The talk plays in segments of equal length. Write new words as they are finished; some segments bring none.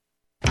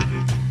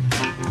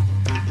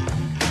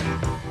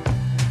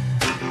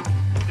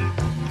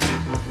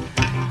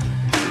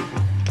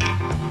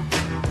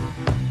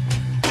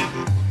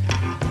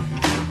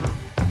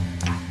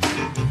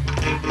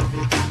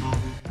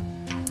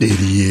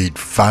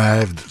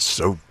98.5, the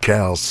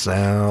SoCal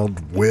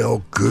Sound.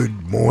 Well,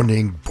 good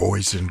morning,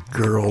 boys and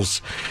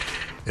girls,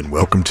 and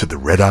welcome to the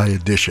Red Eye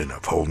edition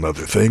of Whole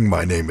Nuther Thing.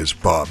 My name is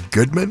Bob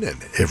Goodman,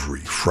 and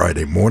every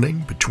Friday morning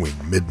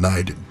between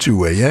midnight and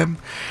 2 a.m.,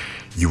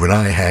 you and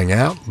I hang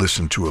out,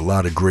 listen to a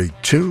lot of great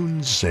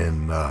tunes,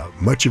 and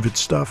much of it's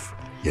stuff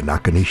you're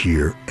not going to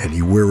hear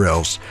anywhere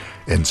else,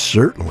 and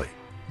certainly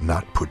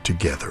not put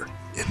together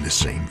in the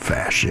same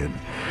fashion.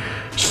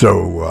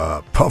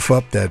 So puff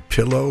up that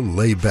pillow,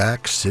 lay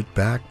back, sit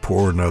back,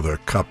 pour another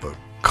cup of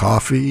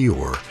coffee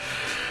or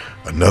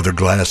another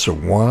glass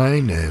of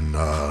wine, and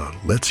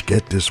let's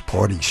get this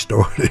party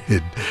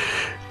started.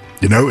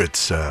 You know,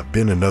 it's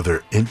been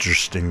another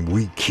interesting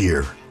week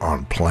here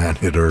on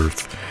planet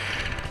Earth.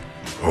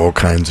 All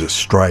kinds of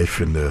strife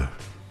in the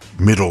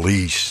Middle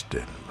East,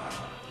 and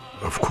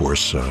of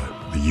course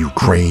the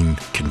Ukraine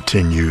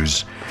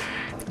continues,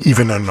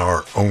 even in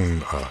our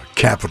own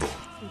capital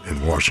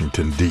in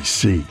Washington,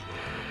 D.C.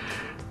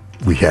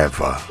 we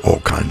have all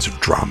kinds of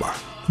drama.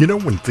 You know,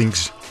 when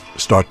things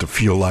start to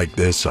feel like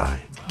this,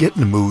 I get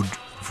in the mood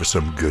for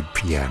some good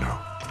piano.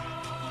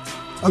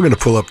 I'm going to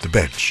pull up the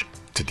bench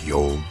to the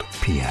old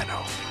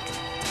piano.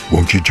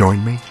 Won't you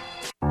join me?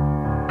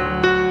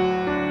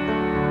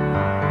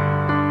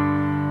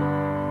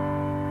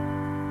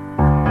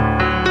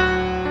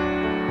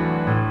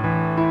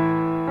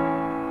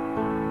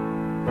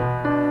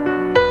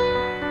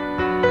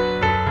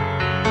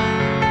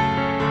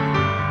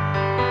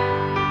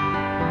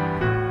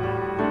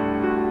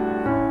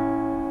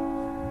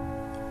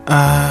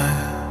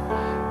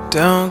 I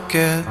don't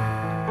get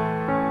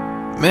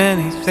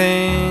many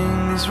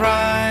things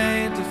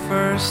right the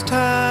first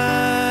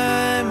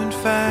time. In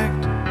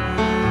fact,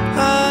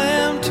 I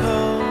am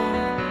told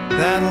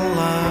that a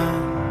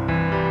lot.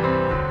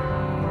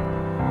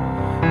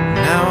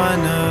 Now I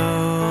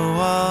know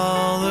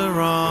all the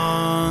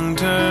wrong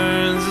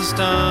turns, the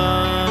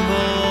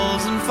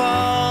stumbles and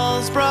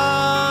falls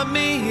brought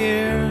me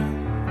here.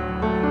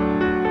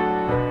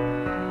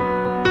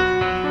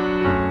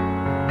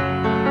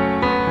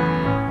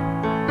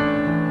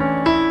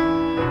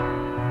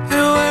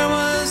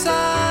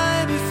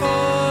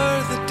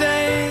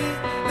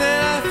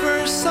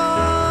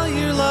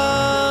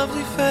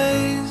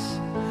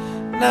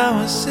 Now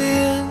I see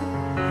it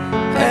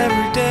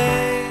every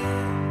day,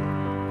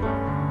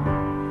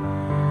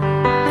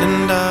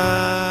 and I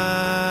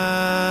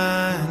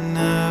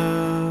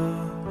know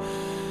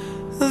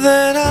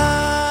that I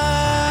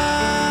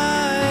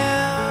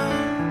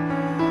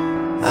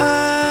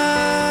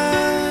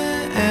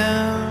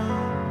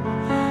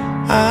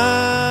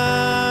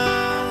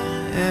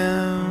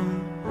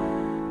am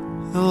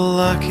the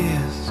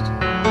luckiest.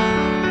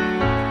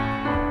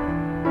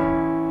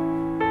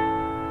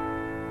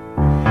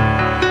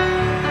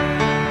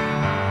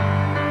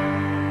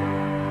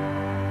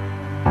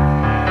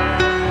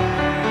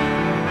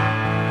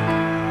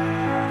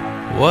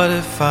 What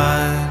if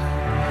I'd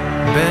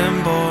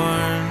been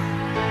born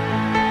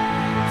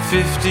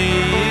 50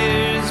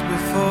 years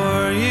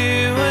before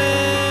you,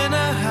 in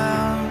a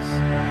house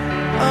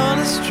on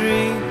a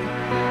street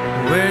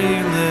where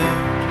you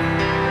lived?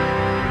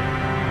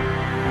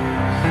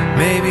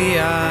 Maybe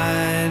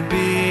I'd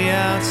be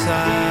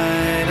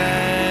outside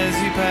as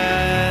you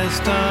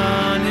passed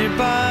on your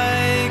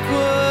bike.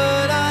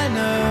 Would I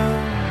know?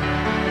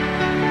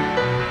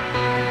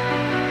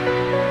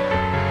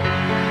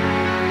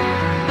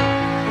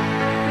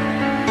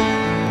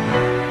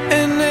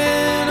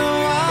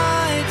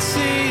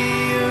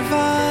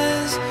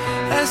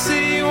 I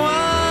see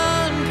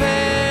one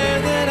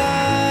pair that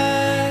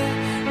I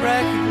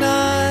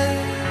recognize,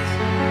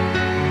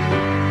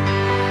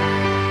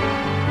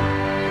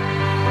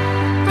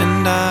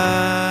 and I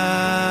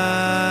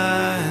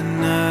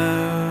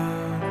know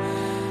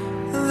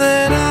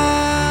that I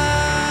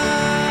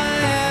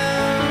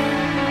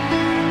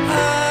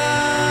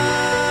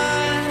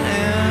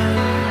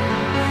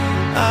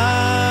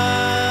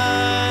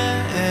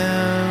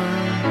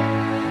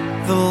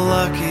am the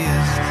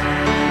luckiest.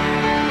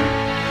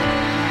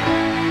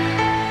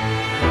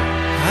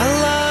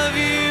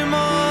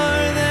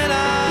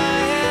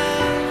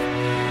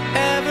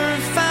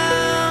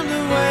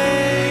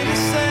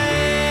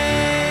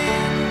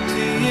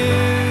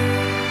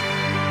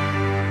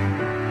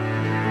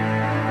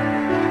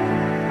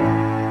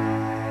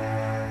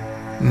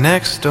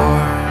 Next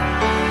door,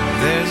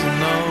 there's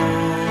an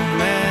old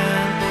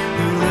man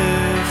who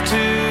lived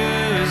to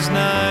his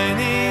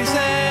 90s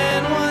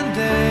and one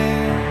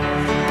day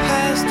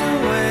passed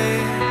away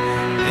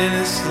in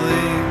his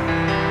sleep.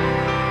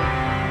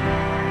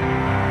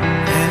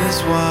 And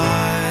his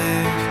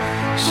wife,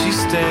 she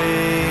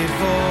stayed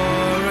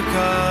for a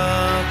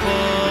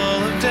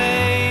couple of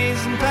days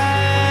and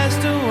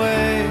passed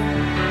away.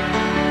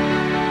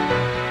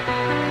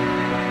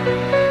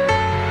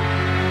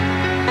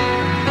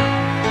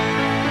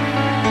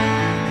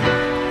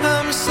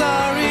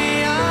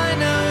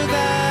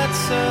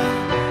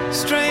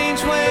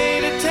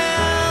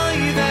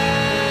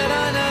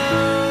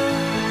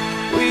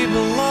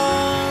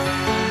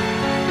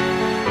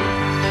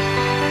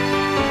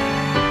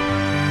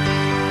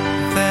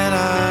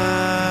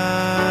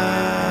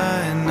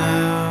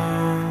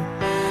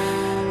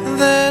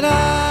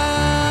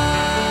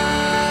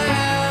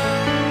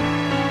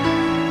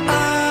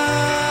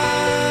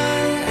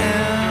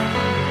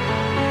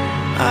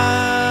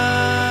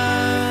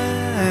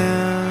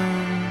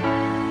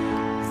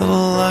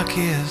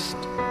 luckiest.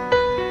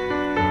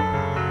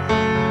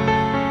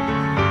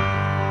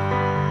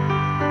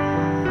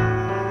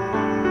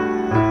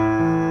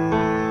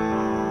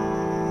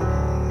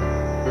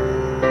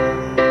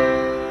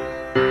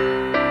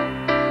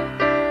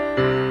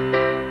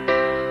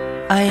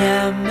 I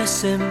am a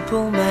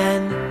simple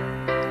man,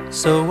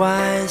 so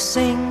I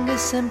sing a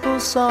simple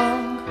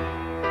song.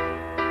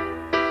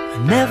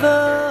 I've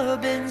never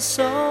been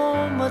so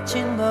much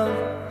in love,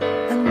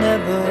 and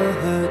never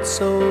hurt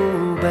so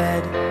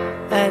bad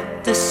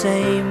at the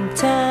same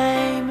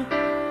time.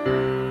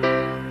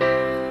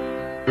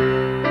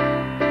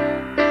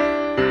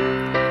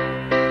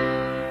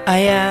 I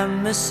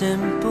am a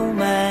simple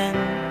man,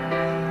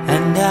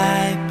 and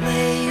I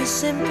play a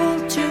simple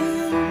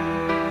tune.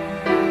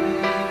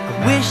 I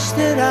wish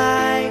that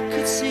I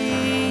could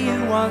see you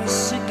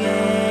once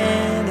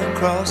again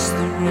across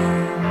the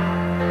room,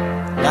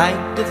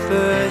 like the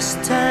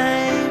first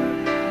time.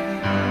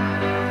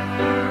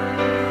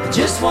 I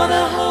just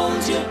wanna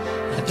hold you,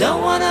 I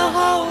don't wanna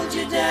hold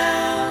you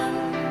down.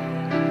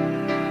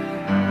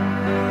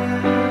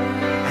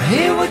 I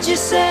hear what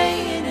you're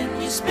saying and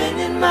you're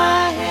spinning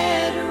my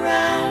head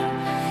around,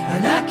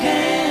 and I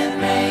can't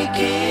make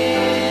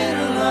it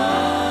alone.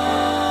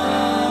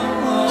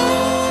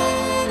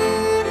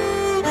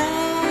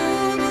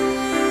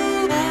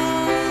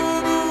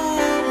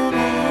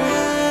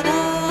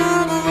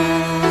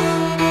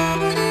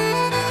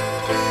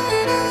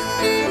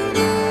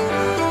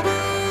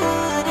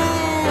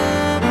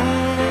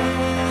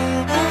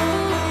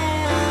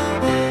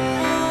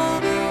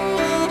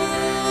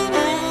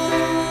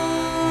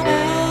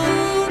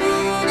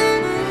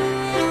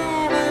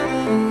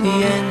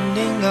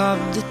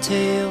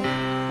 Tale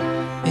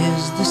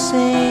is the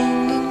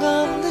singing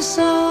of the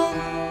song.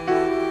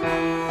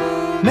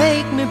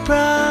 Make me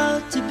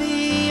proud to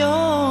be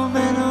your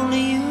man,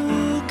 only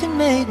you can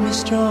make me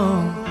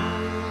strong,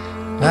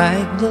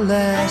 like the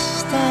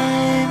last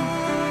time.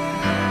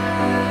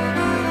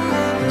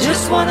 I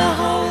just wanna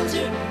hold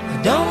you, I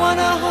don't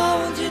wanna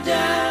hold you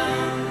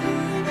down.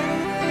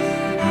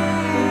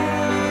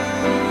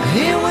 I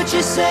hear what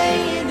you're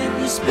saying and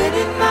you're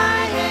spinning my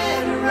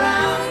head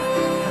around,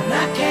 and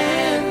I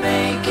can't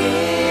make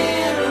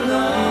it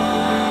alone.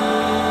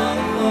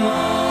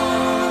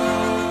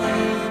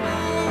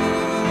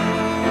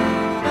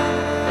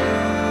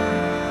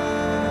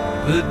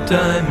 The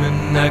diamond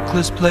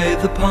necklace played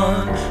the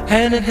pawn,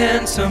 hand in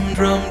hand some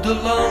drummed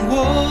along.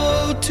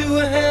 Woe to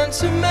a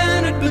handsome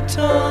man at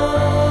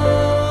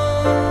baton.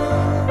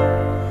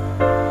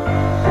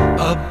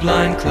 A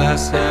blind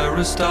class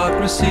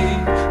aristocracy,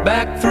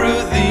 back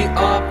through the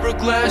opera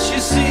glass you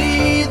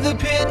see the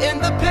pit and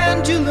the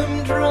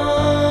pendulum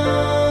drawn.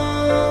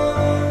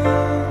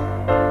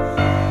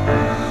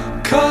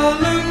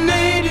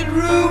 Colonnaded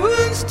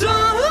ruins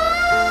done.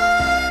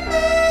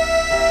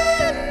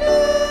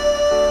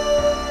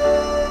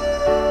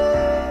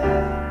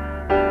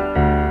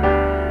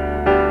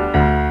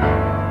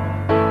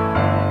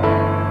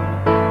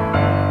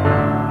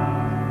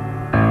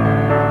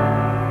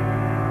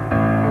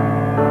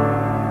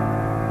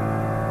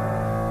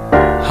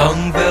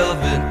 Hung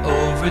velvet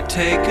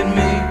overtaken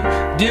me,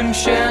 dim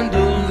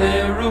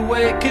chandelier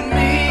awaken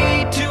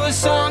me to a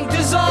song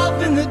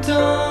dissolved in the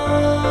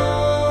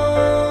dawn.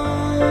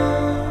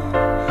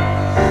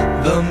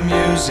 The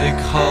music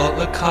hall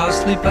a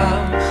costly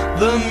bow,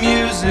 the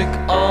music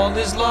all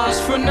is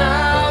lost for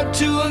now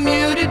to a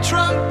muted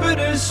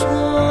trumpeter's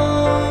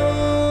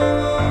swan.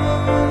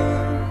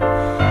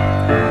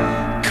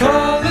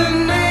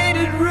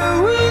 Colonnaded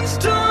ruins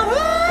dawn.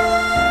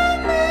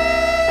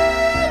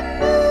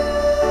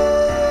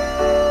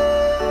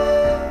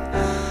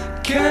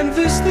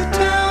 Canvas the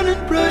town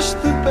and brush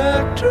the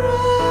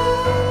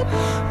backdrop.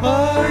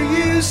 Are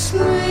you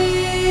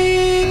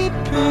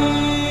sleeping,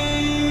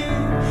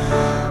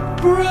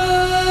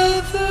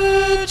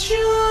 Brother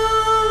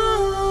John?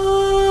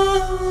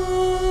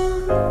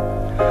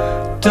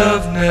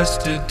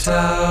 Dove-nested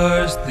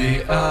towers,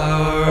 the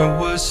hour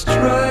was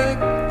strike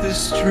the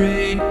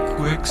street,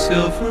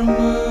 quicksilver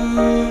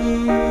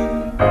moon.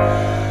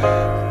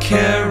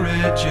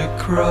 Carriage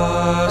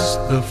across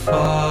the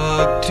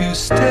fog,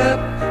 two-step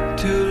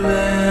to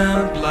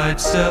lamplight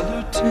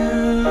cellar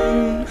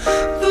tune.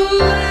 The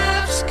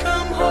laughs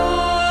come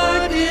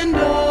hard in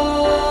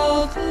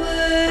Auld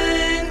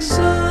Lang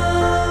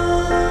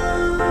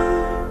Syne.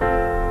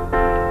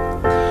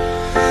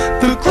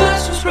 The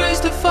glass was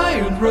raised to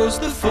fire and rose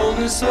the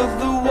fullness of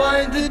the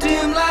wine, the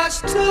dim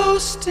lights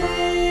toasting,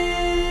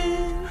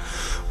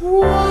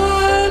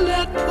 while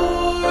at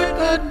port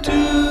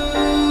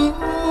adieu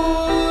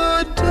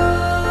or die.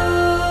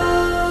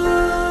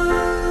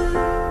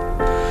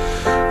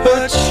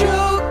 A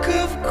choke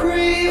of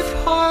grief,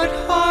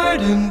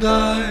 heart-hardened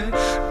eye,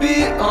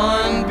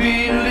 beyond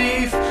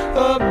belief,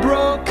 a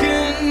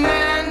broken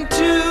man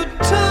too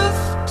tough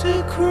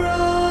to cry.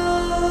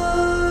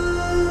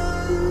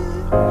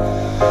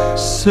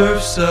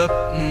 Surfs up,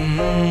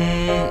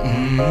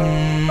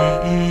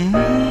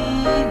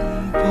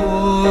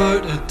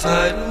 board a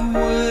tidal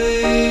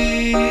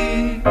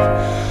wave,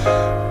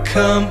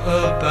 come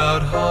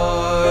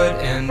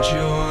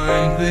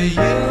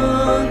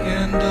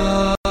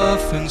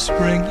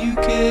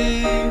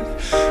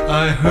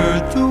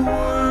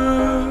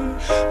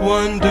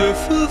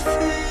beautiful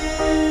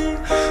thing,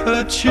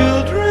 a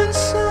children's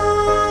song.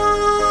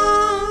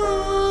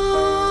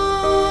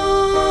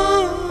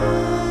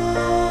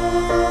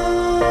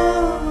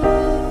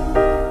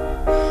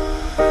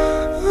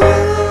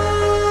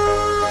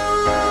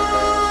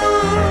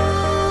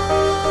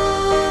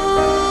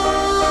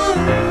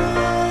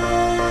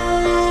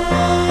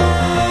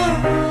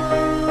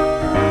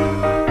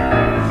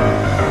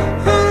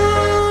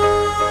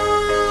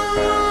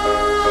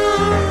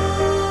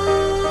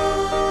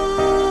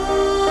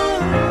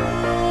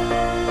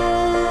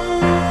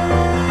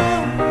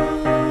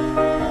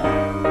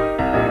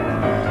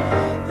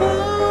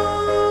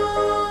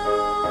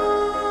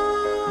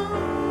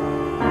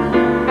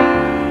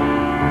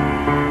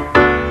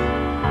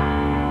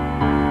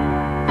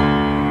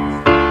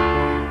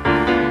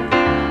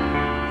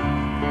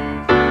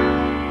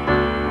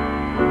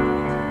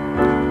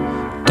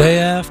 Day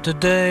after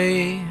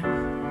day,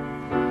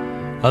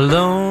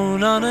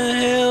 alone on a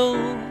hill,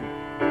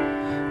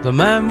 the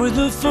man with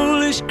the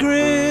foolish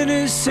grin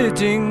is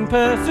sitting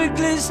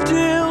perfectly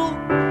still.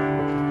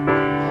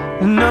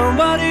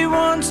 Nobody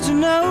wants to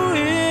know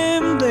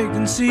him, they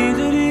can see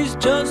that he's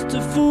just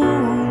a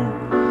fool,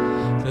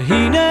 for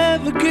he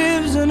never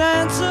gives an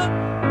answer.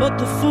 But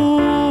the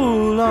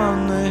fool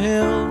on the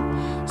hill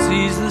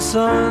sees the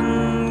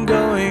sun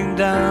going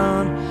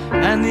down,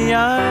 and the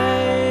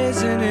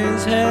eyes in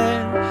his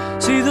head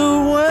see the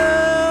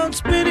world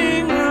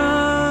spinning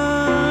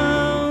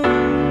round.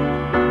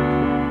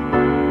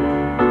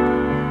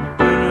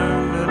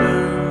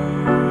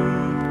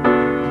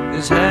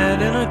 His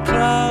head in a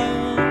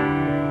cloud,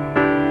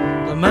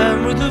 the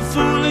man with the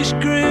foolish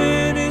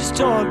grin is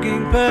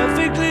talking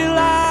perfectly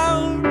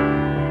loud,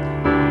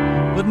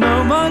 but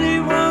nobody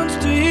wants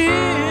to hear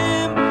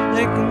him.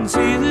 They can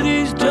see that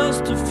he's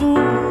just a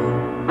fool,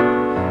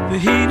 but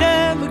he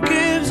never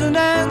gives an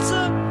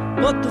answer.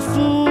 But the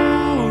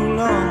fool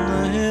on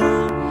the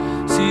hill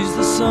sees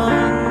the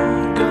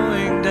sun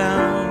going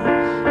down,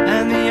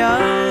 and the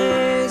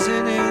eyes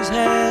in his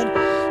head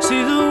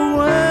see the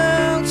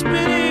world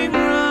spinning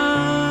round.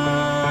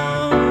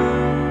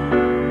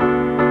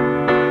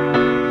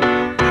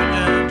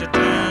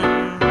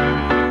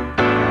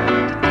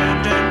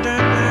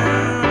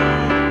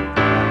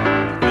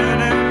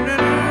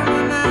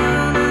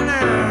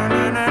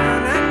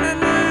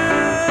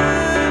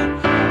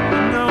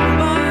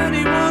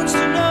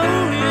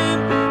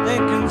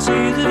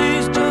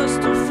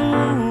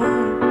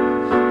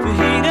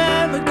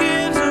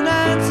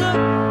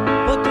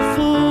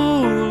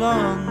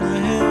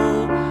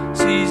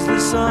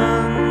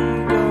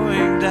 Sun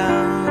going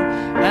down,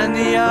 and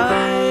the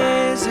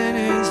eyes in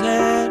his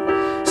head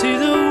see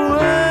the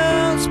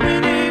world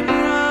spinning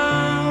round.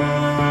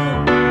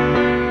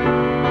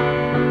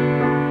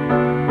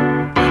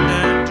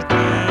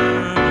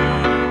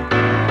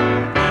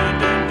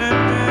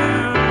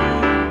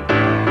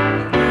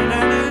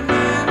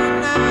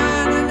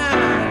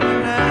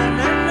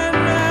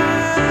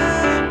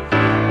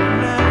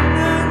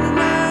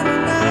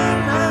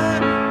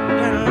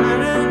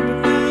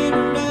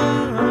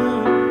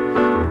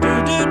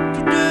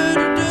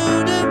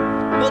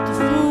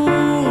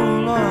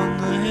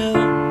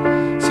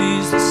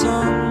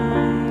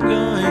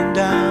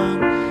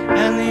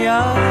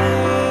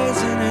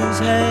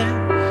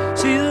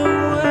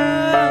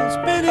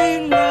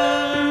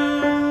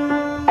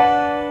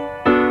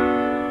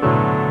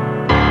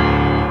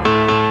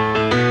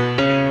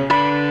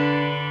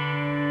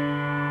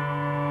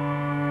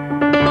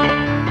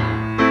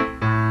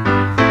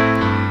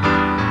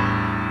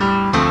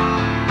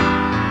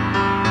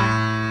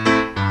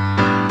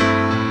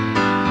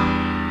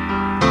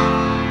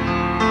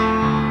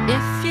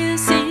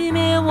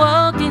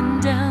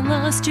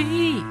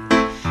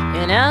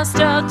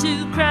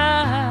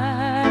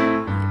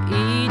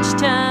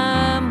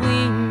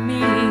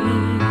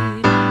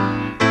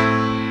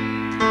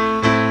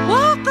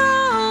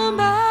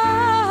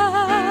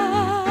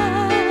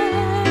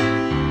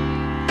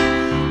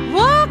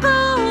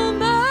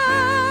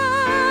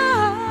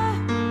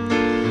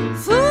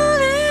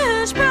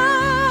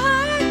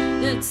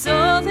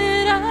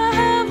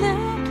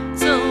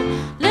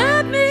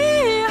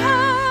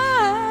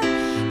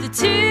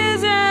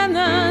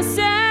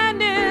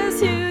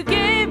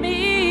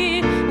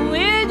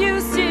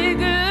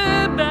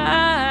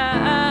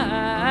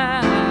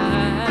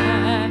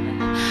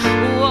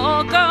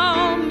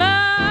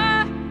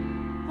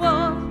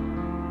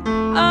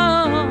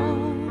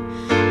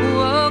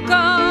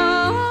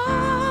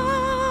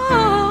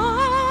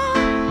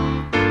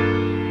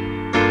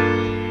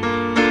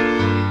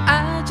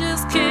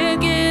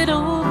 Get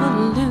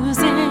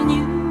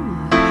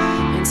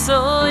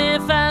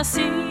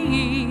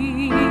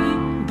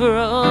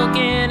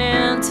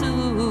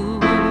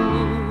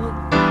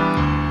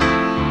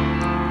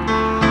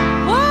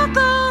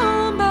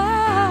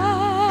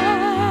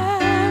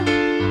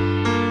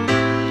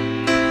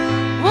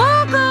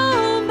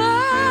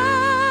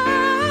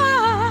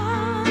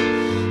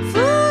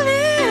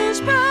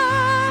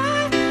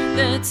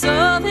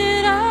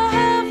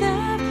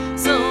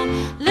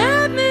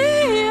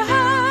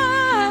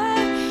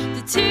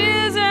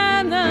tears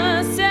and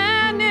the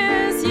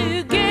sadness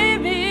you gave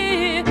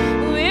me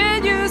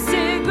when you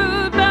said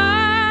goodbye.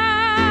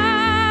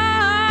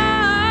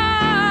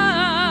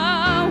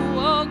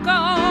 Walk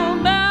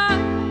on by,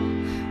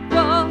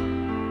 walk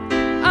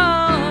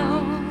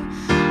on,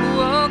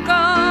 walk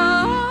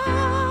on,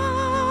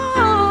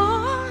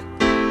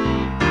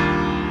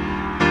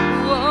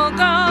 walk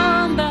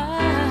on by.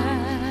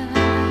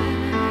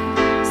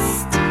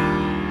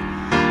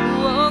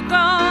 Walk on, walk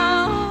on.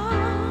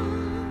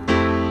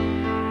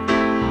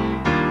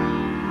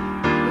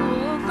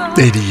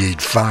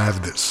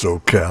 88.5, the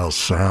SoCal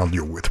Sound.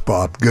 You're with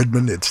Bob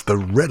Goodman. It's the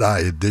Red Eye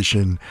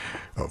edition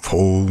of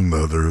Whole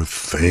Nuther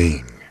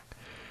Thing.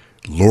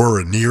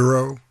 Laura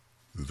Nyro,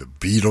 the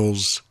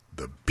Beatles,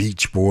 the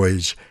Beach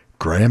Boys,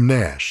 Graham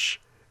Nash,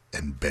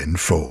 and Ben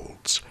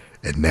Folds.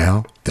 And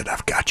now that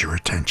I've got your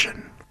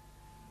attention.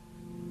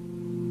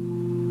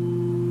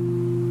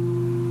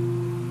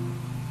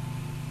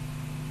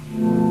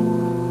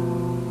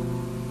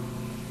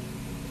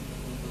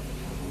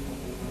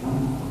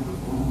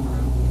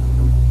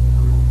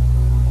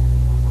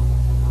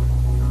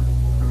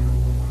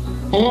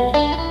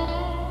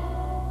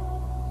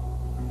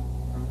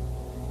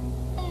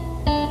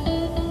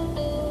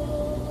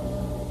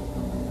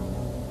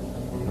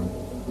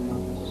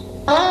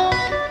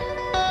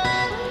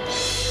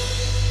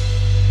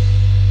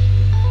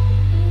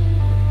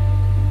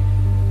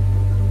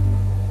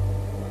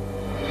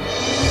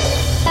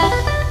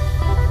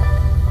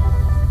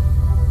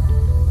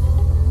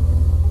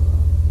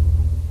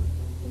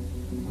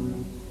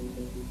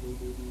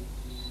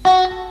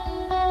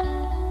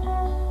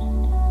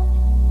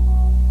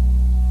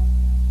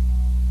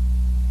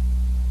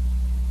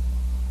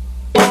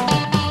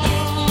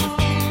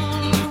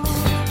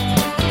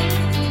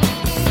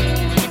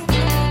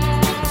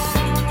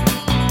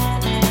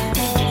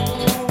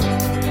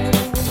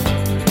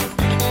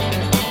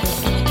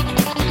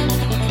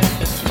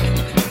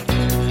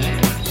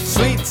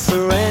 Sweet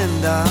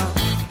surrender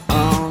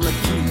on the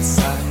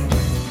quayside.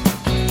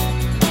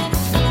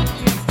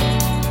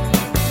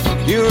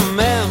 You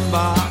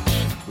remember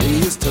we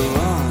used to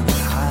run and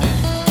hide.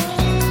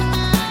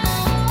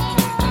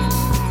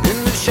 In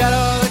the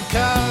shadow of the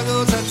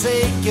cargoes, I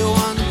take you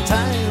one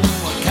time.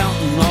 We're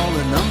counting all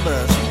the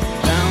numbers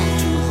down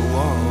to the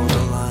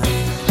waterline.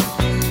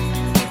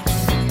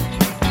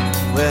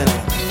 When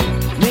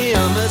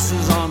near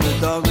misses on the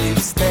dog-leaf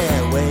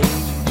stairway.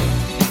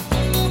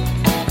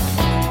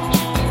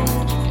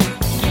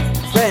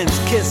 French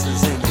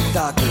kisses in the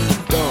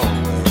darkened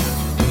doorway.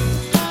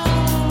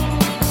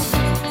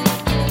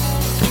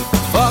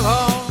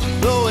 Foghorn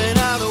blowing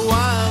out a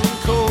wild and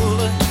cold.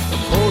 The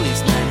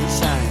policeman, he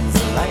shines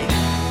a light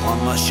on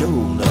my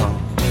shoulder.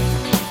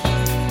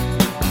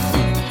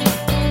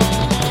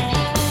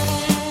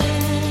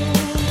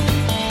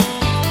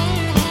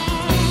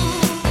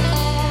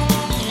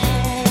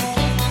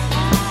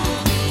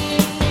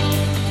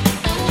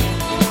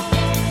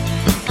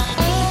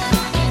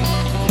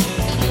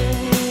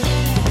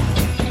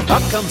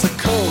 Up comes a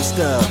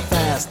coaster,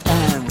 fast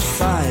and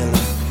silent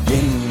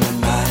in the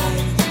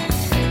night.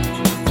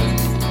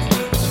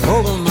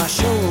 Over my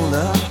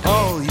shoulder,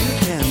 all you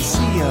can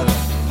see are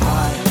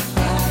high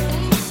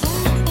lights.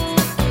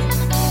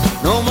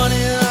 No money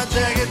in our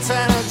jackets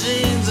and our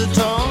jeans are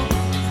torn.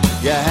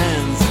 Your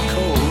hands are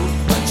cold,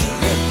 but your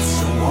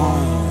lips are warm.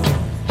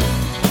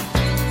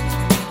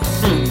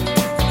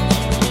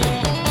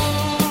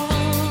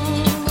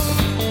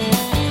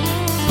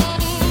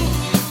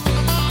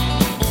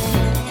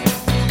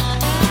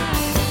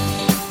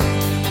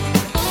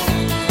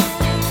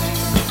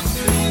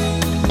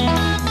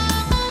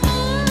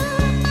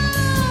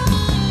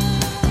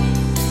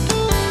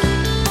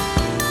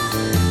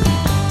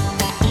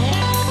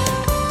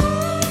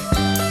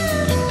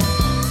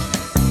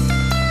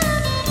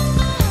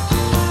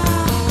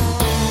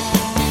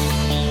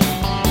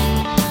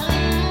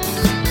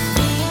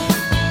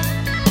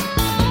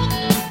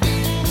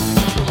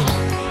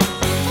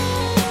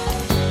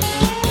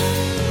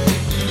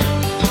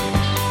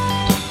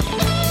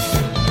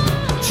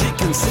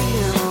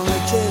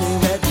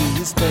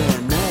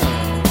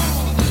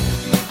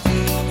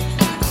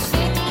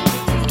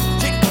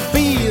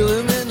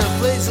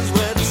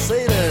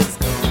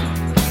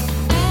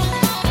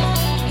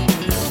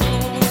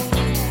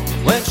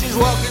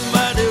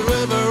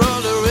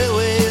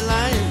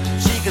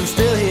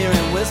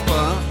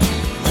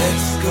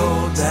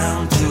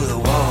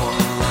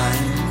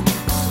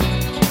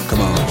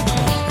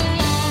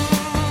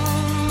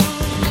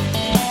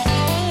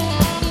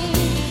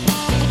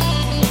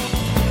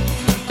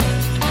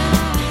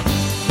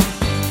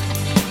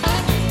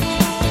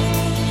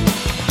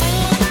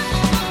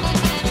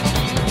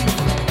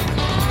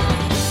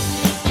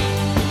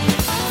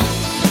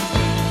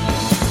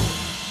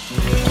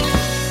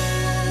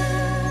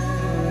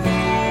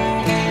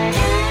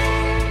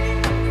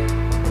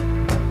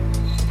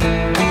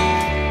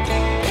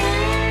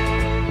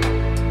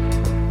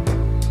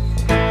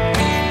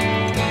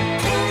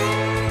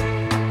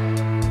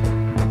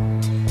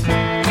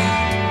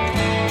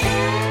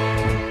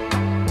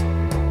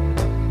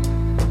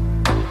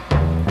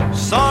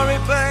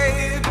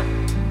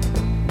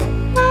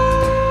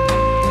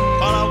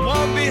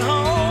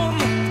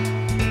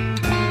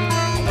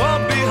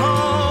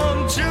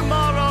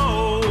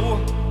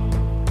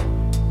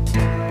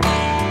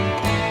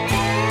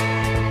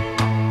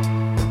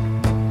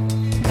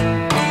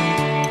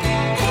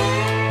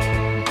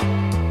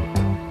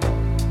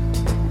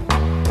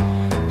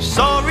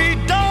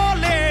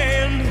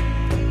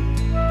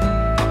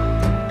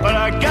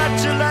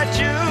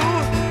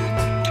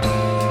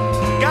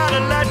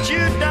 gonna let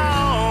you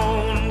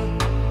down.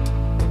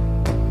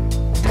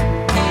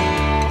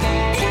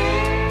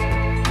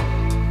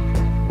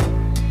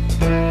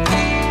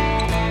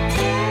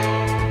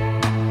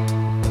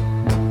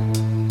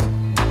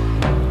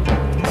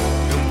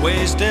 Been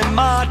wasting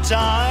my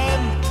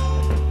time.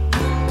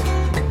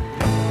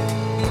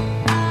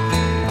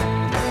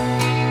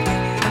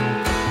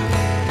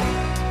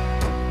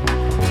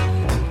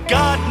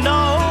 Got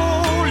no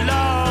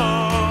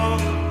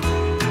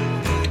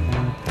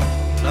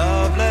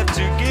love left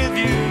to give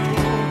you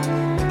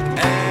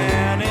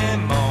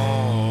anymore.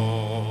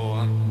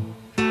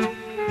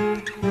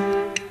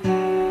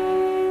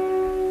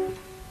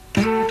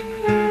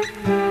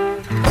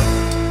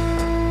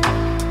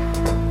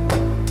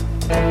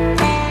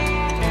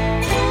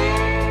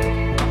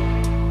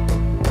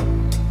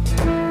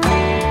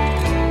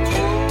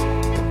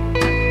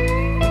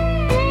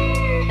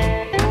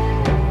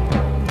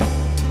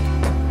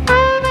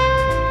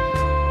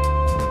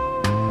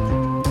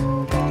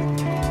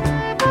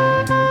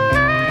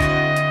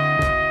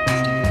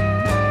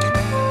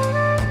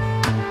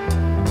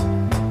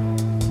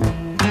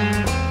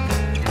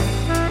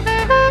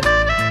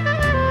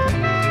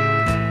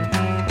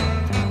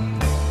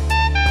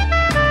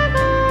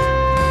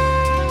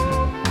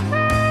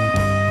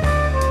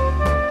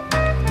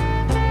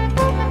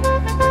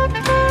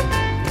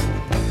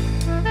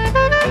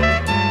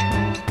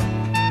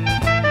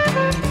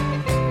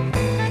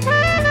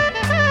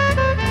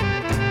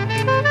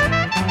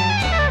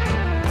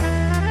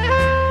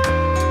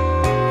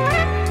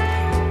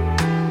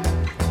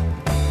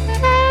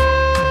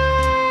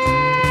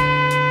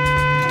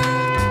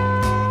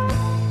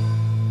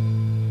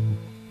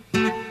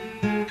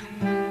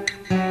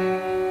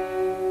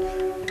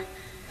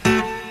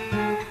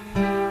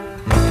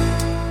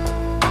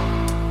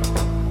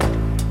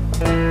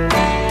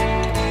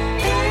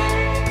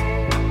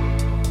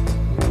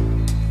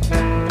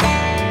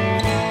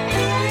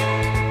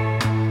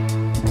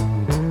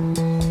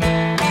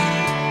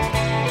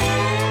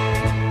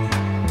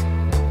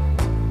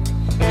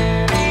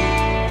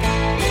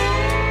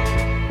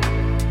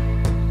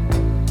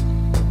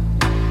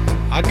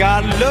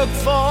 Gotta look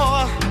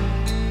for,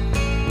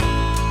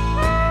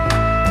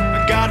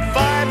 gotta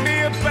find me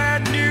a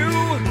brand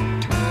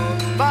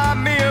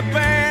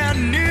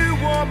new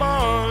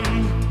woman.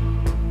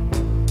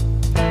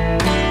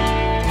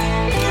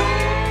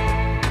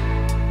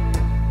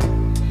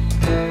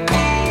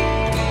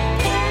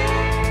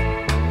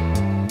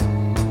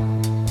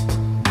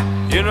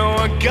 You know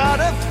I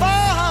gotta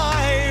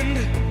find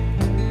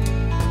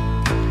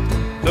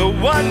the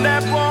one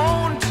that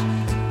won't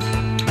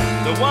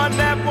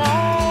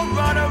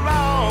run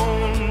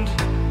around.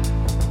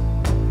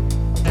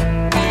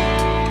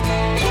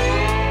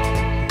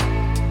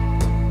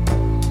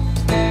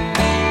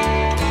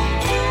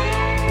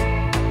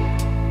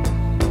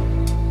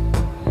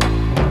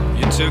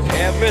 You took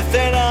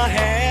everything I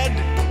had,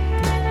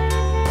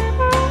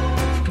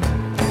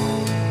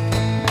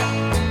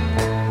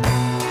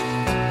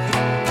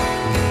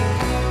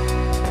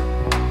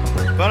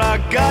 but I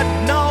got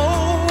no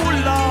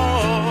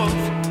love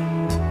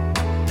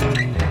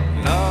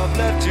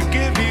left to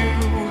give you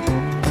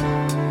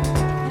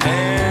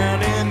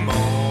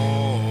anymore.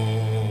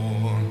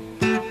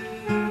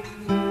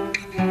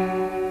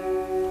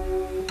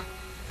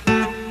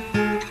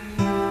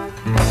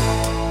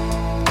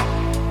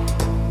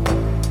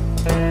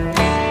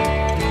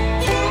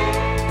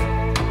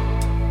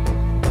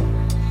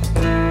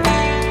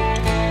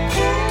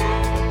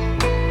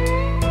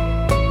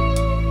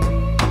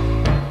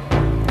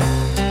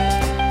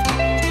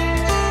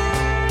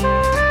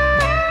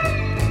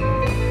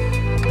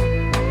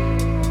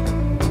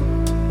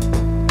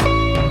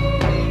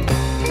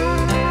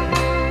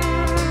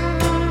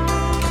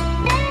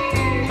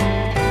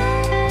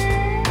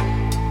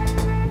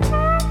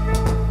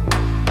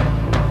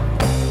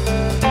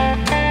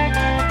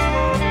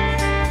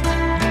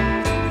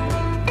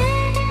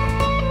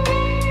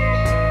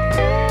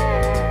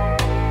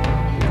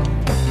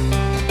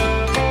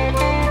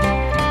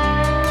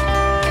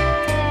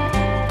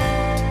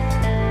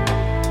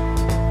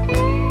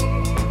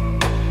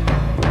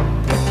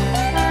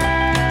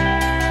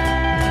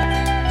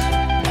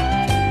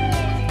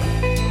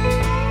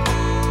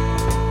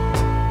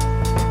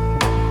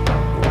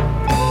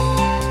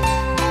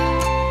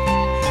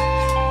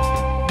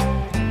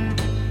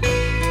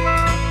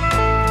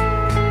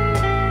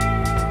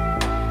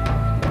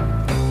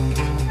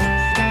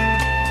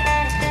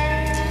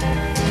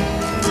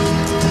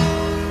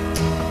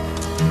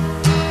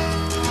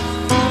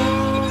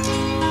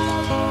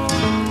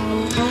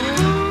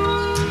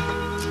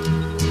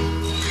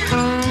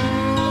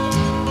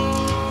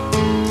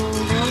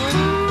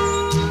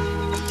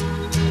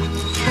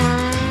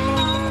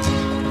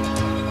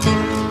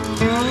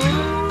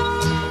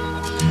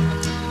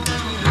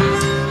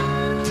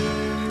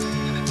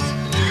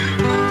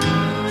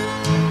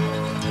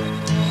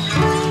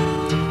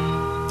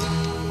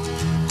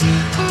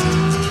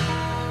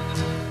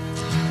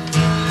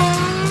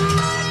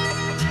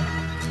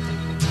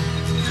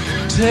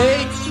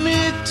 Take me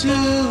to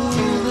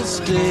the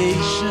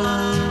station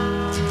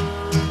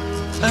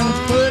and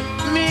put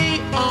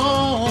me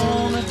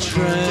on a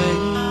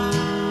train.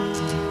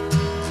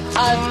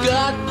 I've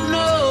got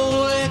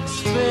no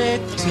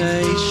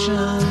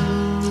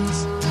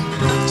expectations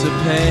to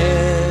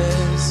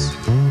pass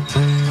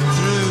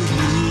through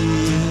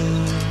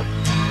here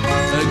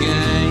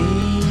again.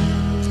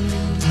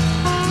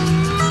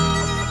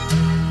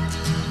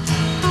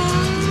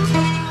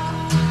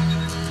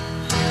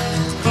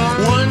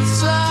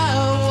 Once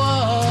I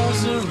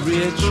was a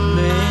rich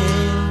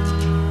man,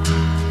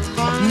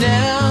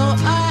 now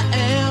I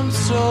am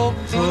so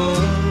poor,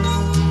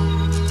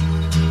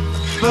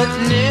 but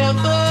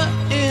never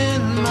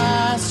in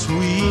my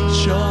sweet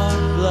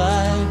short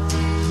life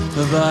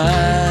have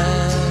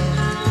I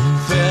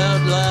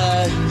felt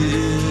like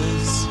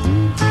this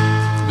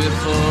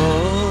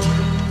before.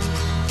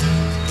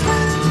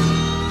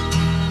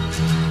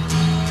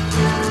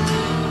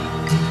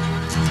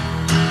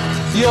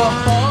 Your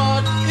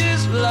heart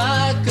is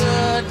like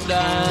a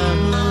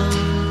diamond.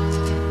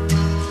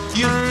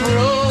 You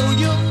throw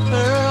your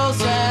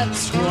pearls at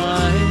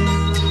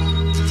swine,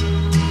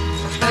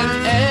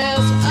 and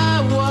as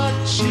I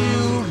watch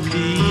you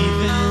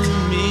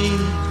leaving me,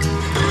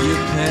 you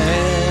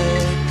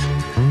pack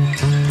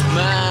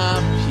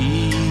my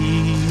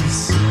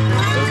peace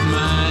of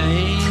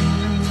mind.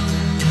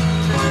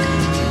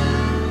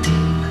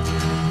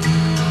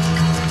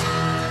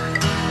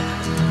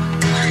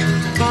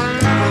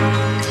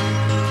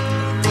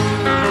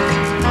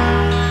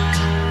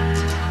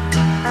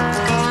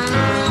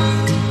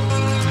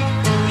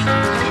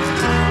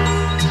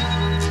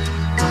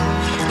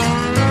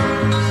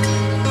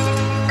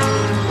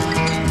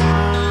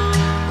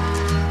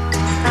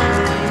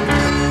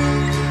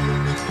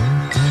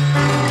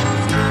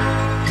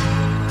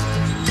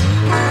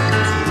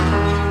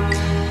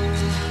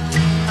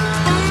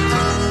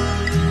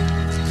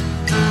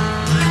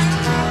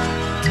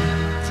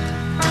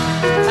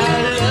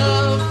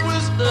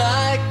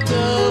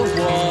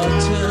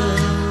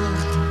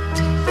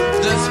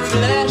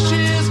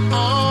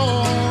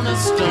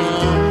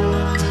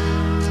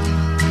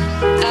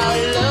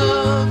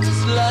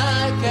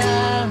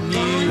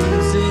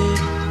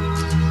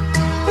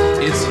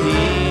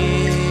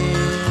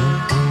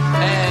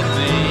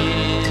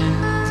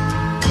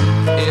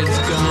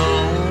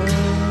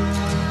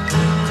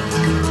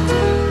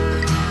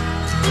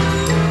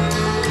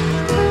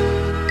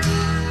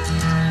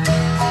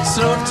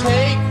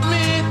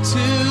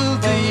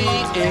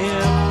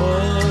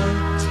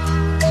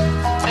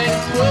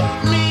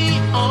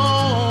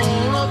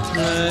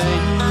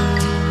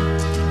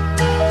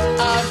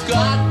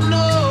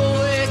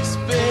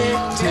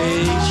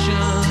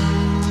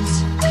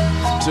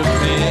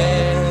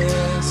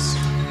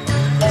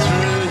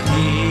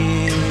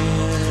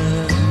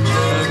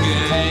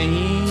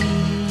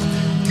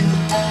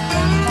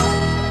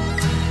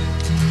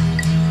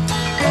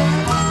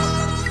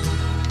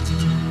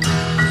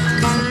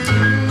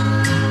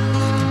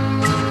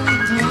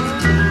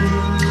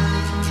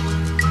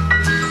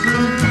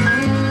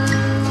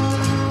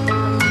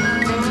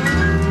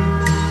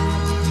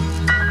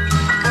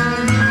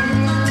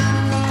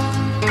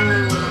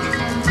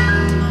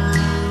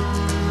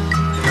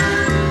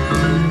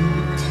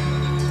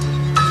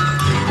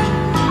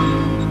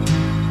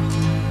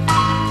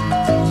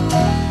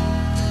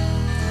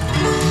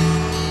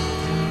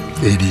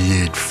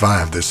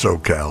 The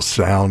SoCal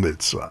Sound.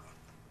 It's a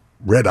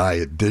Red Eye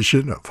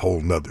edition of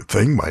Whole Nuther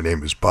Thing. My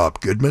name is Bob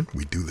Goodman.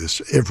 We do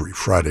this every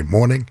Friday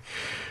morning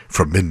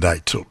from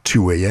midnight till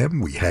 2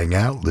 a.m. We hang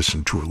out,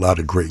 listen to a lot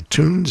of great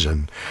tunes,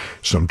 and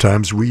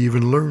sometimes we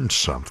even learn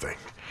something.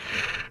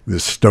 The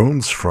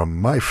Stones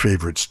from my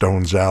favorite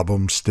Stones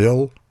album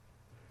still,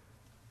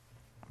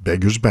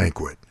 Beggar's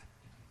Banquet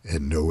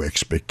and No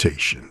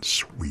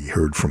Expectations. We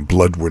heard from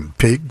Blodwyn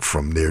Pig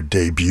from their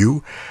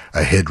debut,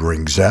 A Head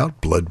Rings Out.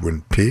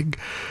 Blodwyn Pig,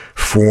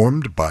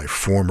 formed by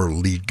former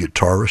lead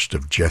guitarist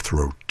of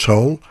Jethro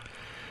Tull,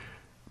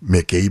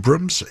 Mick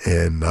Abrams,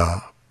 and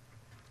a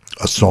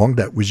song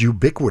that was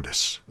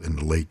ubiquitous in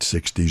the late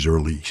 60s,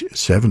 early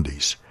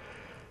 70s,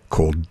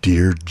 called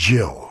Dear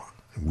Jill.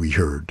 We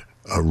heard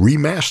a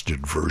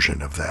remastered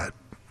version of that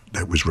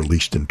was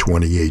released in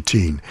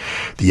 2018.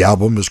 The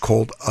album is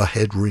called A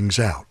Head Rings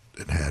Out.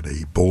 It had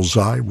a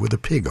bullseye with a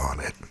pig on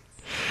it.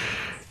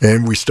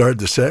 And we started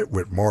the set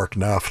with Mark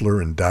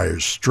Knopfler and Dire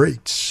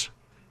Straits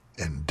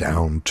and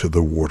Down to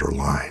the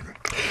Waterline.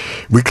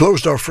 We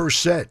closed our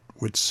first set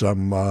with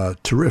some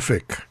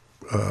terrific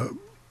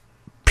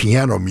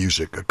piano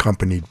music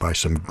accompanied by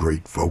some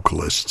great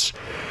vocalists.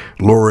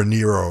 Laura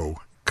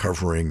Nyro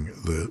covering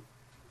the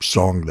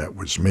song that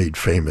was made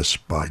famous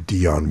by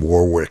Dionne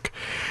Warwick,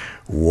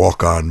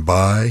 Walk On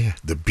By.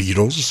 The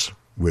Beatles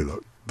with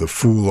The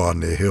Fool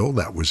on the Hill.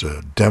 That was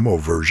a demo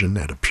version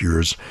that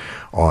appears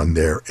on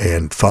their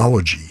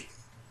anthology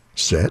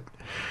set.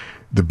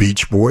 The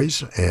Beach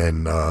Boys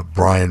and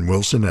Brian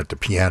Wilson at the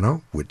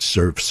piano with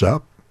Surf's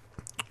Up.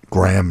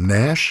 Graham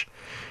Nash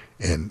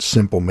and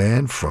Simple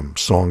Man from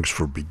Songs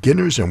for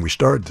Beginners. And we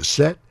started the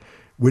set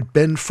with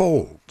Ben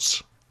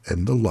Folds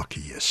and the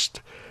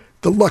luckiest.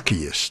 The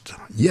luckiest.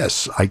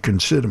 Yes, I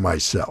consider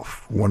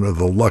myself one of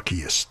the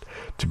luckiest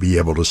to be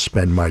able to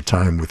spend my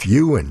time with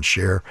you and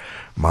share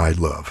my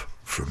love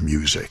for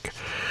music.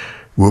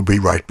 We'll be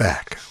right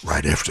back,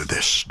 right after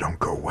this. Don't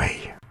go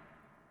away.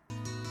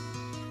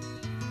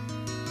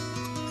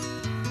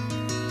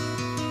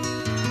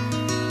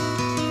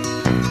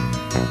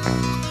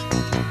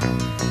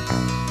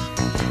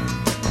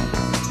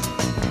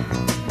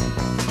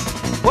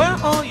 Where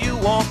are you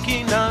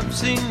walking? I've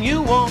seen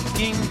you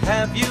walking.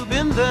 Have you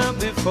been there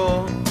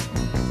before?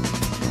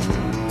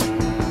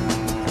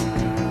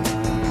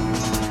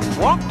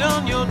 Walk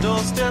down your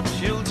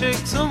doorsteps, you'll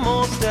take some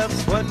more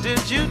steps. What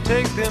did you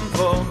take them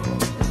for?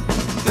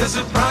 There's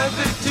a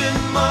private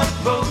in my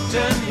boat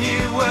and he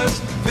wears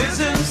fizz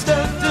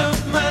instead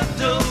of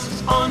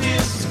medals on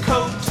his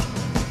coat.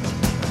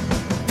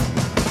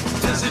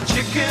 There's a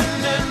chicken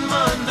in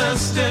my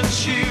nest and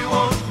she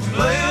won't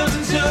lay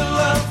until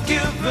I've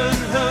given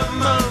her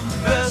my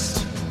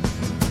best.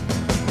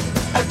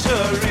 At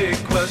her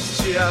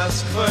request she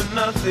asks for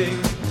nothing,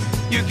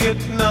 you get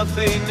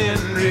nothing in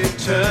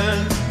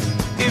return.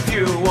 If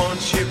you want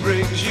she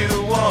brings you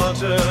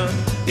water,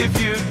 if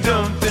you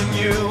don't then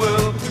you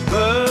will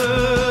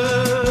burn.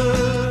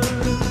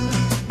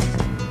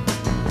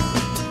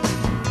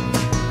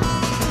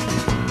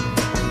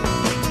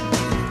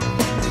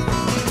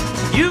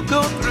 You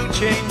go through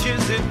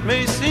changes, it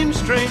may seem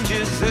strange,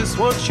 is this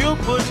what you're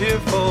put here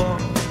for?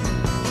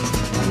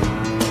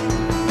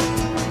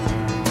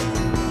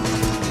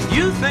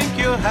 You think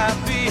you're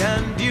happy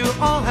and you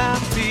are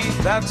happy,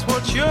 that's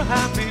what you're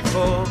happy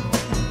for.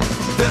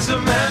 There's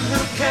a man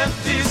who can't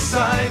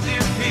decide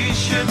if he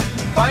should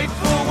fight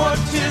for what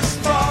his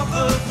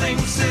father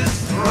thinks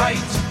is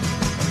right.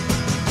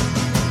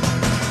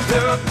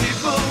 There are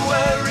people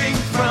wearing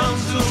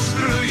frowns who'll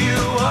screw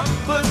you up,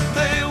 but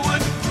they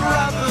would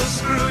rather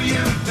screw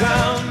you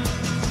down.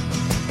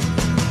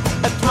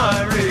 At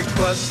my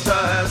request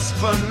I ask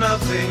for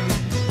nothing,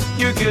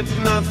 you get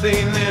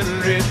nothing in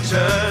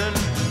return.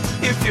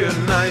 If you're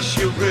nice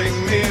you'll bring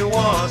me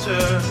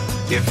water,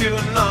 if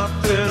you're not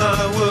then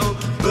I will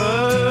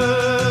burn.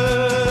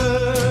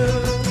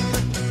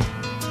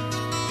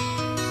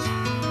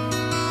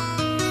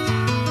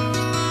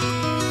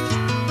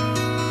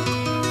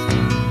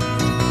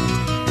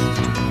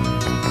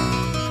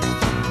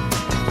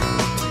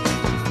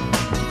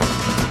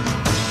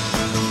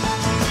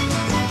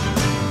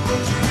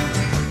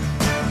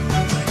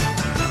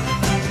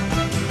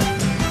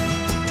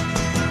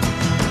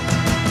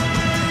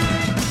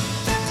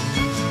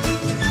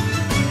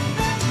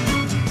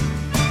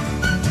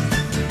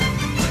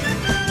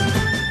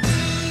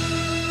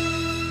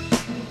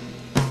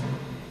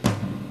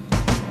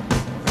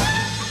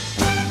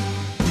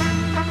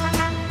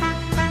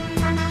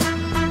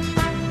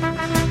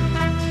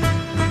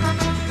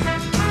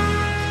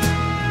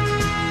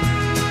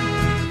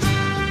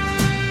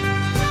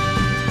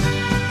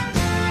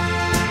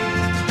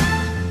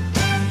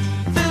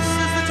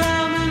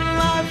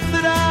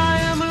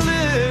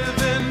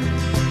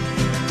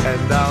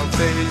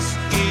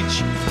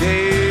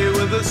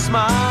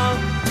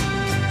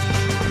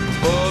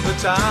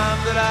 Time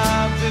that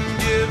I've been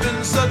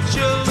given such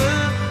a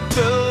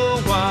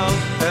little while,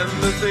 and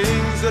the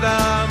things that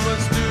I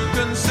must do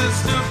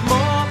consist of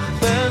more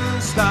than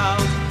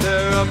style.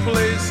 There are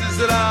places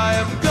that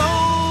I am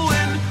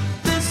going,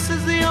 this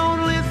is the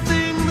only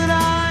thing that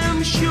I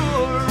am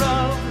sure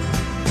of,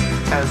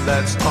 and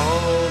that's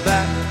all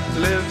that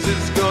lives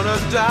is gonna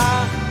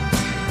die.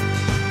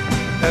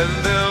 And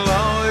there'll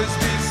always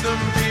be some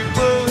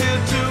people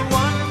here to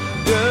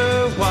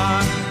wonder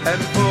why,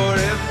 and for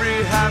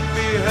every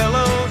happy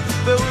hello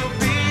there will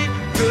be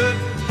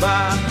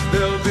goodbye.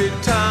 There'll be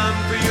time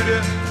for you to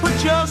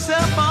put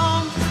yourself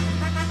on.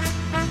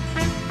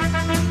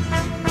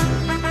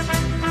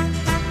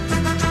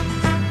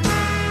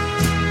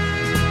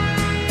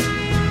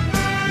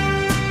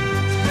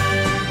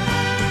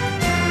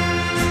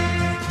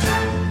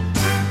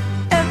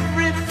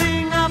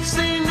 Everything I've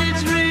seen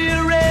needs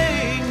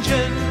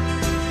rearranging,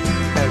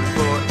 and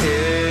for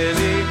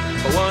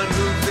anyone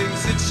who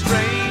thinks it's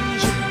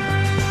strange,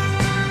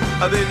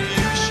 then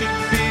you should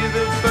be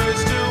the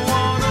first to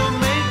want to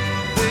make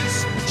this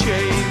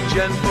change.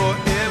 And for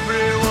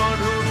everyone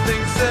who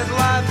thinks that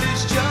life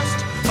is just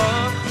a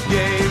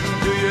game,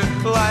 do you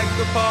like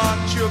the part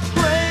you're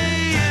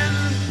playing?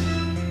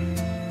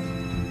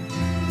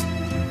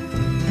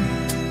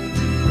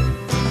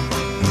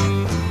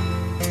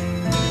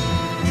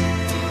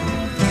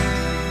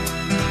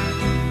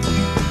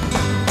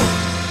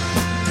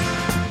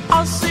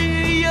 I'll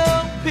see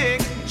your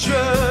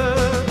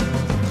picture,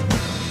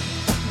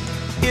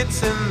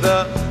 it's in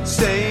the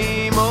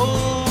same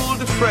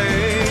old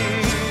frame.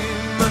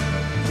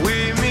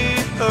 We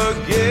meet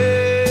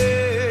again.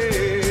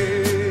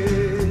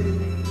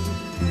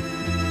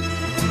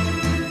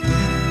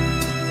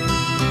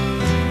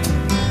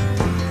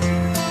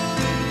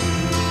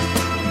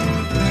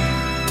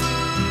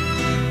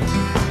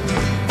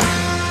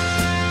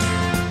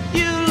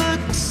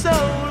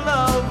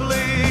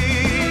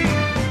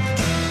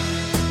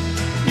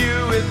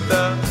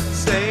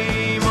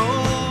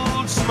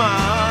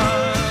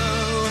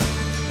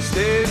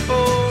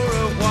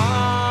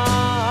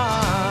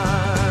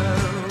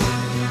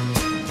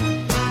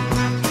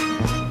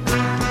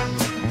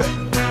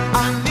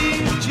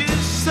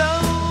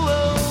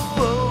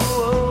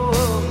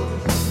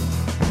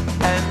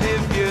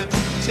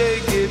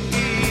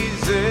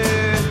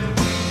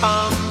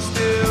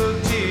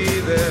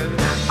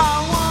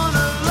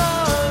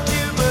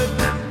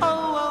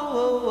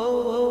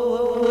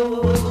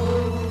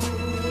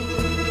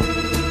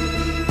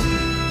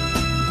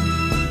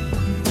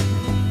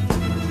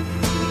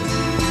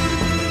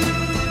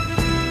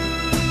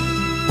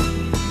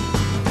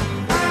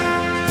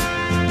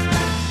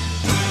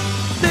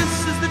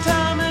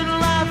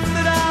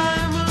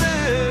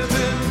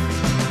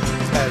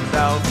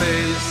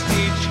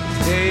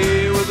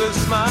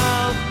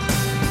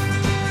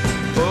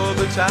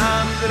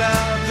 time that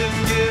I've been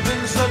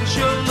given such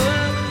a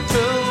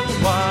little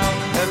while,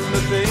 and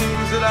the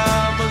things that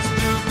I must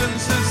do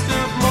consist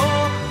of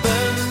more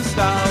than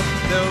style.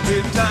 There'll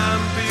be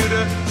time for you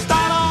to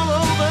start all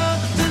over.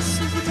 This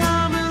is the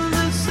time and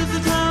this is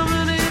the time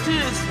and it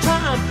is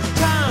time,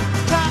 time,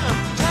 time,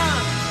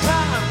 time,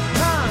 time,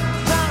 time,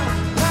 time,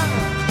 time,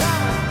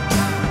 time.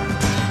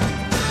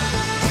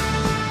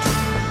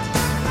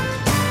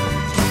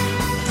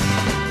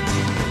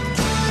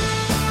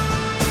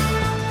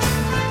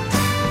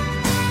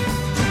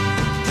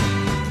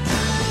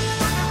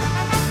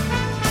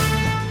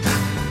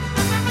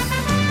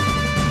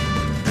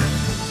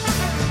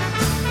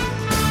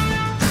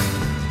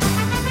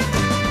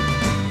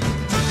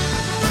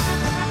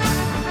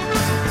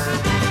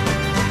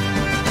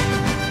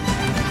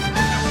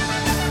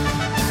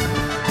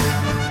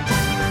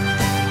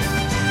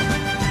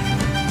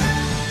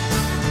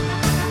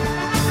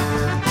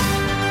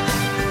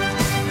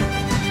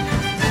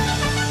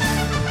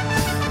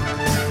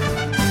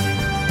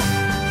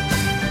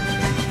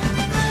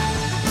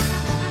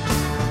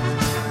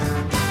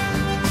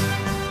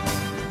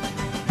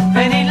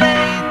 Penny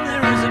Lane,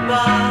 there is a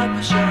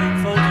barber showing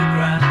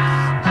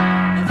photographs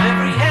of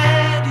every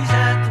head he's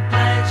had the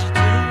pleasure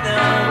to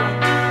know,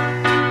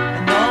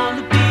 and all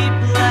the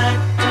people that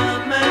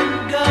come and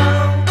go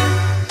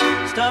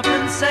stop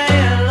and say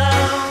hello.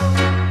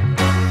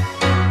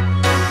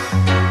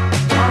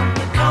 On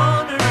the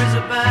corner is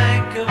a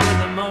banker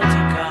with a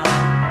motor car,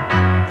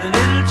 the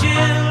little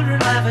children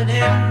laugh at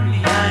him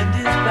behind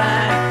his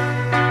back,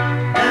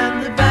 and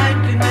the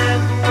banker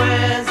never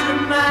wears a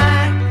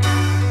mask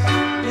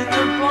in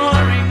the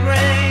pouring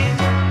rain.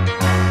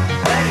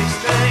 Very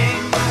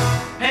strange.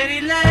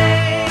 Penny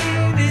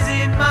Lane is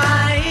in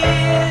my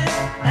ears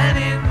and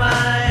in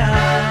my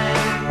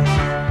eyes.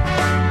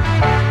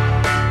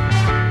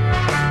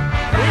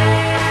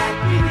 There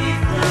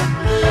beneath the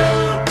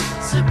blue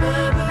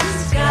suburban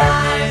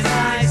skies,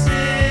 I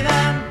sit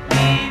and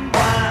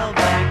meanwhile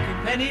back in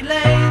Penny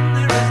Lane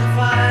there is a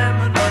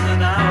fireman with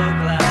an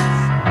hourglass,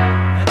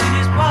 and in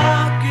his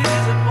pocket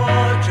is a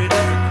portrait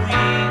of a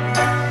queen.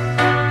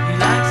 He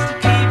likes to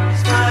keep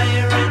his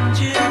fire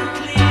engine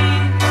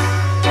clean.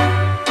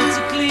 It's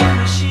a clean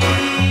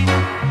machine.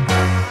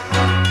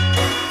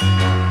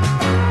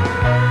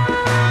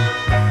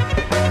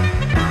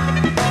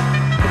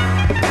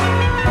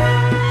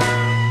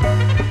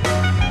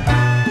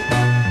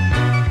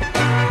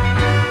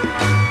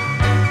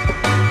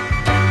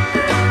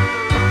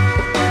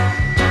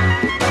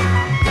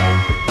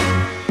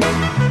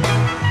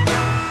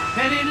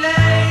 Penny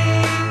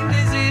Lane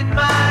is in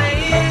my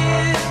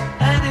ears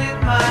and in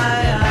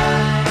my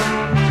eyes.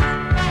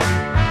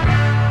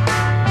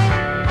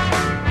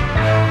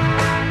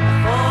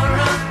 For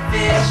a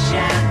fish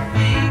and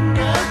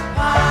finger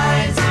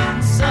pies in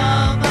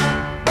summer.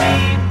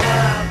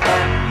 Meanwhile,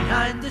 back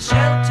behind the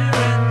shelter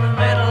in the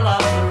middle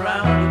of the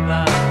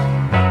roundabout,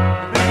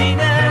 the pretty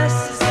nurse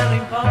is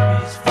selling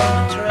poppies from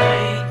a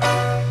tray,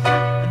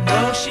 and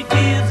though she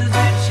feels as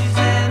if she's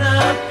in a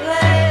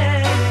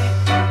play,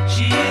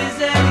 she is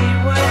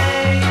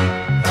anyway.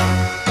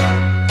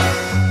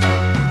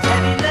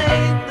 Penny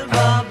Lane, the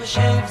barber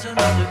shaves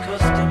another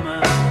customer.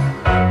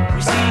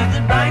 We see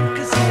the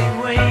banker sitting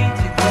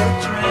waiting for a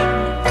trim,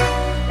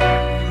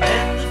 and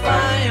then the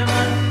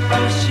fireman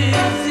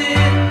rushes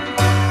in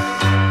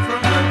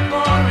from the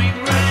pouring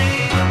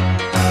rain.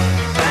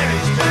 Very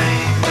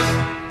strange.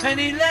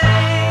 Penny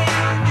Lane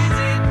is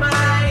in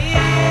my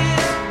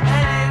ears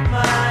and in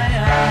my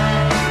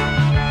eyes.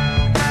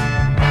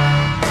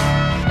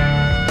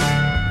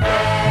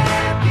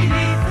 There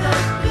beneath the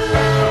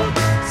blue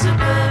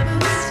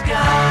suburban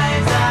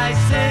skies, I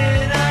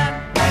sit and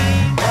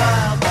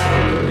meanwhile back.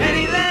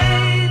 Penny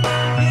Lane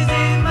is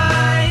in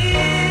my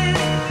ears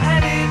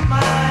and in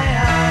my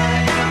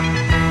eyes.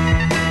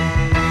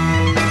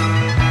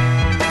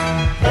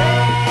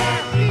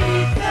 There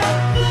beneath the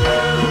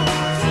blue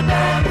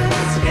suburban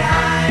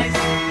skies,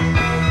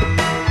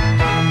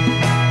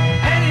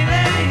 Penny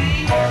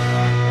Lane.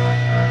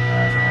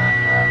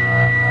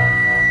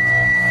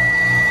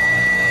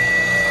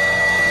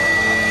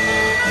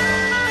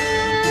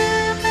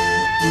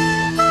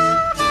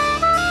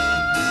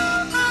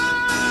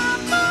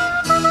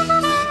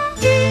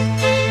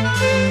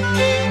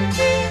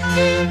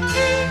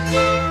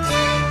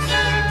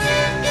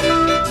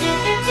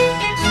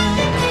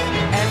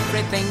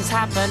 Everything's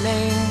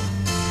happening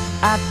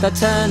at the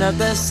turn of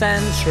the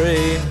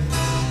century.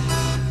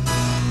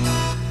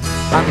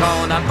 I'm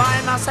gonna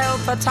buy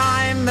myself a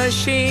time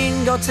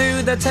machine, go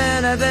to the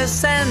turn of the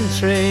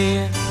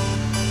century,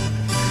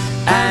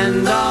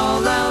 and all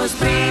those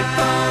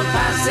people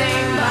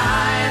passing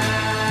by,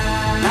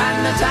 and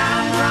the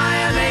town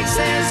crier makes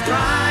his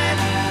cry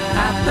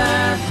at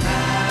the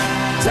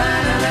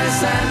turn of the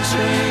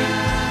century,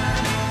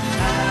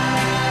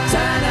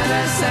 turn of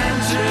the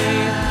century.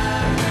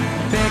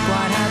 Big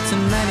white hats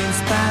and men in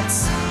spats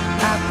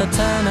at the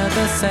turn of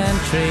the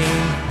century,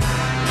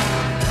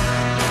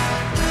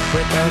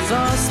 with those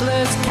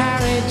horseless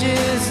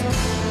carriages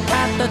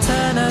at the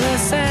turn of the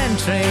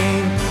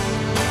century.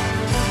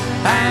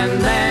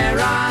 and there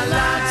are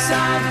lots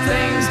of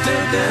things to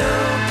do.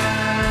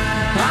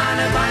 On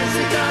a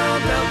bicycle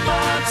built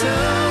for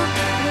two,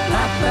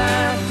 at the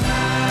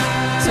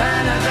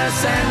turn of the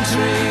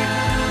century,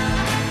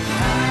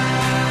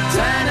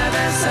 turn of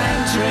the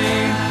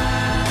century.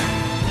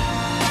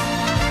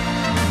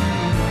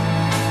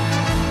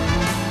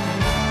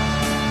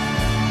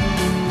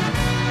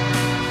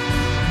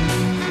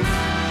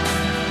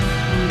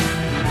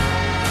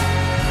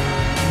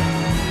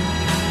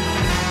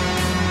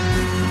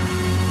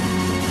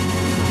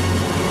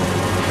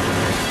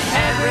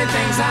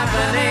 Everything's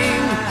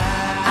happening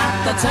at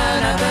the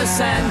turn of the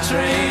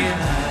century.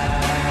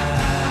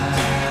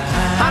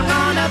 I'm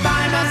gonna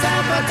buy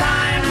myself a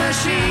time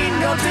machine,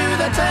 go to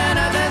the turn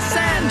of the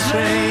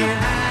century.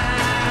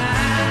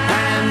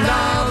 And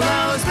all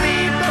those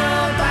people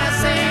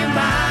passing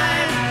by,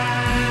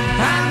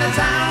 and the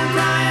town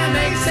crier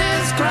makes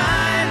his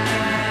cry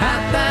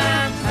at the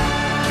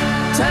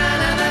turn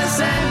of the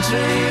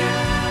century.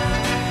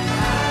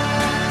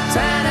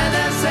 Turn of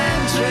the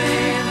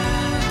century.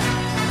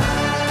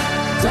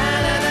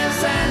 Turn of the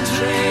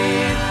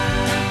century.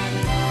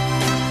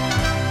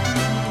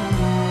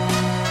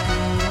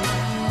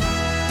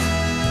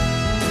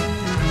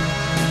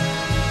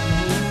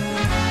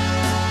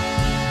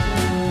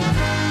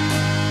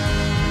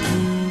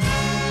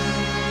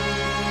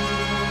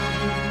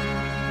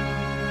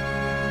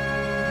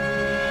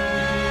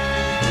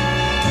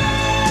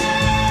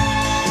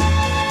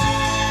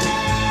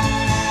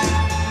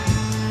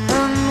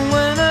 And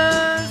when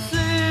I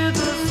see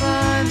the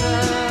sign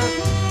that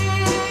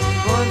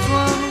points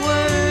one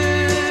way,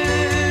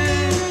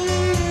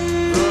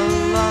 the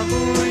love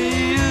we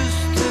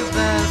used to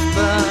pass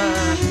by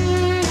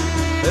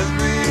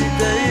every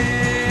day.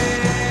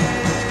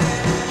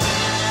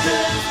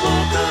 Just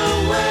walk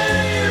away,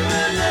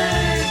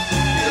 Renee.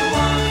 You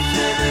won't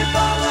see me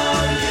follow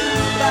you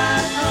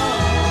back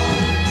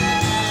home.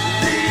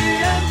 The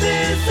empty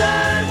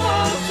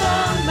sidewalks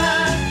on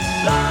that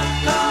block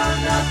are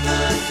not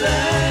the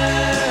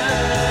same.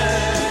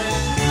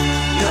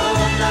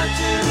 You're not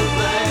to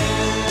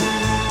blame.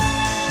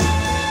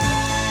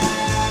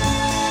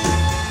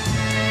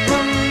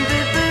 From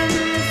deep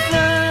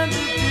inside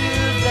the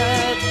tears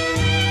that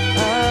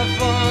I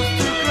forced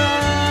to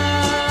cry,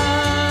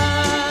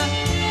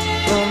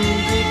 from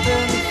deep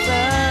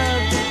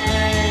inside the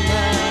pain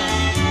that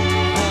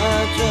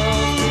I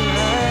chose to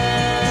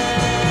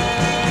hide.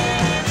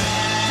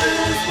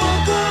 Just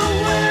walk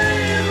away,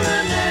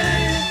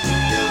 Renee.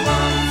 You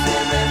won't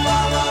see me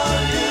follow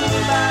you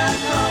back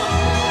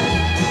home.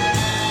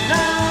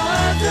 Now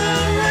as the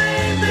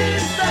rain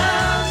beats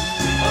down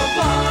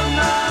upon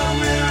my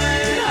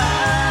weary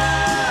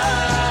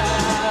eyes,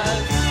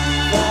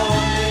 for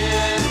me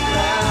and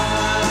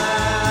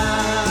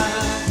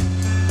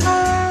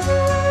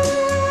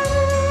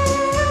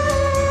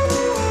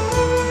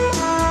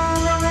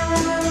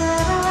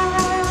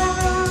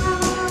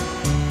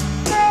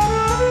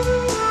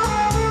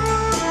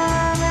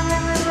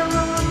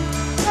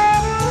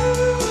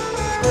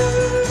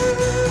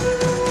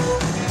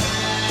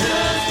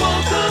Just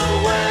walk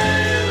away,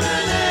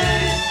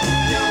 Renee.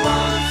 You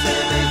won't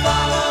see me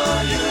follow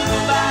you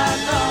back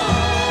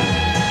home.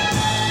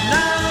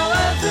 Now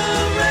as the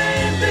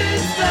rain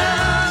beats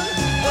down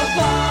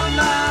upon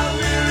my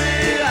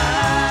weary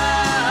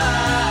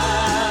eyes,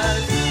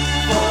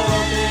 for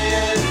me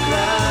and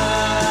cry.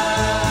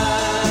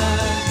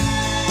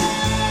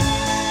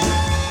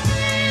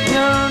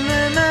 Your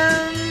name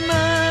and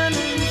mine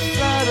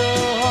inside a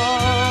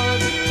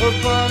heart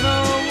upon a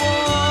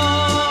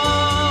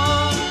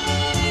wall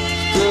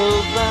still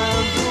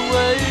finds a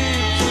way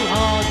to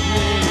haunt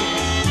me.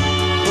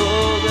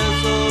 Oh, they're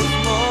so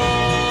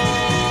small.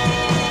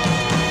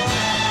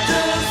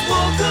 Just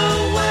walk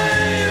away,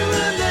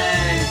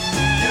 Renee.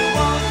 You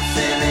won't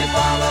see me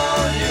follow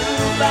you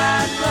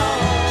back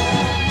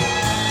home.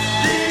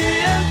 The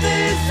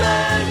empty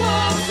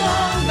sidewalks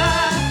on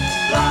that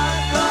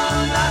block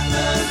are not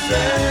the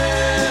same.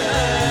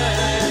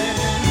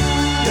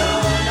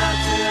 You're not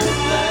to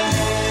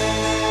blame.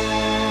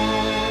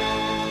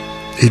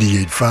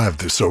 88.5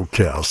 the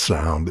SoCal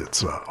Sound.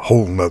 It's a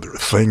whole nother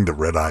thing, the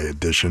Red Eye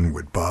Edition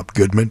with Bob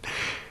Goodman,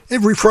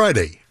 every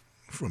Friday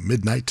from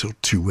midnight till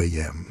 2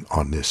 a.m.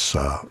 on this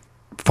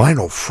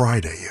final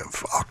Friday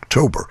of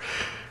October.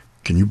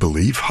 Can you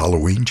believe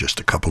Halloween just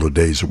a couple of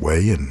days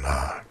away? In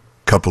a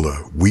couple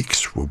of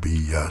weeks, we'll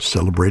be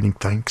celebrating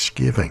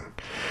Thanksgiving.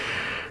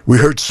 We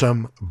heard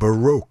some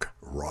Baroque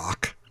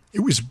rock.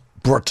 It was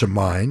brought to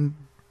mind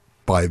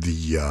by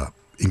the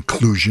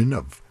inclusion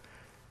of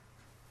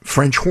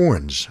French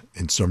horns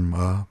in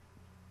some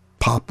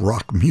pop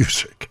rock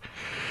music.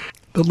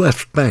 The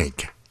Left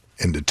Banke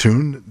and the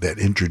tune that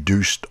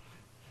introduced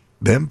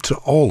them to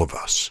all of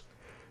us.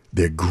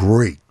 Their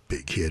great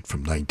big hit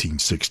from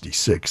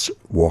 1966,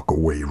 Walk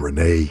Away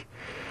Renee.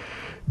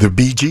 The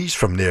Bee Gees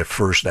from their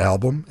first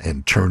album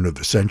and Turn of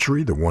the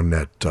Century, the one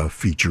that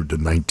featured the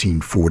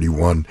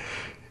 1941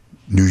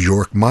 New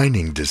York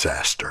mining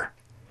disaster.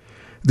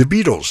 The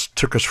Beatles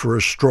took us for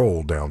a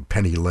stroll down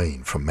Penny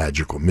Lane from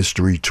Magical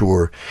Mystery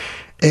Tour,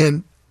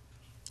 and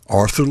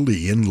Arthur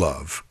Lee in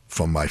Love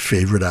from my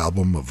favorite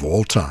album of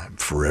all time,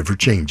 Forever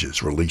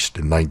Changes, released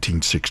in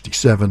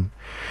 1967.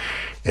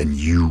 And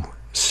you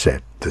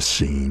set the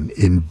scene.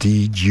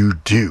 Indeed you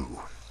do.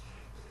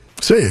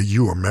 Say, are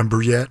you a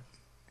member yet?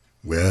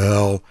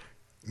 Well,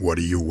 what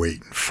are you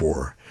waiting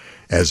for?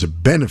 As a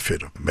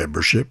benefit of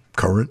membership,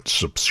 current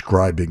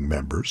subscribing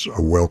members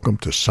are welcome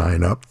to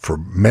sign up for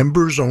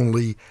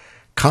members-only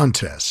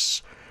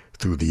contests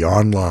through the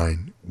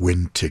online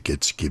Win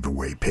Tickets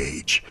giveaway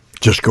page.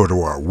 Just go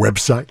to our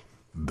website,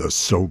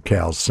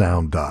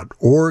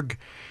 thesocalsound.org,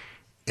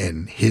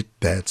 and hit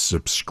that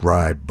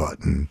subscribe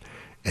button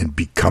and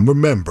become a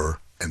member,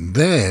 and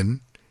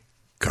then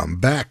come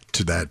back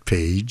to that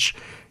page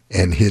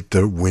and hit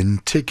the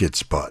Win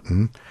Tickets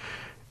button.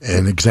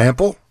 An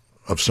example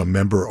of some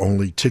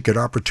member-only ticket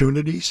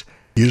opportunities,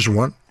 here's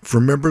one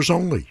for members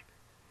only.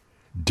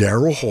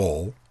 Daryl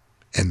Hall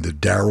and the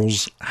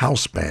Daryl's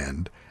House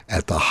Band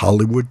at the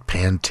Hollywood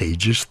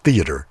Pantages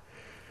Theater,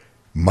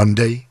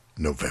 Monday,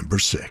 November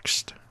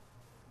 6th.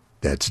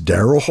 That's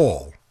Daryl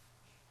Hall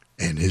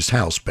and his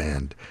house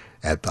band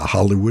at the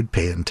Hollywood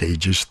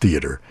Pantages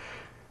Theater,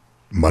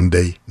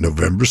 Monday,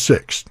 November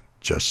 6th,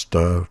 just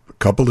a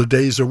couple of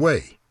days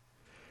away.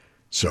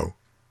 So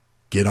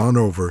get on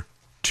over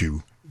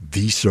to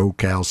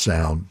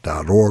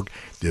thesocalsound.org.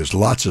 There's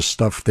lots of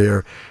stuff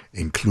there,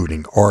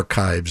 including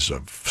archives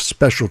of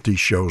specialty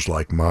shows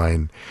like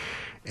mine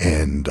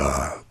and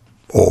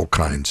all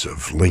kinds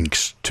of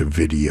links to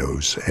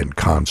videos and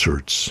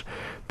concerts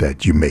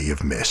that you may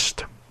have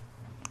missed.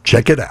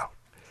 Check it out,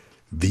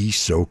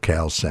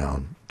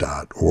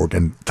 thesocalsound.org.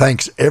 And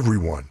thanks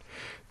everyone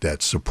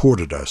that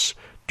supported us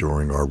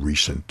during our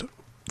recent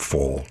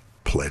fall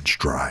pledge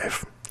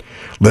drive.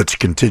 Let's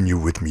continue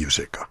with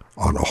music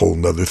on A Whole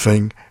Nother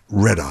Thing,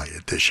 Red Eye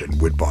Edition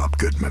with Bob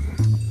Goodman.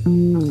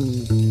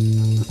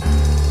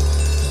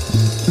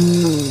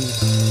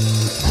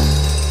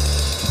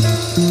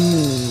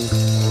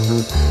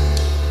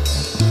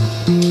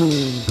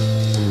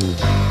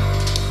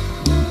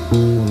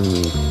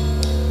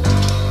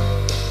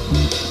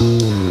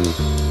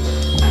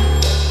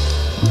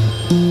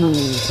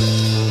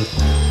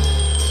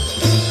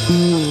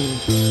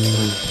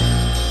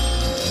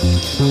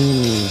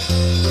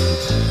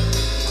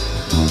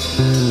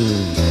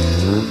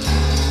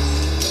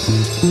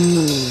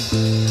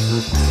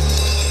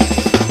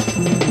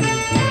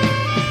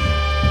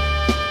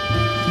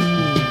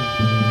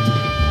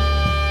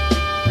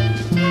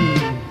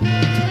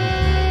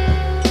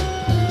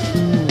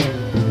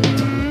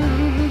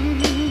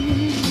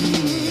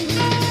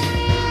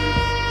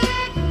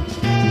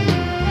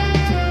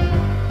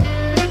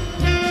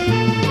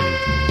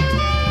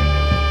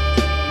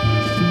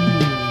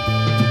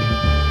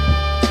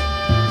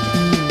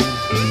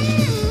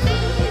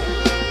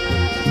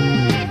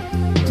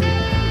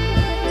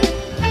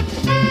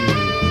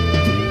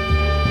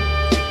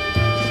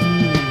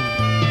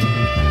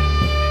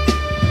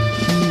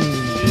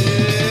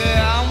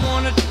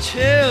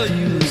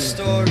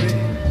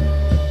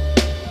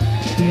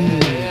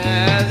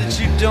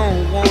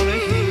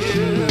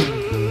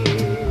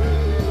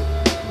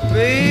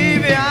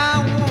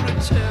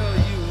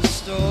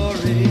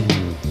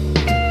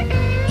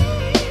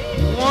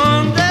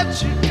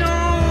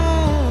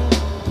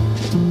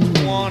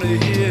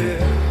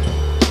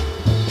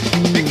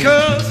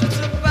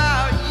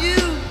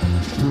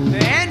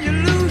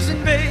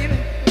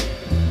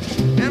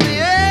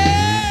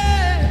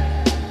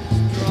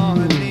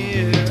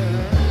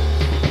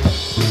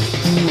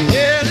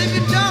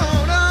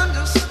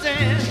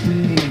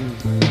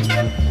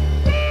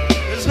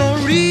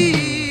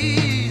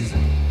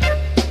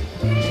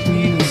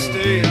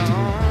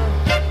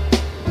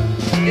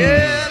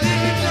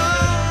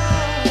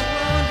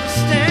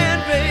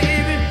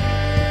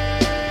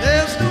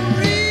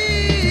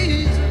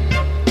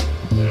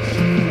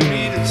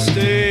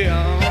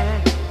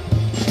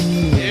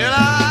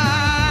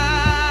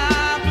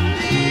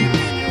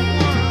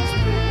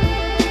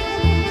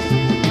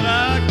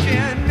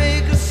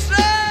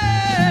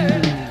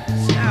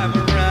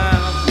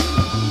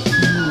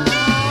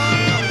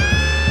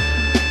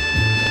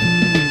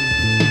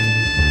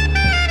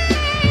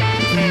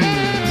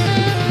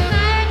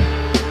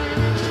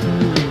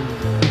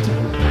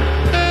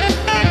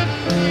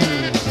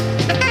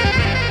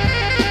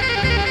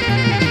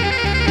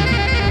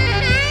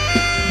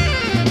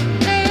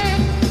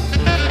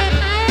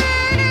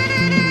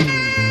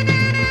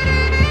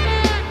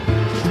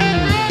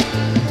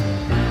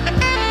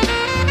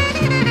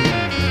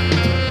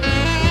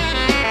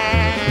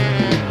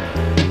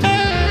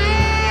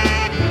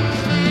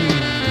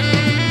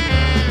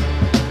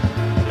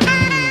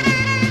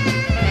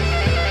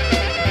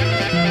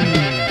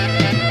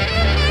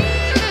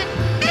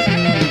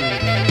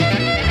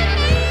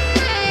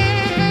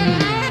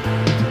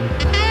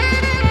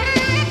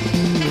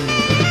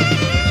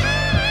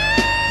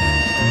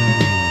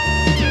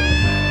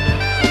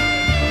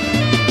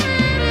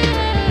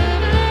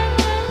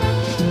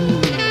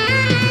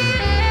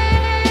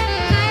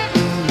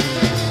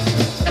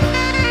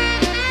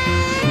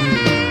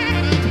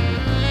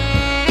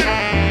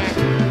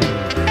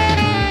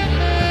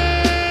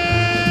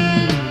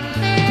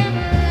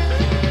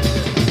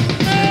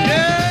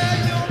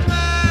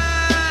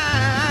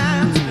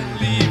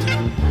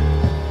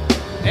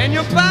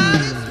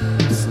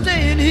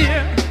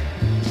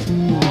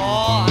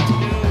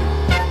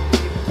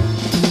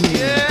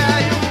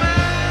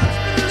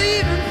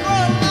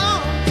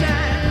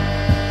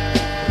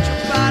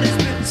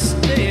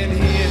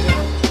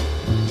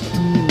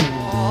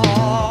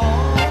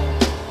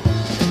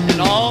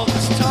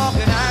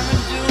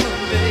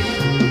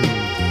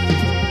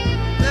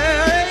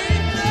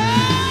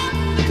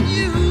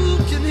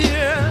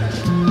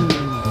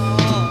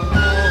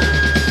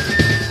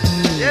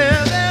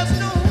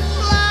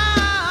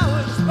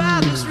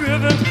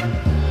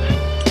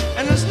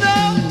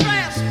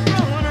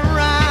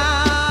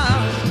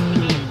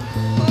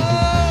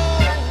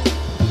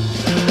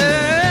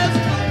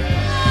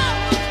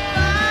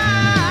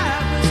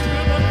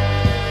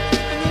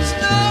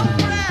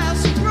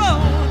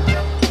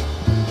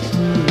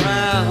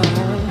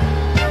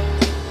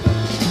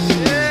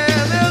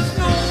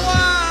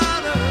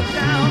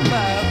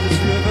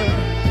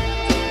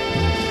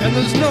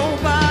 and there's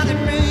nobody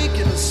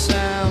making a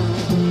sound.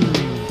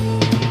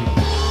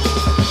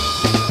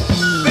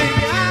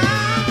 Baby,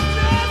 I'm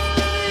just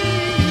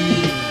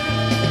leaving.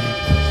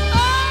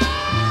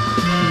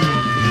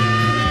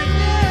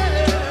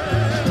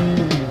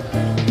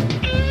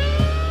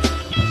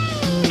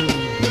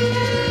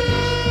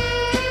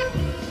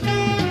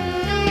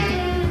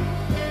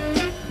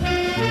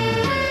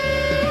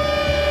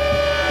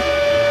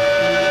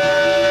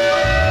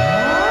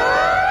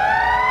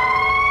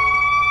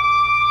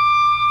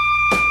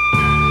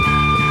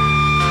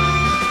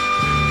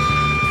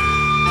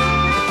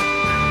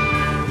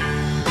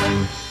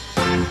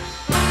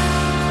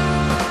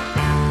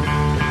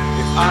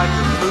 I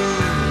could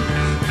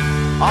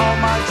lose all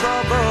my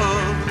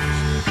troubles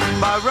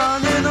by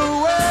running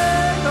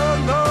away. No,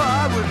 no,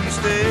 I wouldn't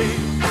stay.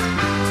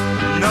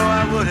 No,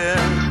 I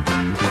wouldn't.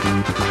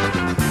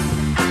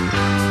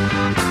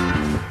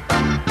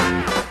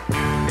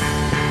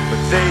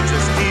 But they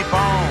just keep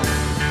on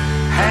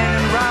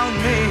hanging around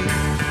me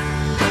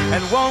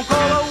and won't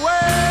go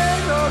away.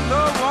 No,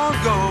 no, won't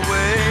go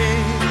away.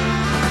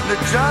 It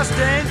just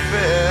ain't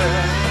fair.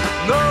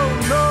 No,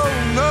 no,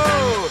 no.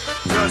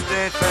 Just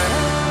ain't fair.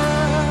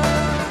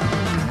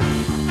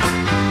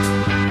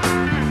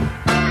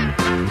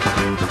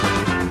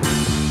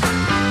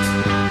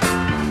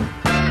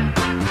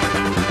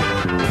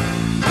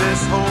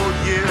 This whole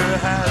year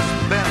has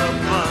been a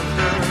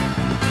blunder.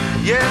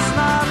 Yes,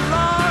 I've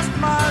lost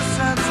my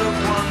sense of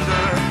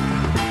wonder,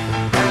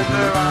 and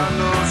there are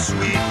no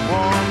sweet,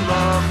 warm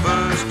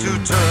lovers to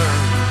turn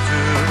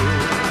to.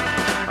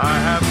 I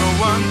have no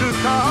one to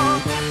call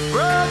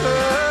brother.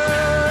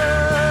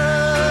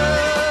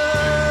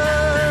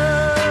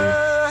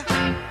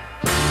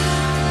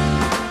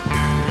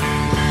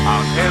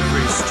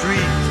 Every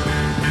street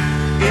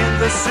in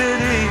the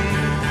city,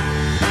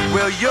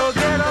 well, you'll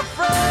get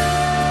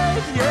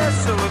afraid, yes,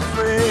 so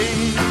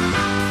afraid.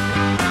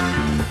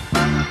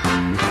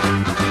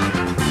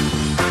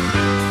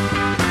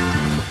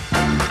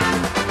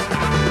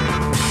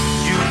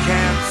 You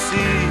can't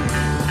see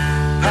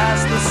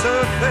past the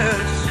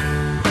surface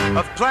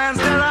of plans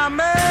that are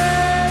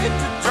made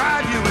to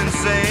drive you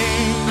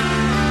insane.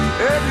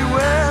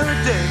 Everywhere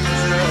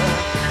danger,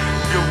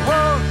 you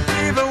won't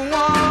even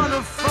want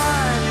to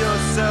find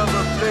yourself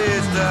a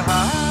place to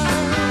hide.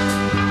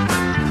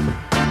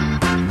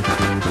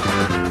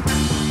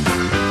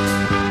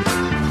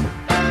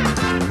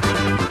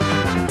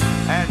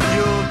 And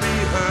you'll be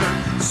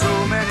hurt so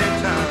many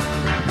times.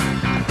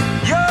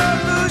 You'll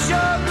lose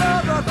your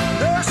love of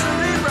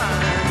nursery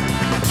rhyme.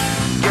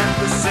 Get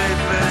the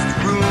safest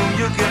room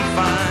you can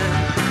find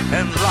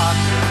and lock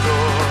the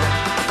door.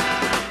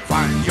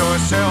 Find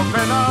yourself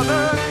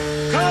another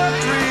color.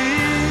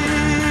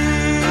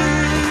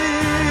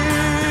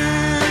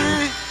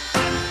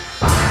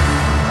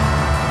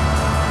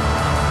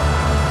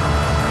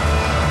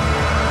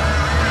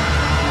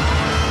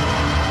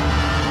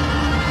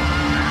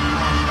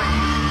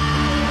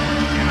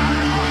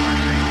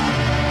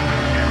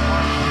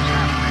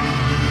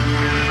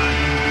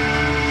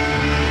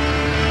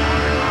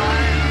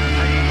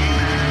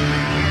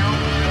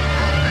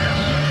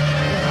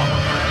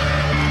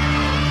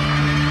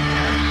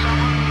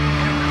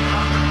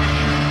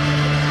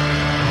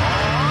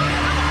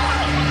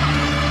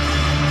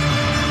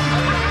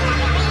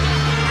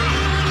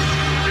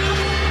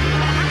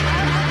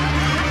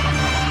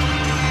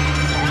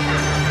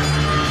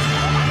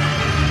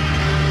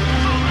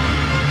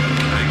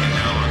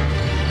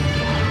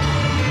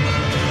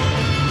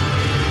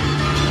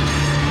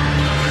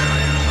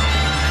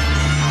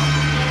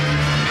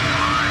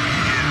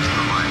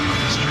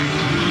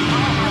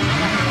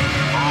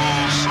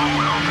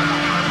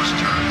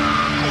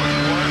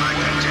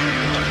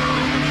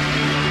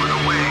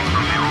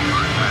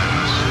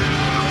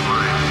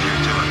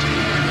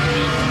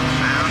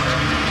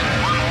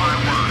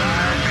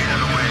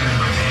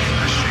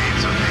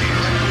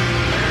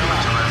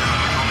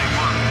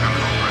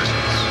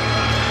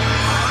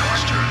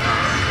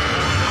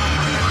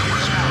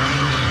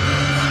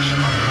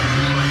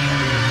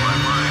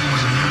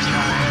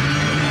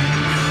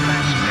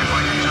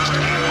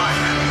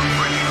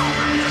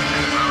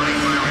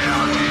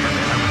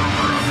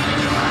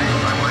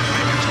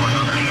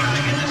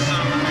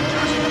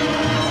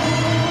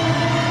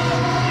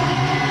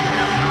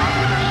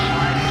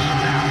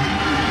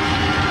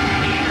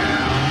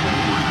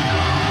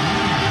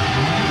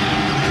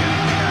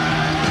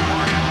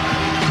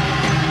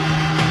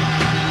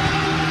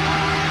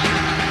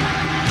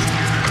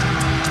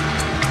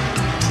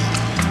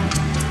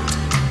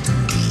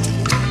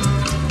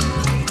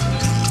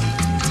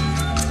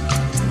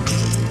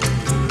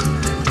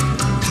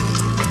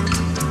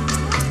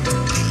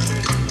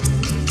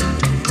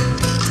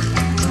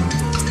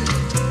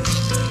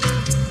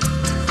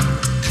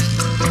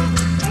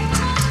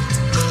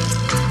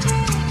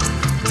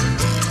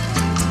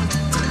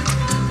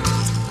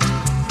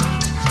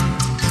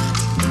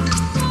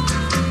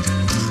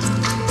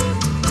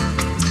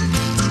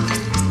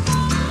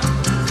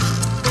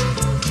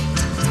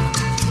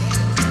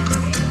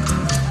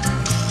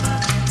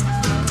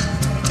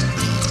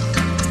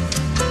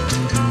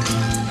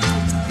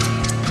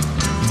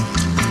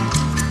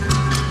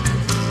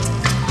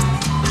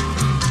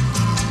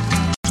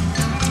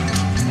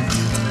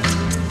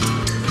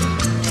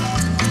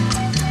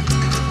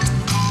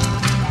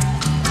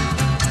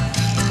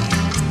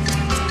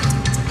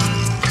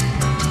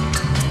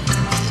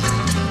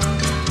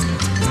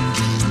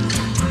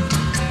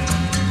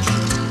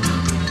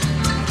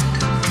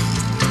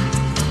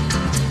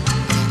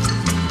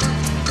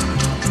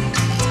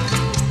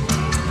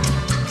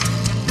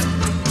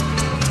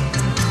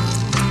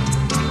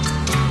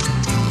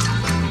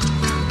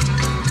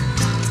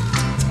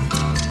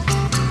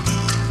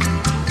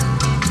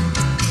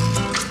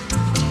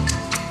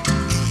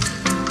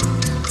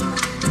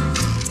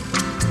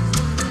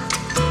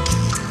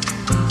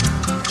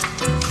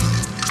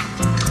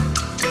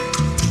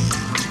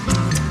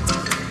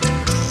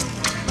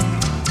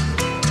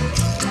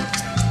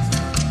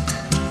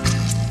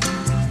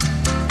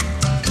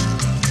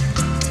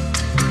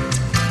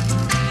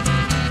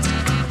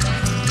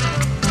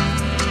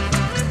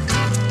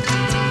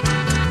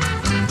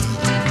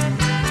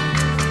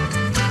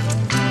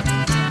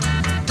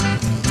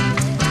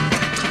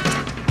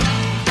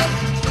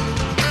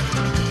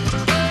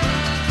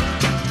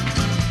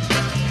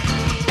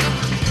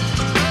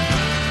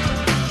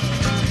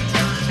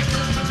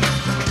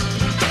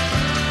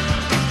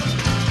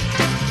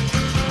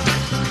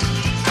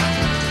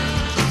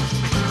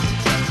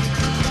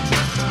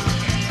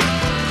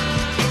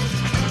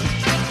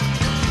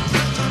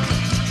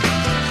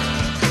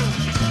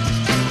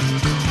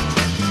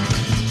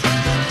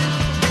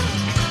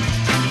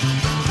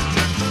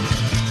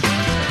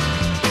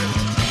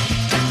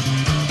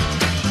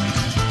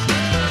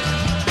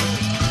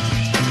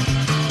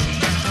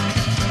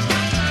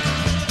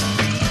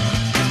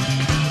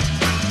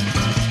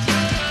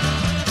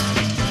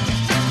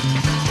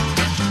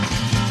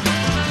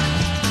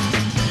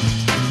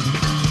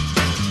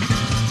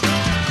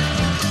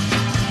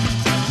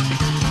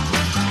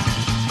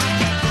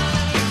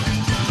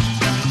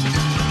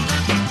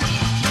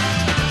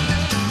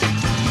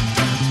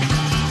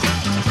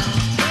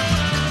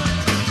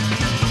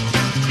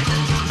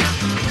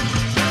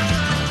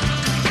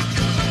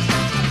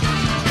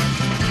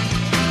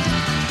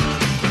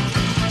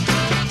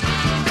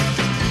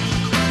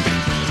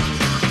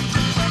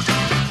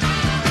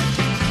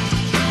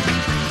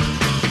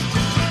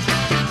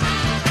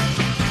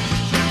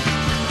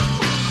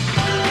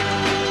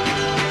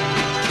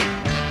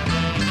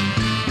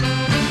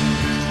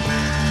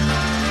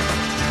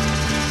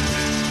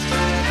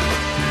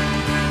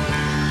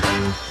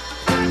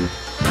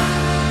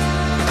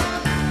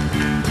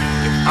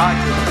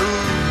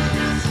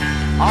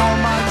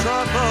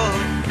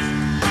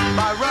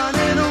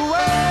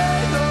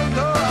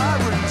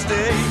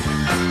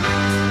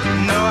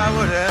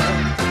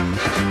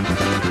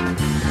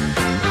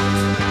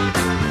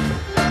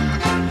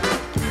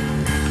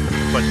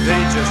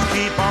 They just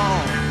keep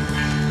on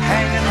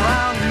hanging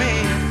around me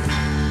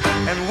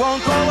and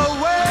won't go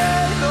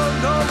away, no,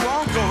 no,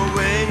 won't go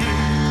away.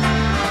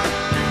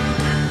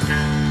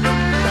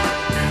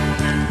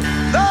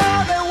 No,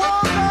 they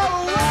won't go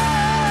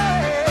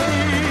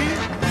away.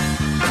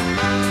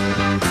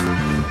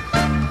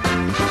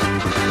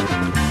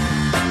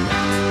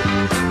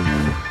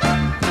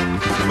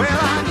 Well,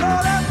 I know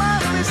there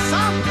must be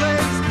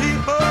someplace,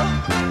 people,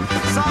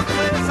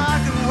 someplace I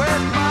can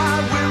wet my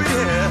weary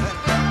head.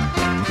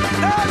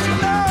 Don't you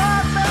know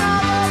I've been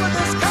all over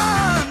this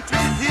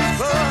country,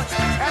 people,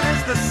 and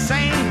it's the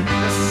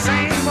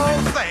same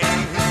old thing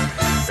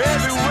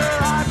everywhere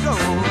I go.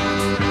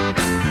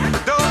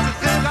 Don't you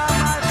think I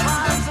might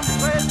find some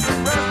place to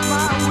rest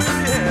my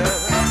weary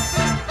head?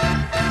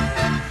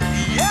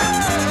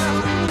 Yeah.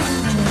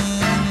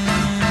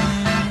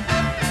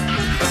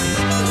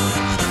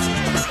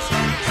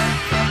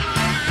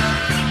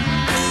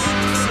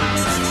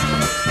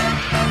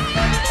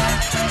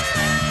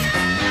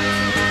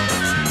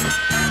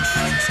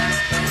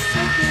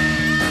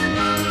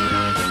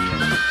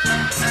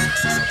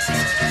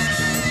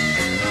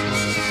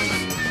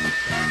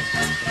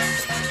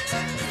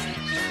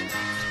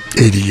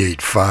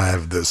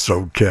 88.5, the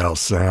SoCal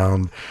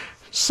Sound.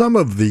 Some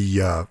of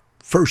the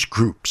first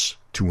groups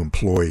to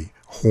employ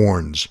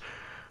horns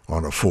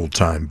on a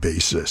full-time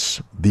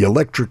basis. The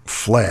Electric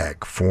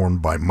Flag,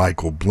 formed by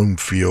Michael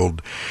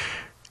Bloomfield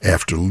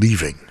after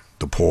leaving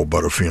the Paul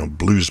Butterfield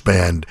Blues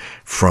Band.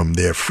 From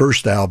their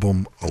first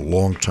album, A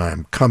Long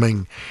Time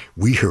Coming,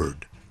 we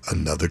heard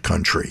Another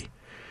Country.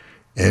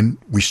 And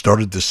we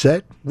started the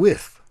set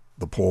with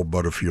the Paul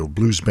Butterfield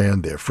Blues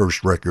Band, their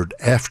first record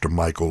after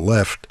Michael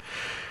left,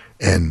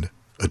 and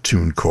a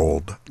tune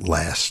called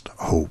Last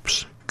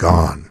Hope's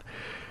Gone.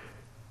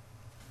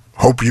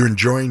 Hope you're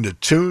enjoying the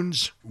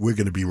tunes. We're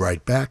going to be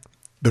right back.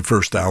 The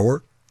first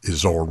hour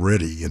is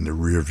already in the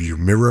rearview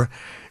mirror.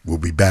 We'll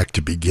be back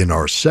to begin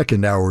our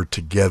second hour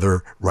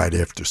together right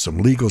after some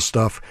legal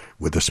stuff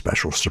with a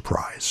special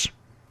surprise.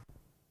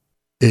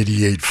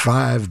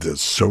 88.5, the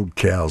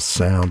SoCal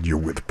Sound. You're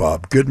with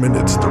Bob Goodman.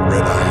 It's the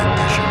Red Eye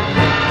Edition.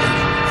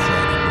 Every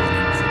Friday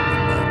morning from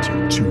midnight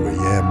till 2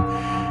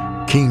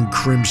 a.m. King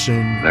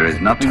Crimson. There is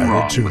nothing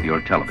wrong tune with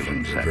your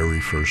television from set. the very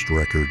first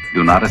record.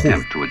 Do not recorded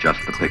attempt to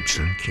adjust the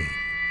picture. Crimson King.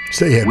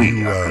 Say, have We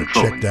you are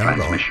controlling checked out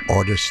transmission. our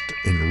Artist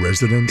in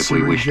Residence If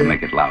we wish to series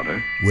make yet? it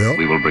louder, Well,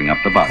 we will bring up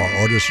the volume.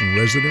 Our Artist in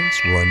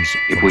Residence runs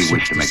If from we 6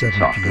 wish to to make it 7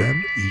 softer,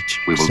 p.m. each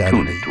we will tune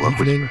Saturday it to a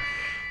evening. whisper.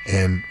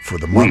 And for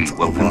the We month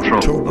will of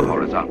control the October,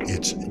 horizontal.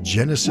 it's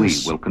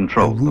Genesis We will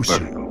control the Owusu.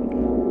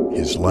 vertical.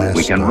 His last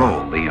We can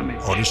roll the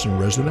image. Artist in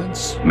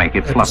Residence Make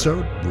it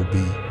flutter. episode will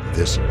be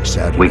this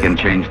Saturday. We can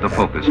change the at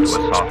focus to a 6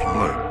 soft p.m.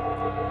 blur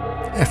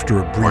After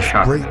a or brief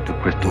sharpen break, it to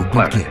crystal we'll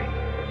clarity. begin.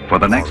 For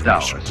the next our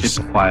hour, initial sit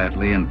descent.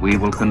 quietly and we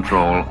will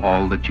control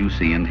all that you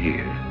see and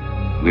hear.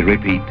 We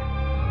repeat,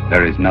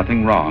 there is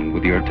nothing wrong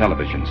with your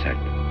television set.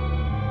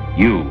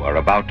 You are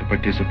about to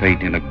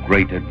participate in a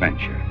great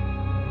adventure.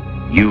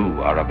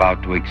 You are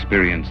about to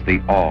experience the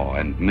awe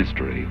and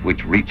mystery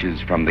which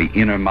reaches from the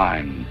inner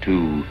mind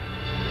to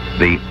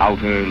the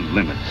outer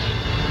limits.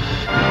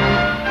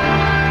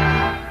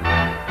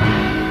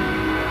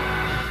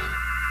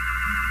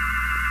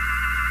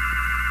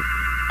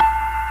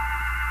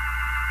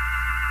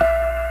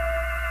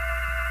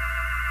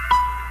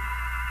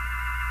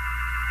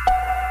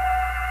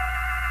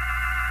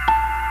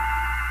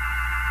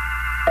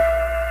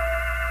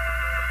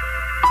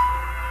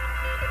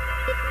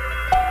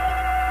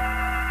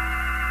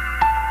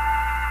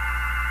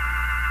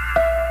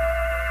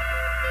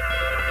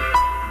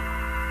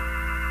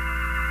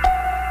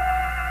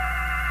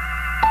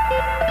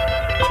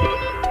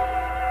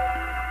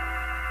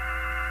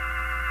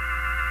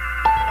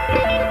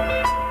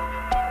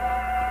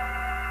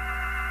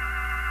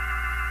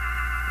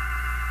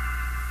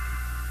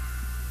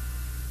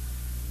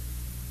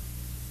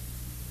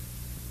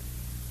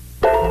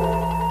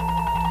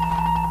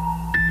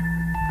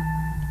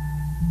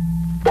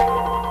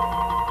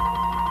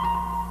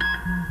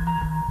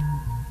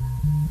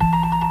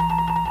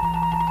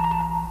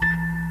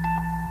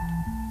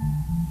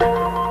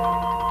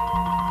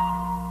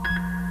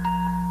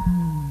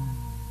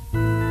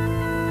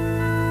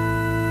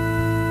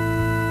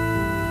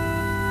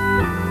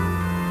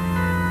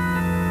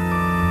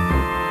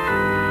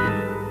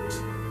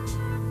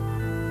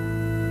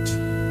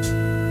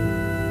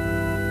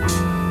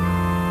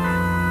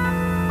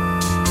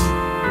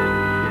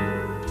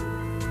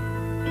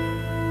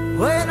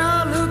 When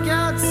I look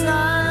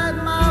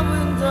outside my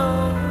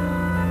window,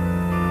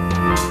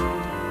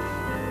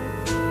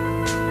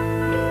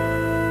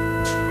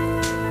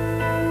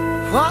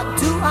 what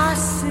do I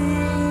see?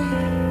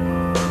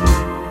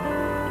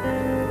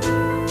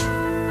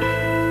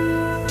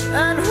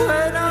 And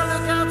when I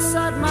look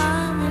outside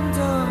my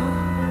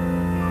window,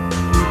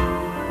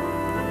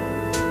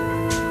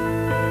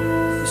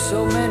 there's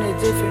so many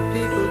different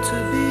people to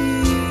be.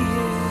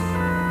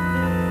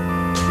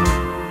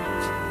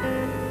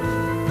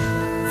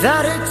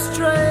 That it's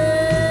strange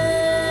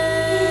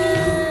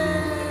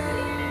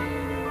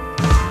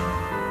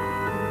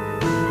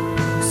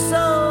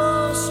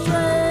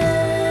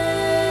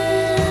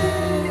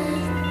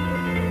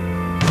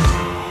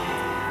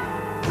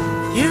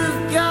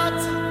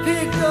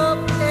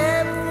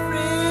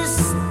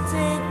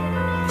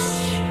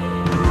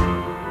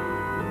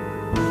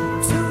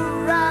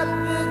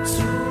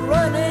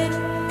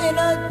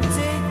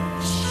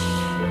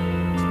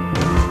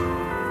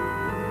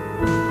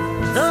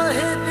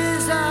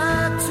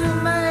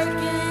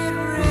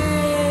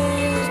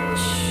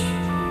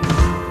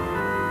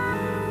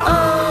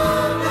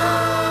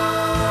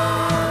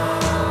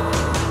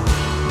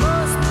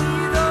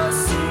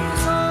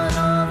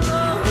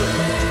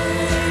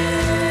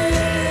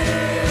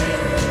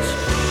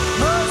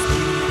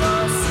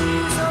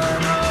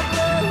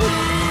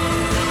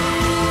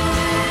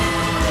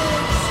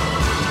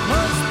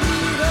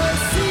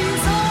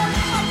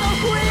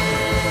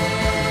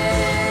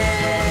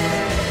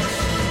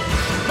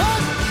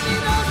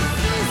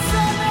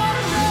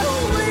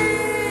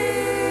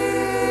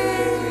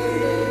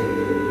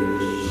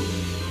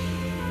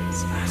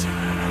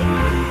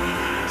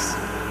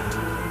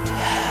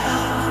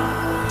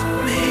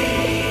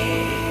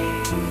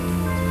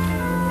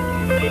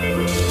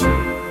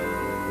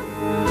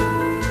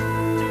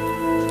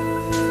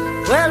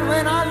Well,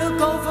 when I look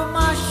over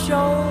my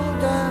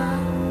shoulder,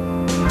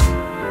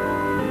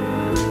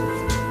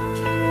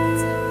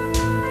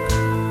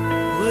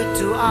 what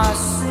do I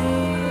see?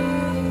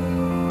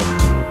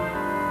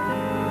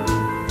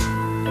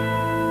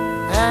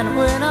 And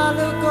when I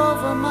look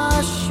over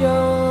my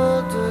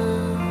shoulder,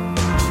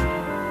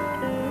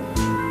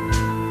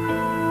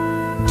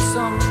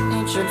 some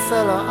ancient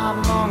fella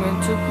I'm longing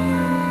to be.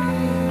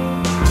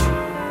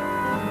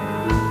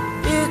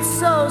 It's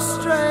so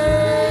strange,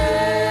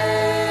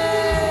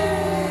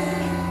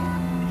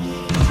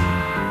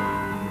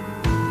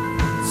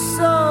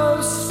 so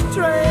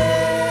strange.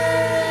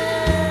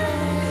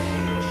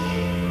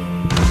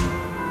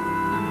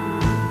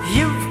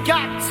 You've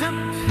got to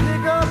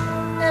pick up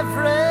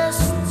every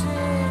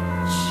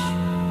stitch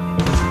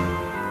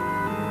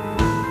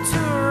to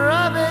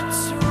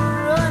rabbits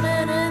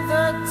running in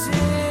the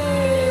ditch.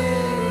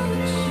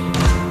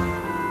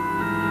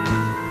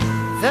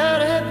 That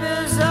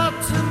hippie's out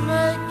to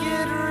make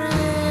it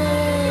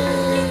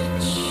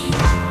rich.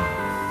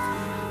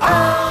 Oh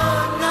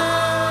no,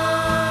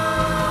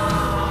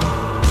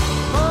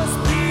 must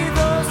be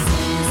the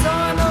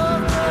season of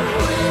the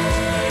wind.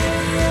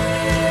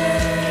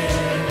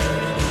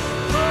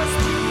 Must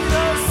be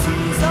the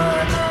season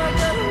of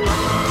the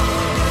wind.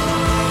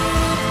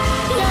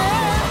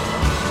 Yeah,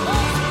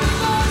 must be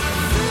the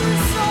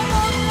season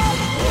of the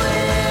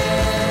wind.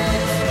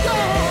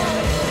 Oh,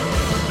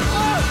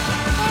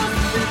 must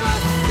be the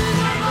season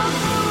of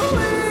the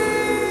wind.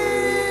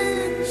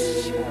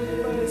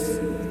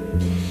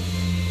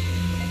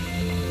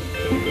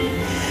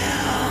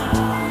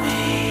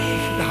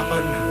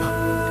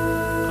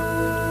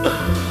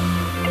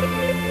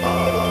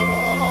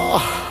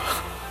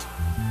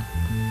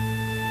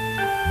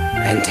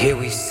 And here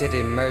we sit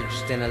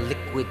immersed in a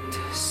liquid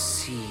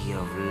sea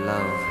of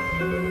love.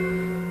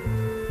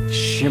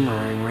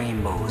 Shimmering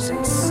rainbows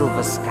and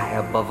silver sky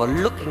above a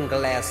looking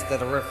glass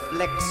that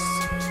reflects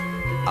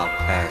our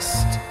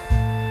past.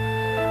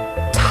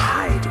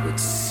 Tied with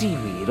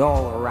seaweed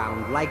all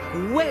around like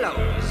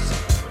willows.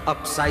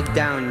 Upside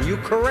down, you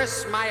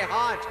caress my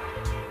heart,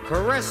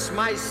 caress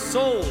my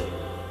soul,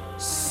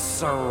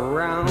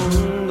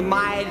 surround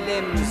my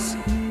limbs.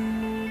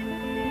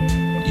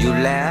 You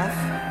laugh,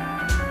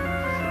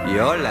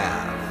 your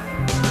laugh,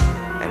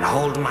 and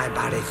hold my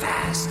body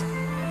fast.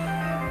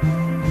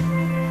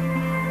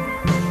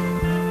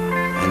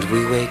 And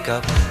we wake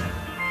up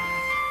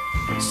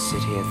and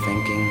sit here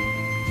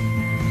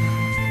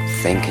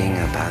thinking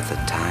about the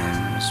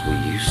times we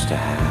used to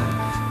have,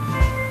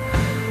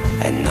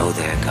 and know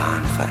they're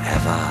gone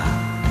forever.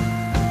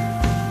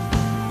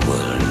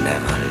 We'll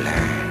never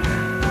learn,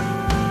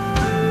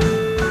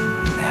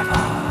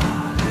 never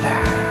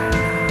learn.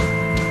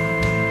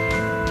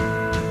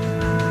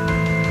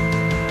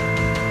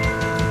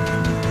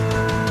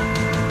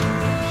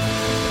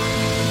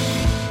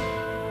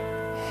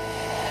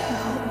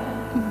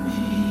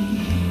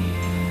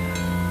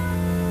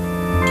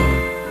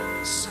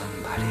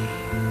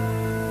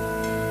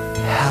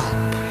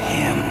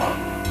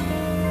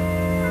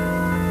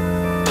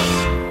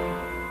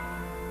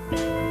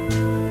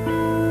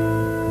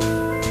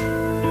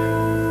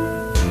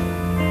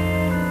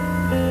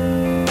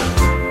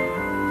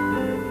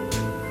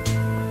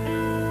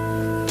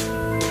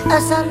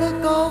 As I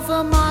look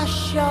over my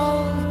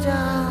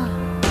shoulder,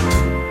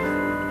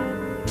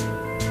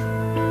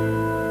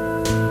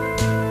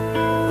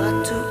 what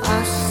do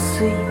I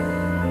see?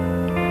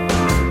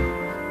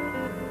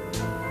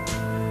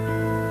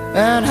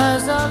 And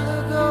as I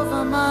look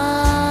over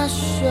my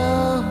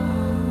shoulder,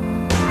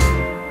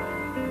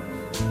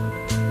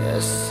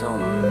 there's so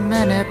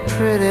many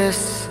pretty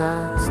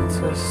sights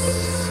to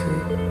see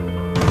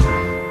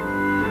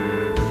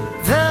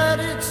that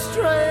it's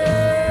strange.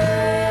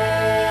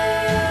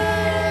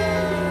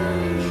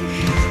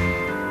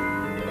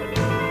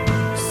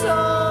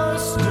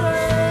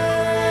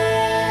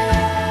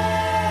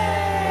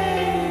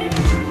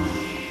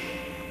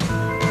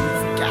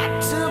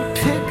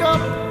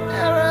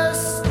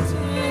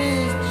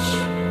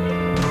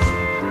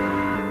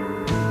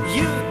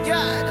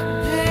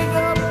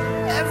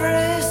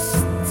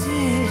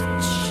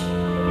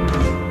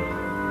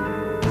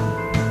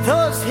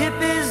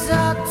 Hippies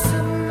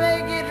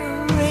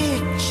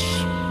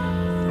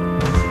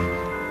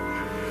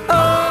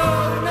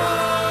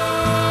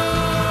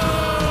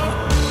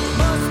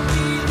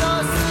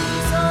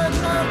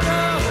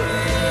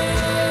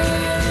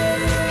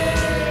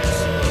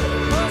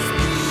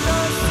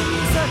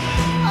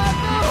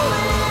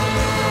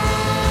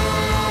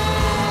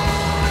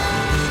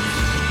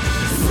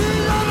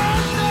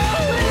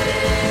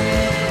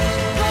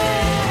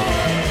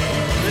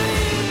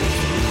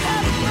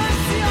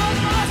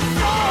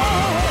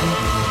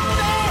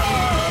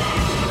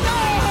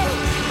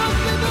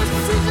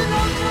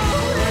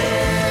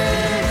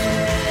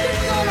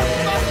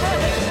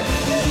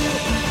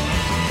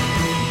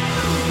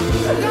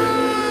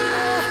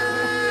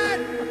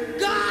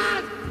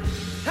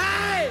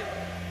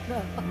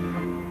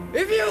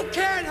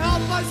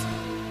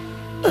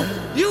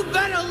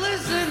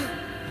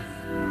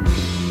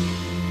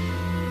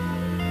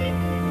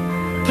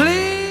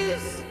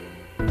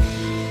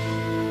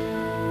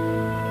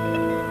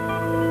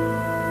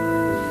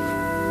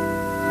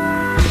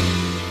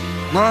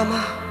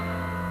Mama,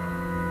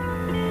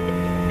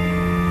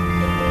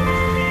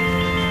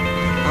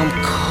 I'm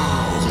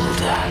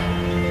cold.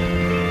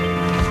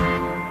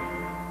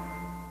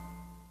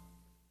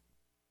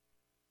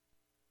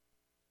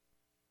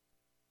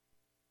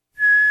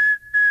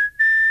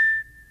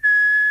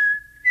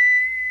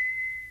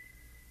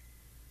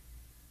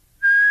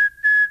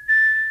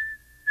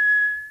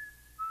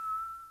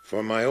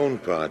 For my own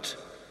part,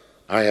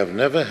 I have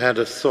never had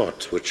a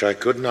thought which I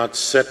could not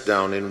set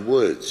down in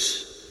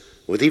words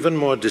with even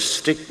more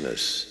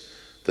distinctness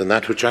than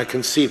that which I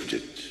conceived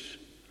it.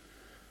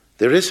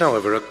 There is,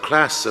 however, a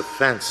class of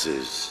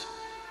fancies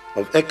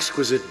of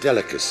exquisite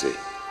delicacy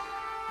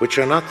which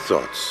are not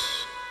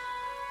thoughts,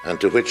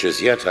 and to which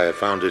as yet I have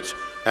found it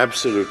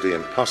absolutely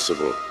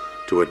impossible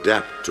to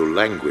adapt to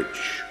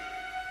language.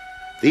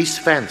 These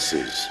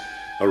fancies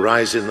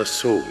arise in the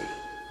soul,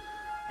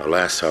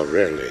 alas, how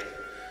rarely,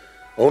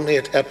 only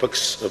at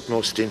epochs of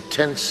most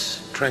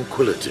intense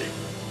tranquility,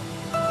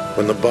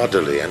 when the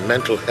bodily and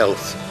mental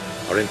health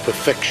are in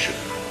perfection,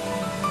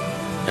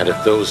 and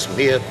at those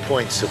mere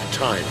points of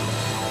time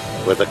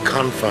where the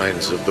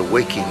confines of the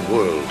waking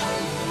world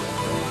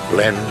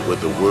blend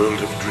with the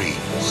world of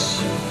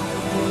dreams.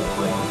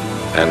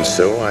 And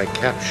so I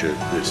captured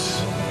this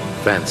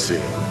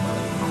fancy,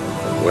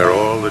 where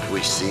all that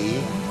we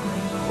see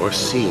or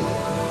seem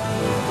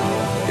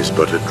is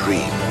but a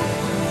dream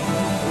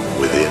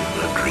within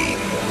a dream.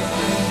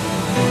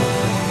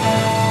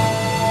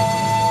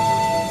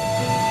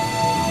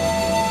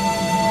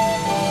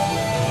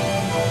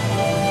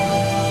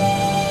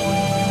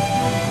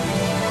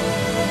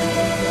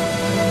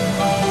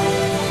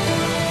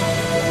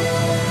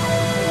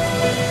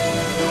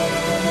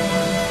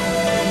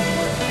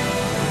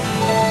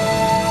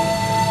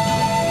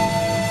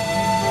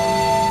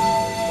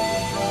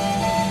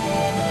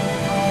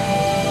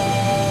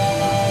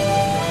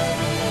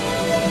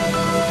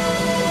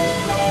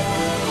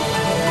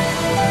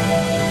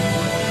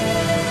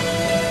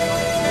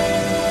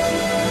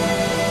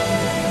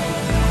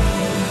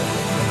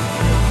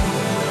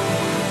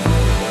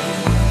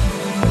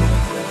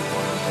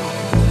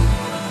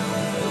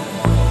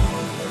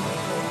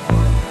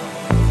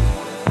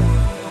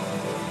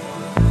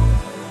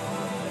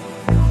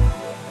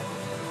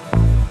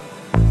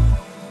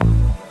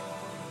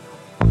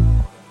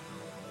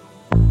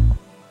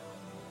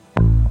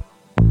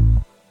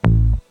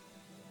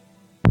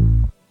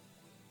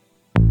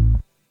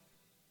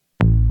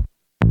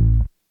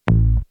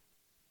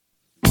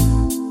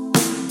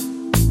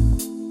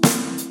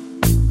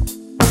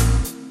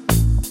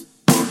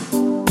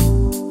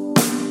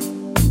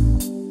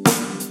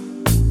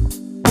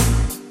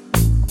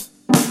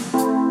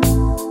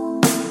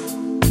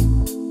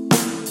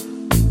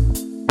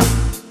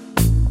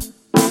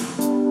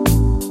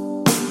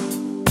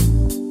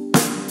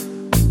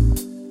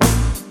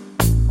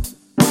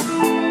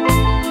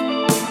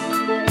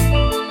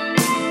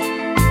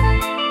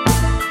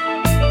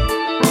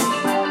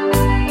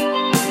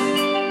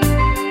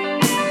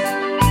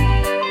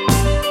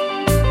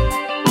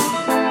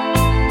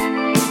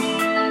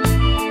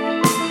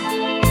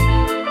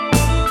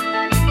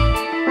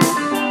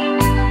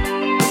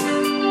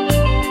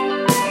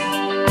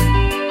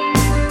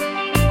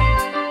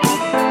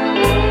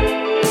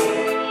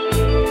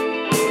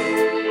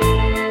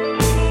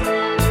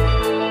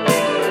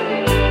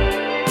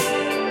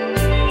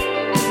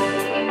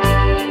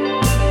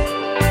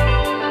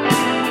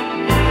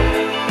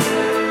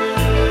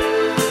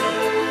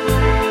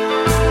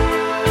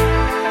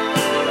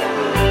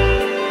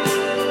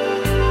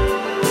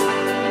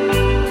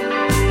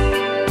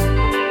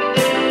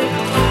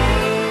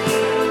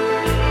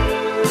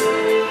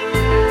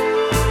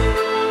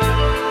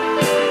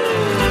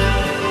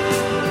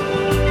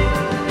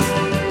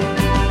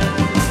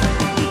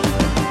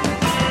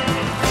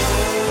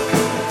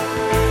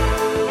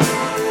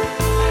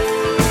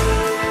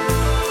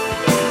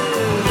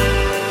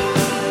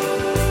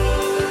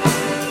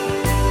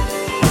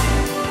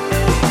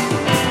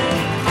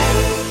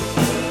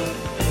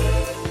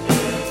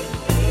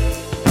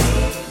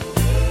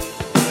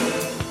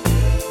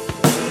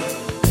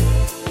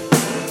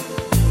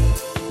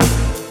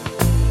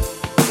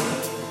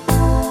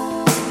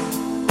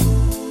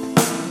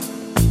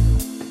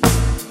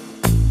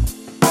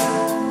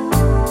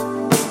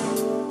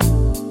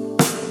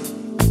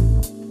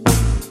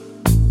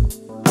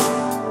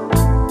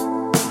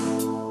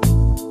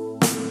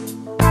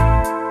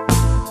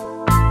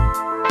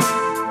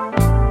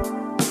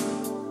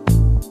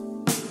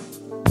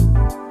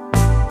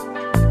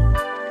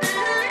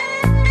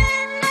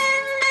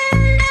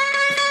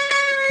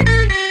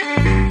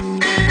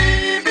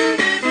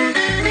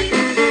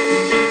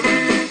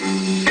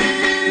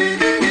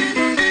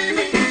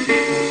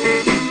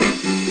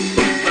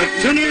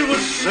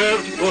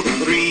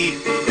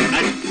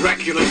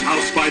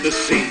 the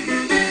sea.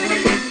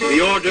 The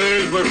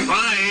orders were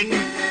fine,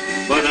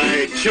 but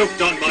I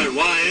choked on my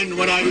wine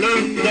when I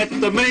learned that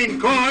the main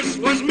course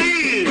was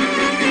me.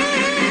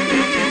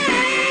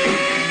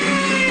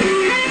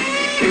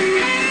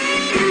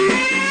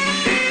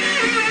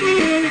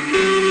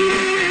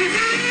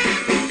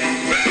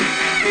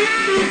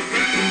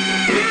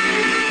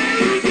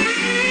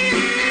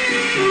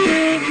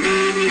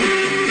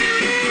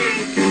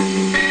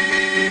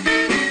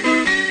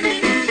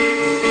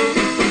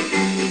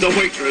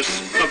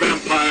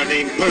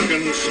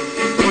 Perkins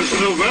was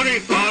so very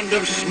fond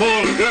of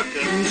small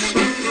gherkins.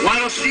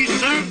 While she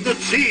served the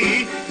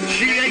tea,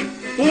 she ate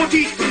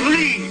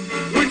 43,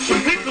 which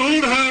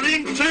pickled her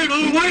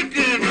internal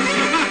workings.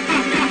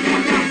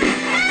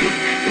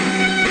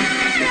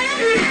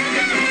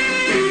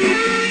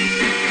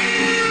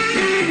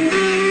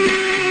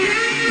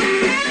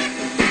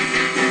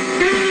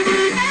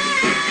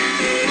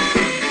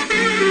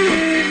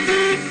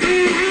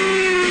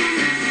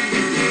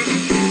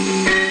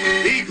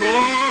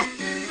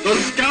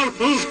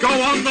 Go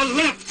on the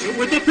left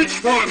with the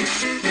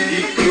pitchforks.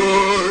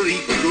 Igor,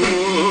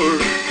 Igor.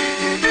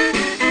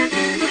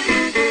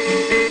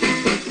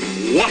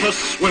 What a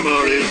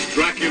swimmer is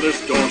Dracula's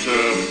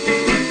daughter,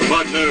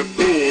 but her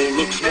pool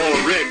looks more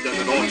red than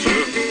it ought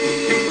to.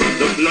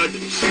 The blood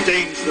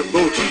stains the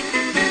boat,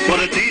 but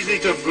it's easy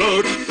to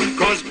float,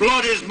 'cause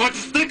blood is much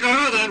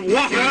thicker than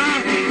water.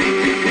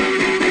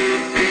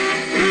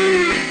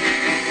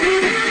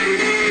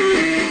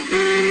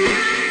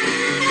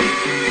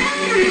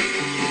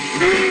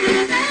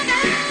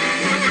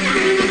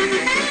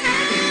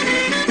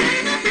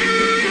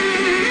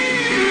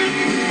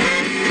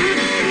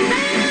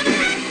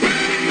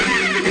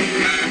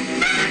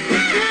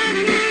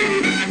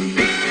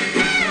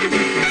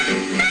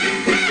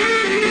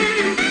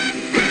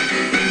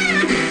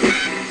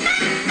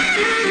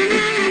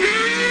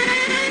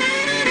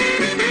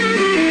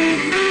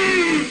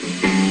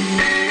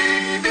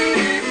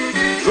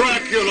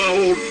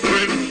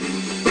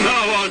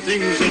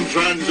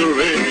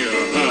 Transylvania.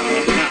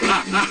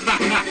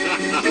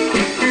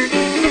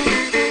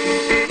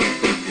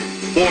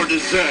 For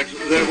dessert,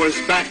 there was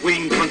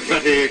batwing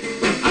confetti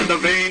and the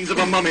veins of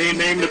a mummy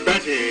named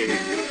Betty.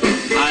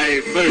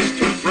 I first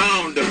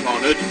frowned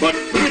upon it, but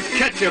with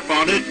ketchup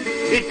on it,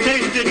 it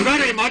tasted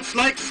very much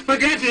like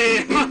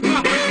spaghetti.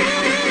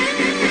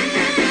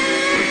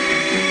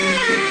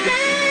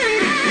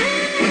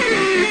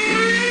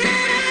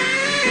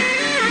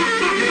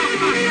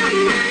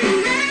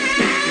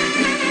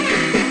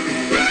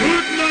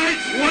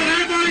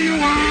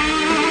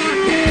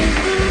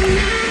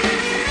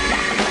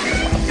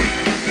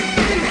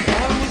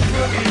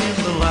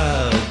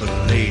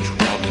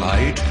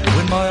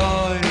 My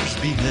eyes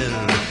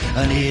beheld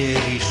an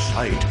eerie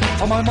sight,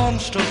 for my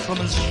monster from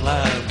his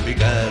slab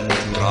began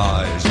to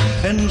rise,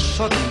 and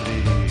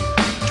suddenly,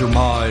 to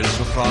my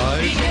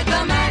surprise, he did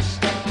the mash.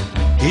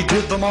 He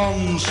did the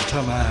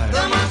monster mash.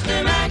 The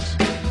monster mash.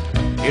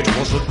 It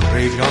was a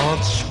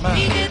graveyard smash.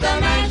 He did the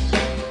mash.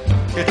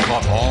 It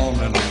caught on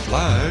in a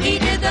flash. He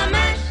did the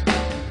mash.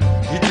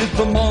 He did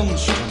the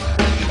monster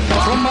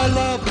mash. From my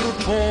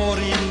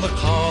laboratory in the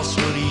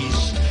castle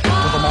east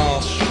to the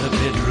master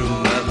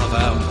bedroom where the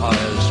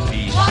vampires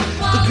feast.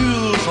 The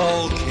ghouls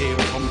all came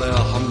from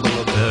their humble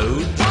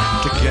abode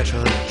to get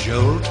a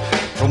jolt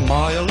from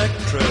my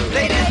electrode.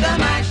 They did the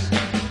mash.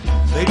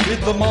 They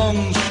did the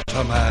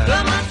monster mash.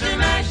 The monster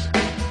mash.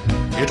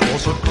 It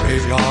was a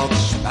graveyard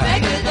smash. They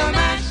did the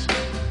mash.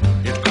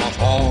 It caught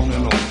on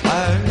in a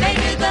flash. They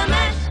did the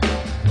mash.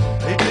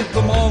 They did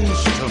the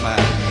monster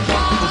mash.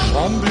 The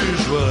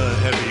zombies were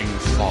having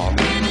fun.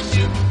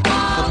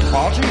 The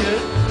party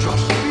had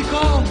just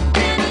begun.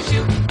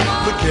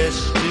 The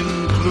guests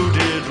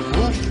included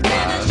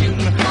Wolfman,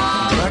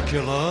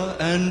 Dracula,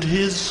 and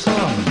his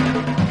son.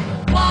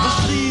 The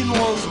scene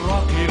was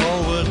rocking,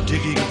 all were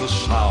digging the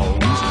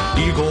sounds.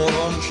 Igor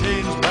on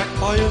chains, backed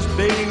by his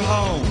baying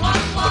hounds.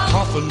 The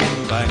coffin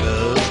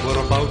bangers were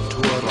about to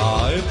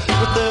arrive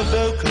with their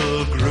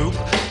vocal group,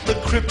 the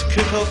Crypt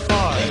Kicker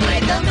Five. They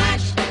played the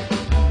mash.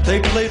 They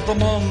played the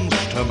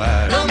monster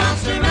mash. The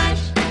monster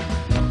mash.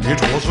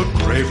 It was a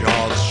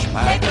graveyard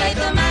smash. They played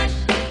the mash.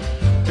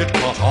 It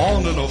caught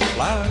on in a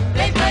flash.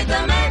 They played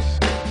the mash.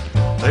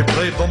 They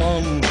played the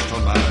monster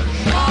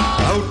mash.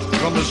 Out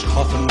from his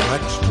coffin,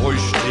 Drac's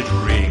voice did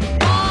ring.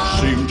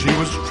 Seemed he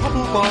was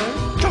troubled by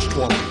just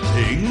one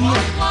thing.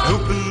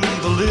 Opened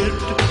the lid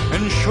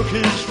and shook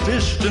his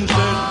fist and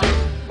said,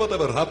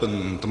 "Whatever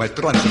happened to my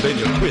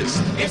Transylvania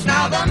twist?" It's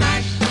now the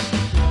mash.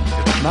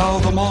 It's now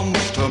the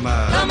monster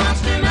mash. The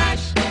monster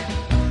mash.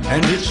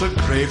 And it's a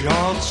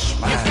graveyard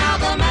smash. It's now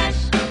the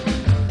mash.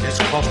 It's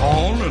caught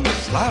on in a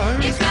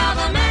flash. It's now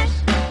the mash.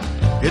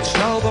 It's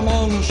now the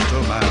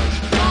monster mash.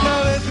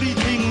 Now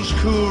everything's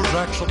cool,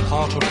 Drac's a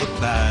part of the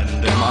band,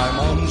 and my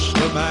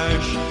monster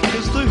mash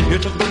is the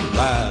hit of the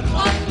land.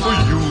 For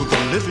you,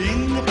 the living,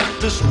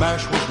 this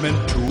mash was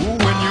meant to.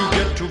 When you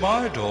get to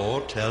my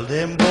door, tell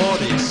them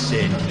what it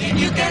said. Then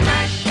you can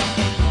mash.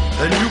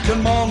 Then you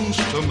can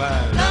monster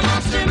mash. The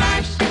monster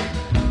mash.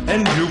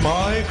 And you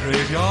my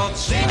graveyard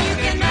smash. Then you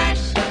can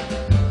mash.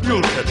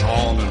 You'll catch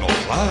on in a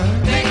flash.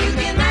 Then you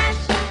can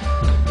mash.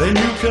 Then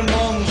you can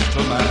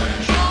monster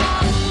mash.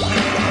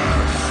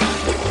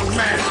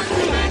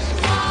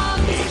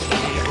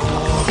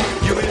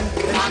 You in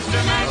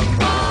monster mash.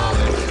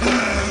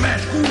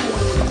 mash.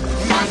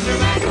 Monster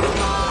mash.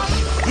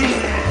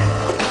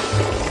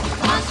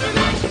 Monster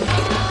mash.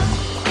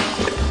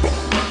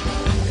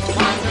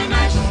 Monster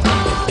mash.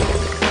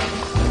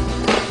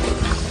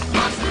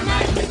 Monster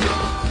mash.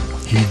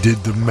 He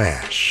did the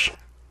mash.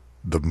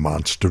 the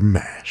Monster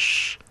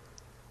Mash,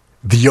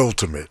 the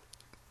ultimate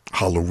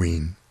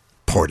Halloween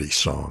party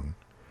song.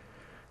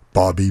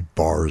 Bobby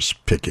Boris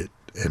Pickett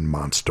and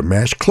Monster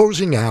Mash,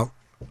 closing out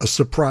a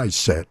surprise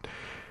set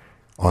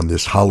on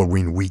this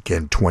Halloween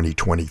weekend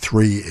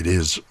 2023. It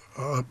is,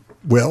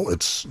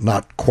 it's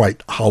not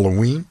quite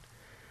Halloween,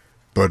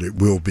 but it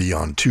will be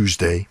on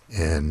Tuesday,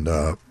 and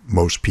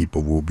most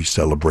people will be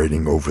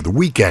celebrating over the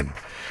weekend,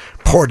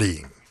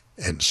 partying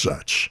and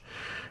such,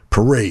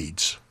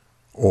 parades,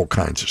 all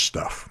kinds of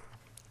stuff.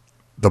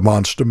 The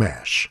Monster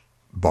Mash,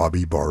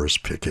 Bobby Boris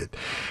Pickett.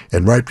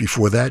 And right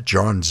before that,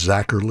 John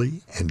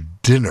Zackerly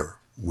and Dinner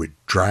with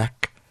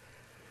Drac.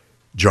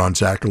 John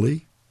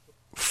Zackerly,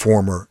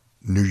 former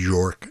New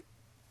York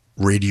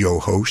radio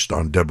host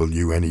on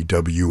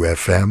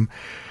WNEW-FM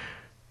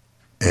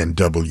and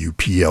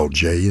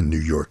WPLJ in New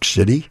York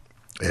City.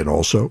 And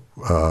also,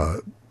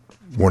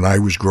 when I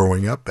was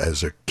growing up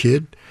as a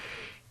kid,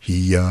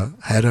 he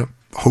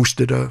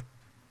hosted a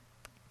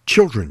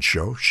children's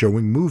show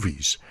showing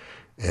movies.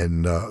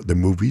 And the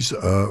movies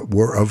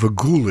were of a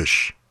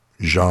ghoulish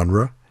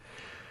genre,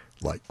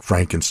 like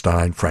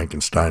Frankenstein,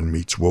 Frankenstein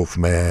Meets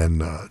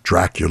Wolfman,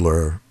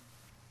 Dracula.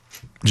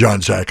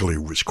 John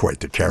Zackerly was quite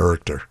the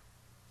character,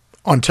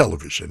 on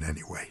television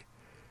anyway.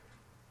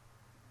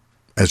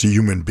 As a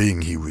human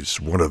being, he was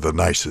one of the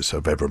nicest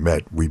I've ever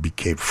met. We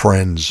became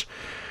friends,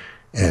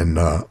 and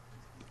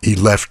he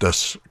left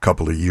us a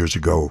couple of years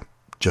ago,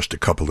 just a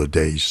couple of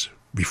days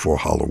before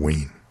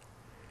Halloween.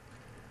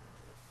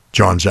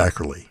 John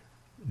Zackerly,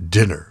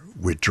 Dinner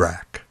with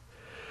Drac.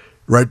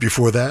 Right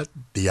before that,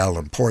 the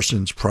Alan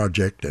Parsons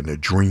Project and A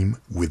Dream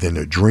Within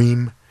a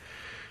Dream.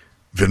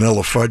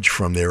 Vanilla Fudge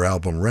from their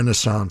album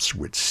Renaissance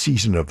with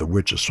Season of the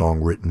Witch, a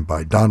song written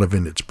by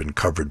Donovan. It's been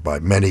covered by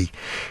many.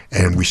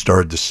 And we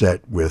started the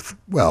set with,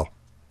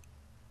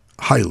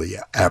 highly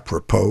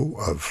apropos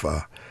of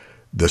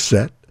the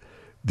set,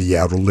 the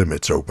Outer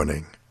Limits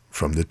opening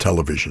from the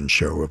television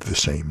show of the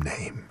same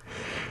name.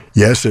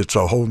 Yes, it's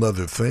a whole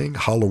nother thing.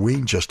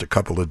 Halloween just a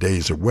couple of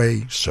days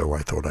away, so I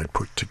thought I'd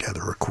put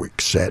together a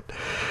quick set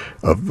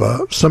of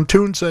some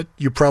tunes that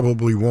you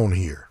probably won't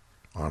hear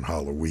on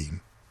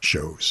Halloween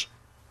shows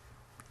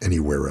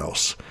anywhere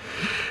else.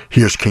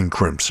 Here's King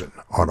Crimson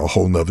on A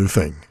Whole Nother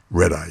Thing,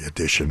 Red Eye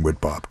Edition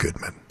with Bob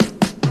Goodman.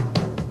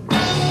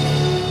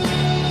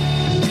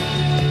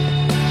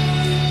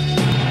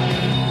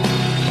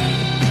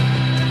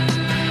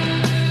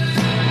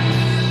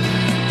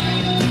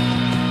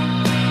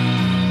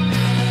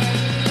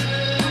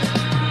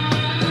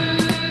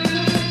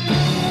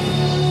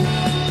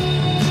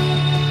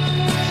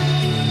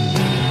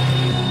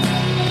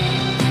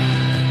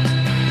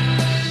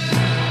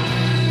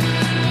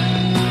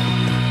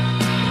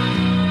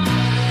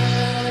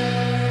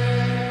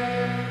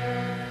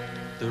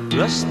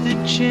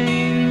 Rusted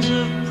chains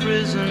of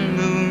prison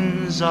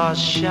moons are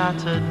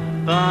shattered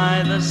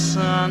by the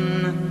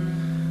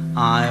sun.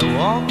 I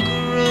walk a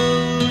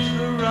road,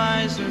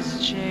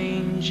 horizons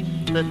change,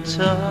 the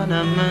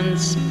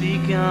tournament's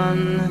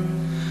begun.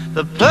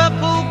 The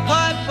purple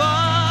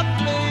piper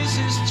plays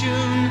his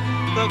tune,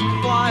 the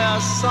choir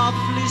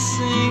softly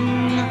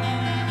sing.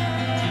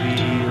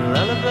 3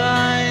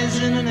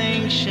 lullabies in an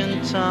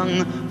ancient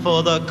tongue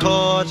for the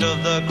court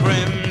of the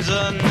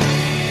crimson.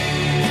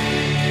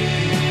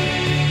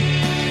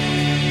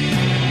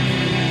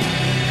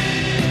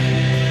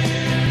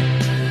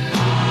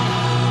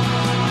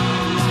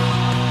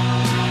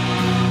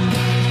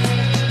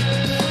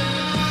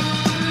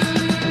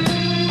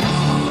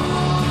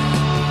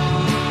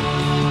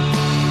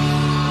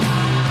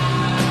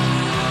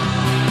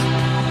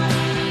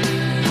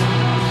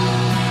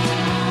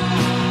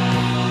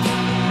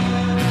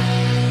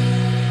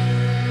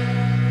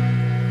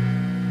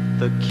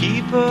 The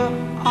keeper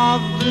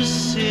of the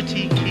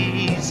city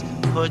keys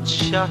put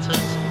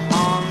shutters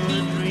on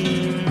the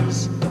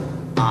dreams.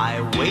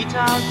 I wait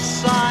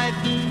outside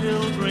the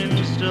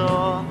pilgrim's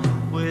door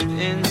with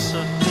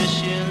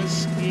insufficient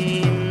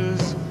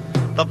schemes.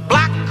 The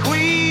Black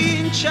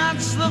Queen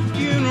chants the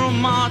funeral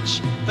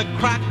march, the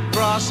cracked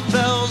brass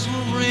bells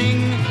will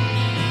ring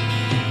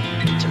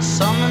to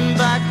summon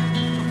back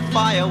the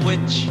fire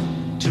witch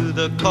to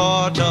the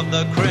court of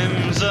the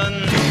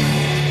crimson.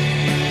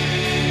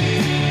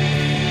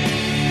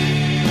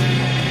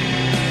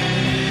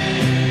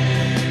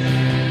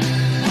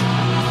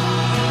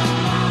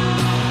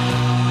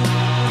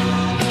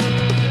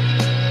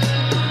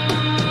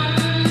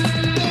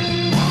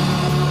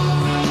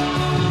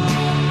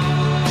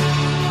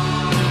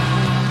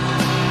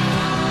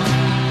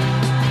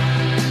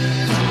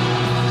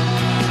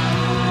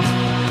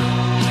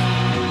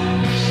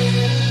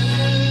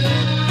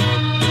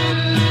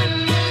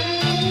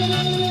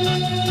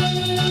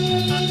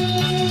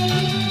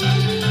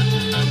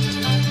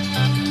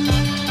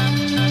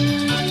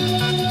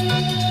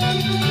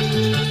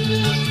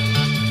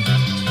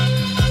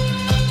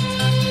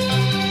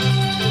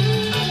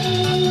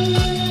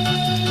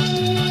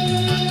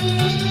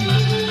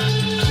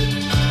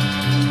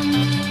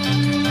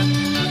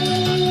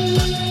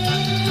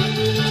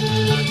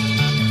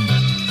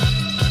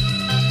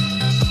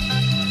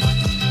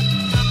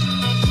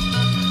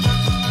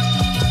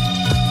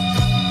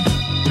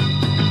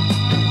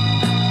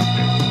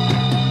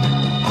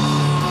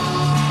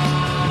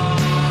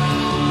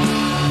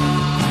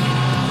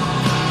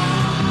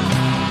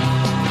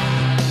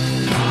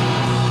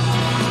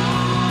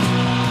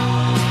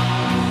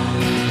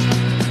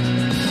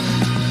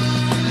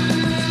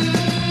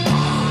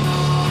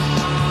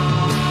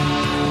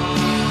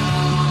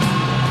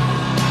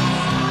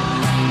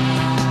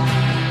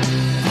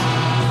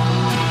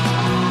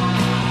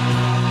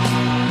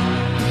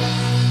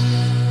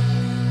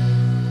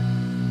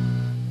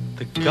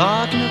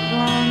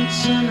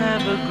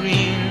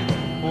 green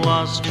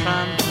was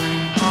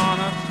trampling on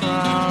a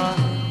flower.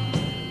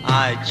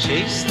 I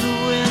chased the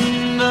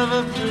wind of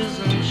a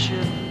prison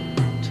ship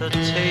to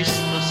taste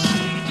the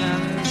sweet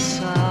and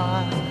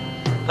sour.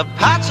 The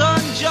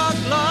pattern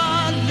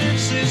juggler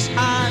lifts his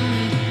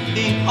hand,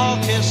 the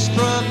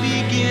orchestra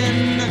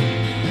begin,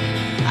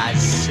 as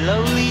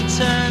slowly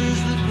turns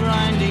the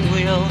grinding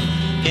wheel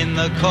in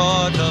the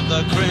court of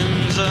the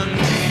crimson.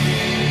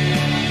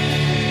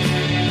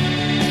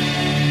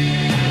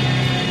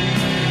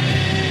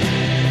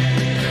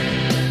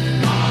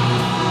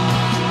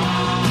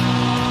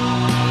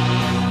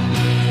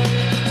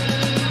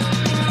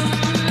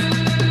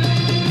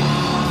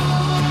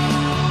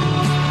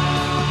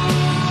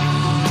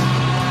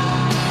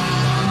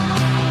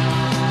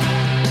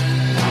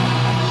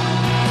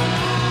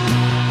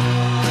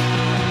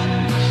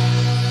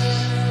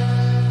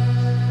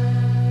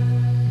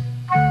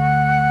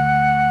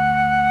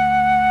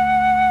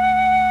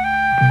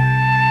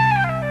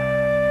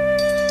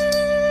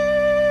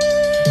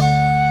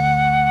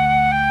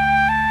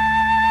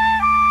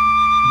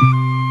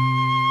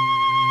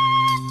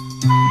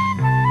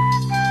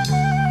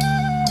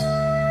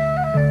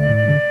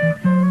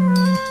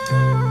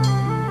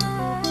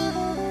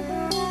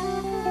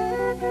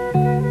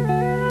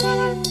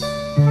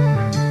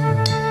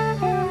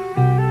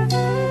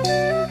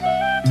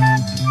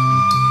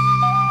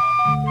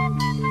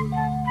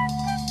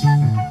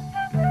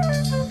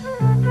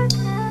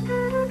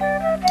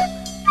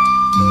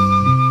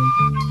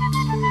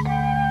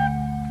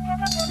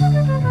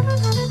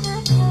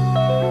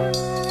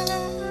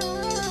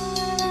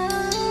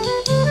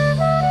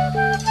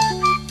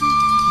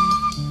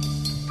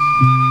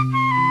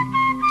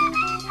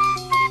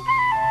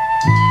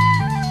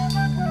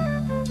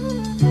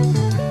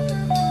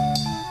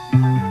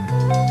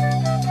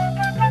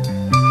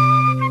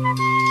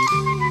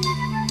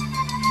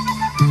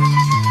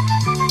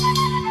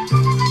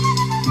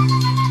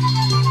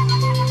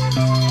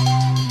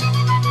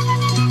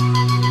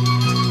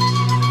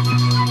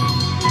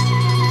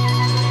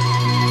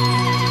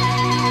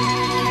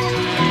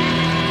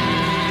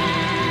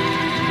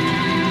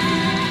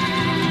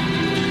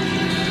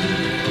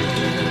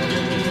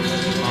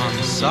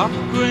 Soft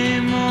grey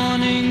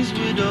mornings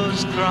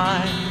widows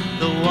cry,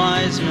 the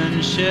wise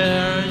men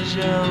share a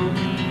joke.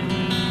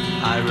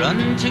 I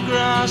run to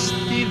grasp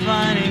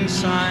divining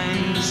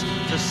signs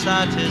to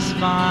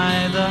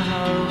satisfy the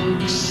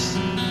hoax.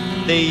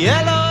 The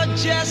yellow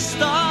jester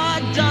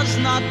does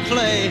not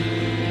play,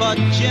 but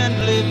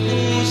gently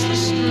pulls the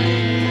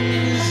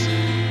strings.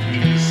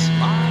 He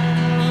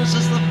smiles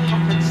as the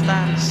puppets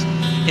dance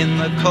in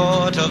the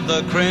court of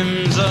the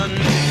crimson.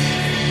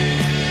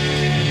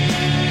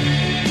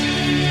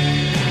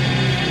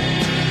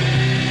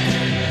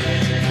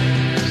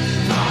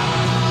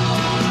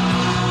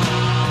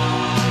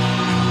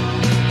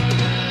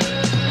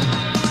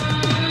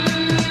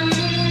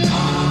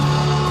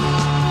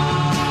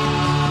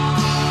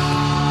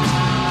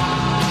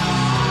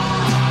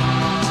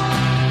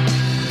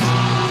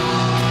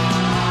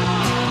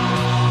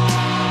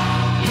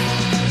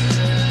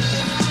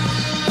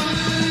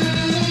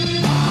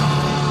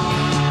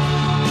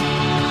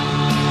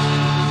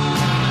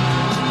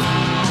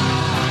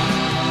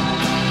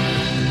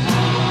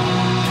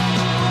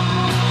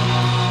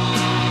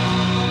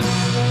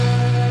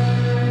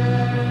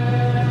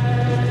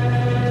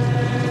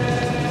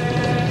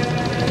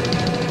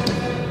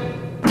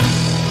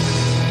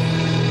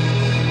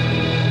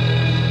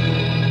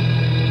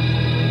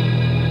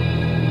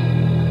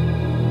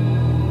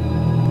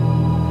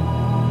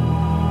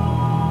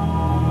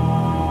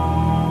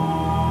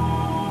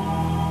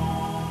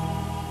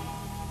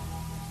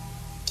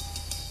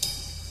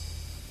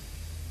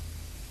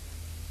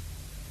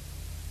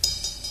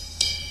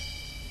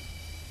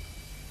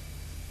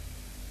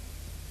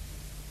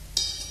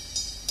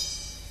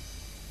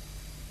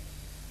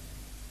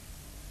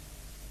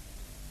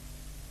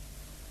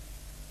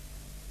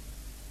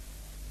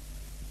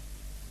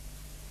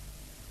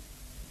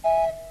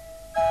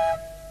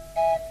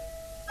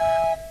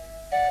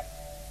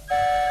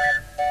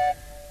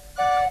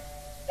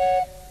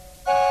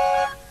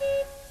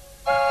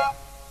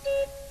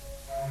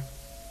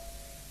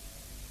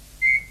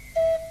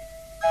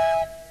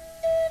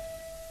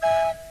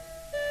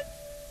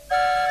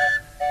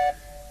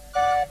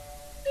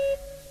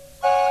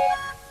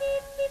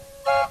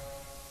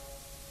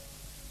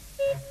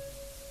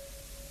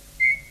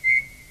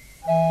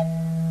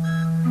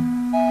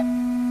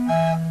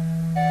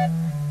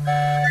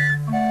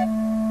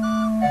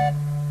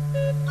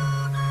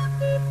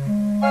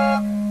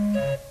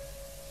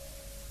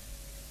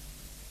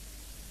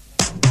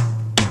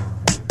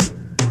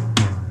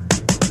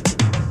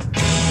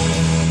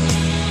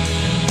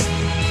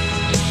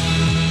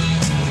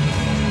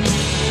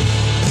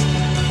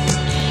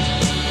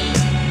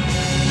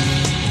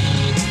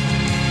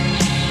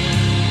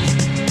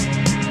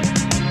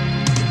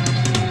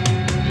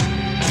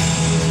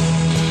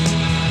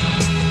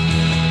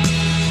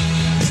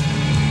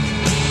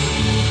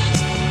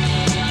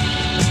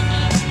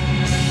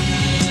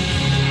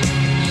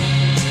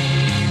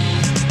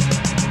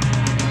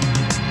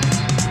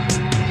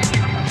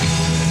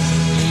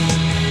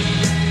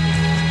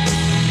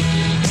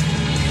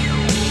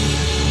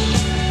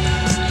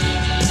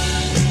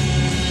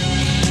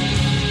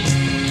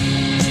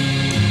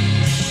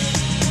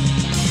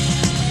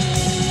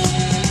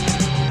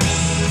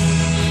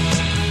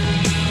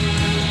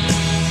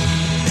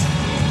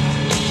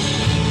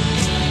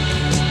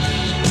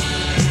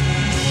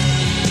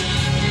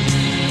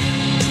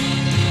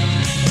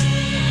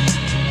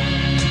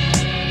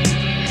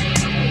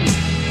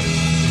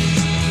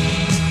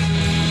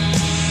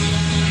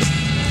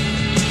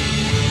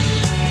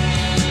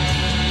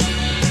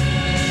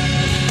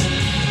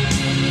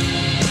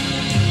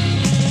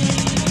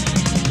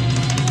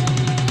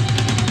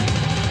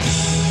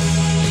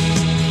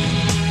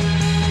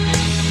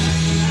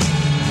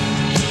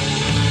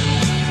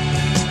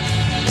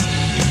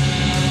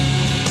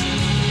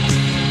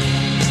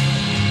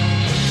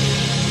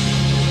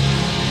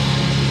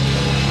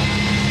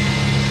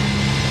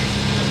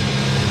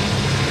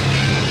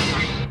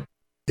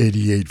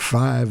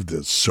 88.5, the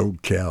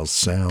SoCal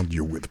Sound.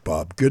 You're with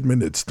Bob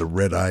Goodman. It's the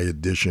Red Eye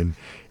Edition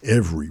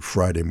every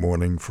Friday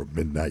morning from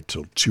midnight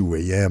till 2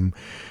 a.m.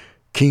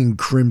 King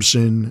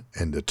Crimson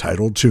and the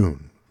title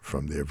tune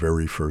from their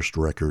very first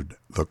record,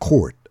 The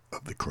Court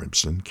of the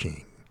Crimson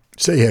King.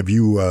 Say, have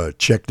you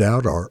checked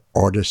out our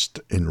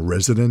Artist in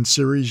Residence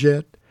series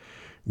yet?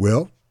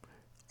 Well,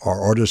 our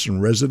Artist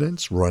in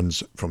Residence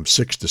runs from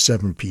 6 to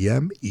 7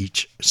 p.m.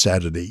 each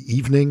Saturday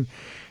evening.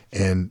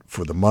 And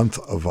for the month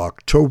of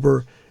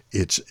October,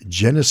 it's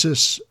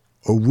Genesis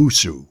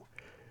Owusu.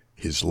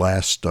 His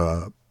last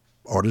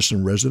Artist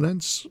in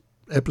Residence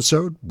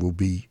episode will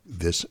be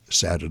this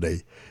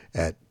Saturday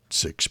at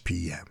 6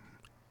 p.m.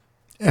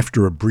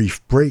 After a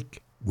brief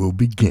break, we'll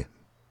begin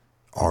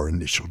our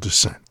initial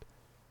descent.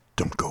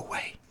 Don't go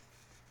away.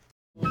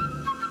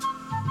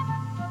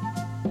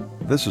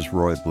 This is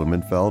Roy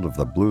Blumenfeld of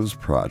the Blues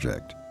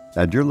Project,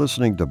 and you're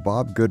listening to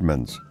Bob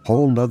Goodman's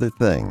Whole Nuther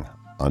Thing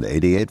on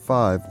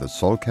 88.5 The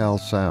SoCal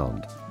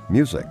Sound.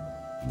 Music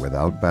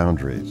without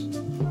boundaries.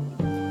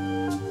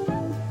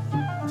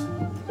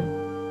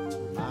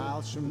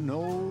 Miles from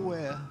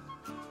nowhere,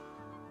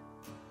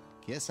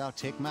 guess I'll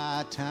take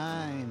my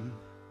time.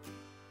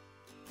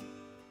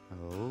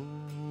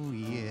 Oh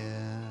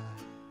yeah,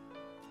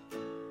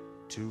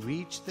 to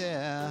reach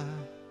there.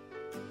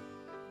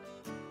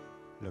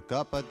 Look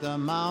up at the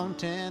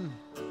mountain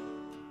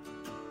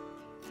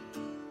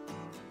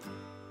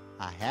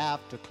I have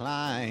to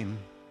climb.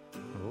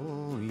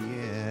 Oh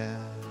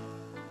yeah,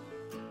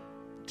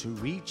 to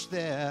reach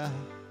there.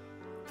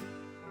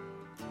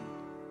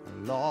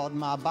 Lord,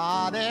 my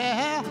body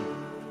has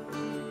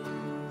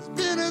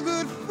been a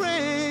good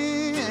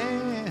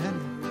friend,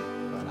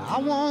 but I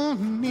won't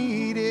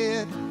need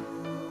it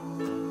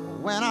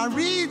when I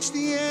reach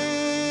the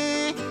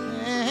end.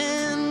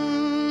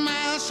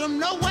 Miles from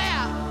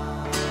nowhere,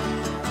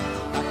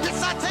 I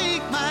guess I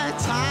take my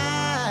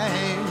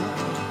time.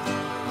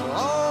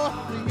 Oh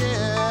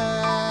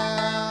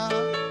yeah,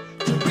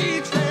 to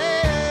reach there.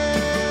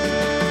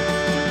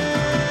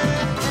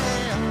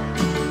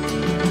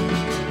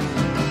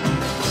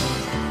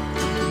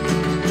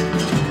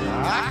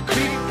 I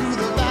creep through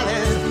the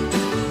valleys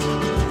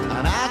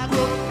and I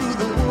grope through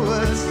the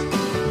woods,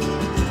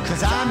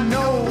 'cause I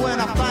know when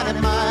I find it,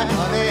 my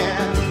honey,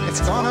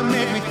 it's gonna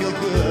make me feel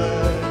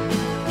good.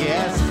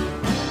 Yes,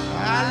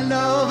 I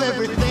love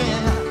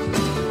everything,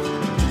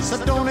 so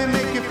don't it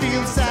make you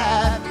feel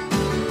sad?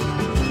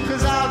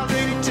 'Cause I'll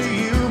drink to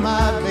you,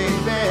 my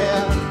baby,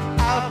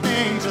 I'll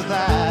think to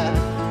that,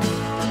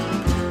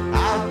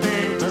 I'll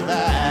think to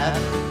that.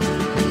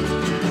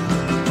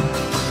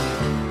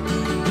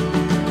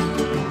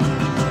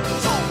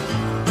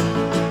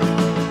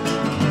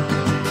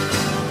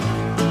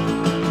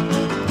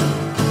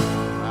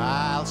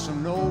 Miles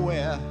from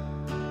nowhere,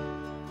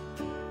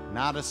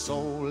 not a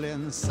soul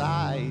in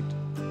sight.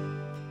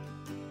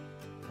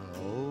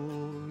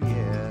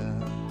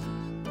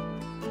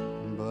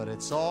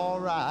 It's all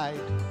right.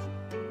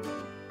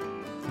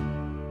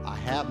 I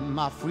have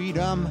my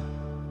freedom.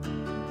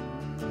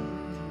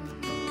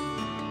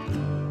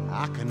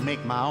 I can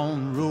make my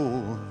own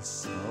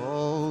rules.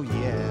 Oh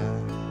yeah,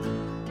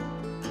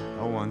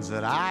 the ones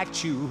that I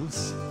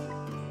choose.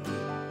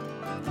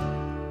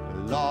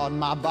 Lord,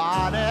 my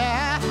body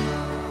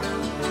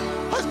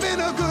has been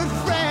a good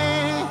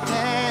friend.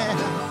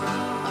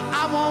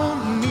 I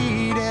won't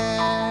need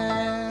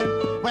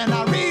it when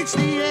I reach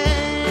the end.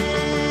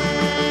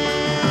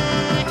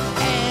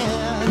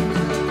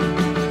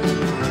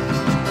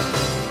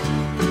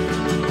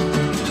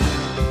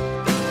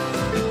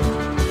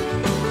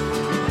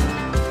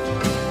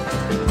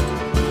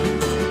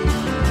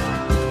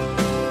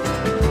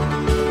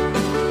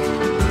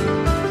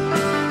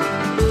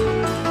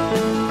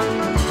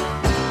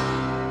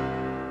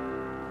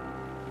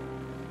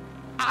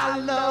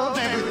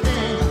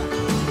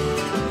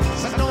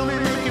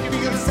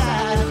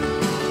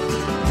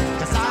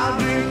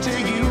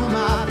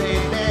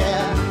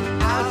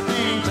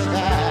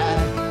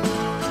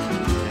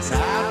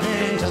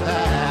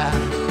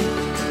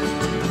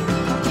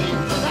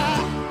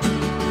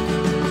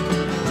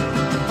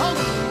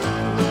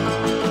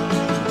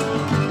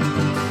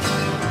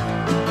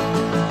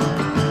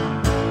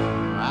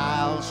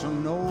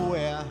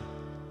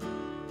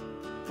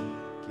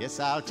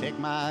 I'll take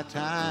my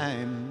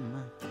time.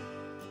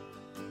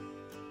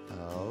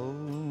 Oh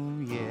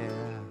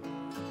yeah,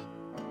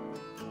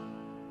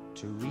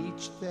 to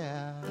reach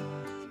there.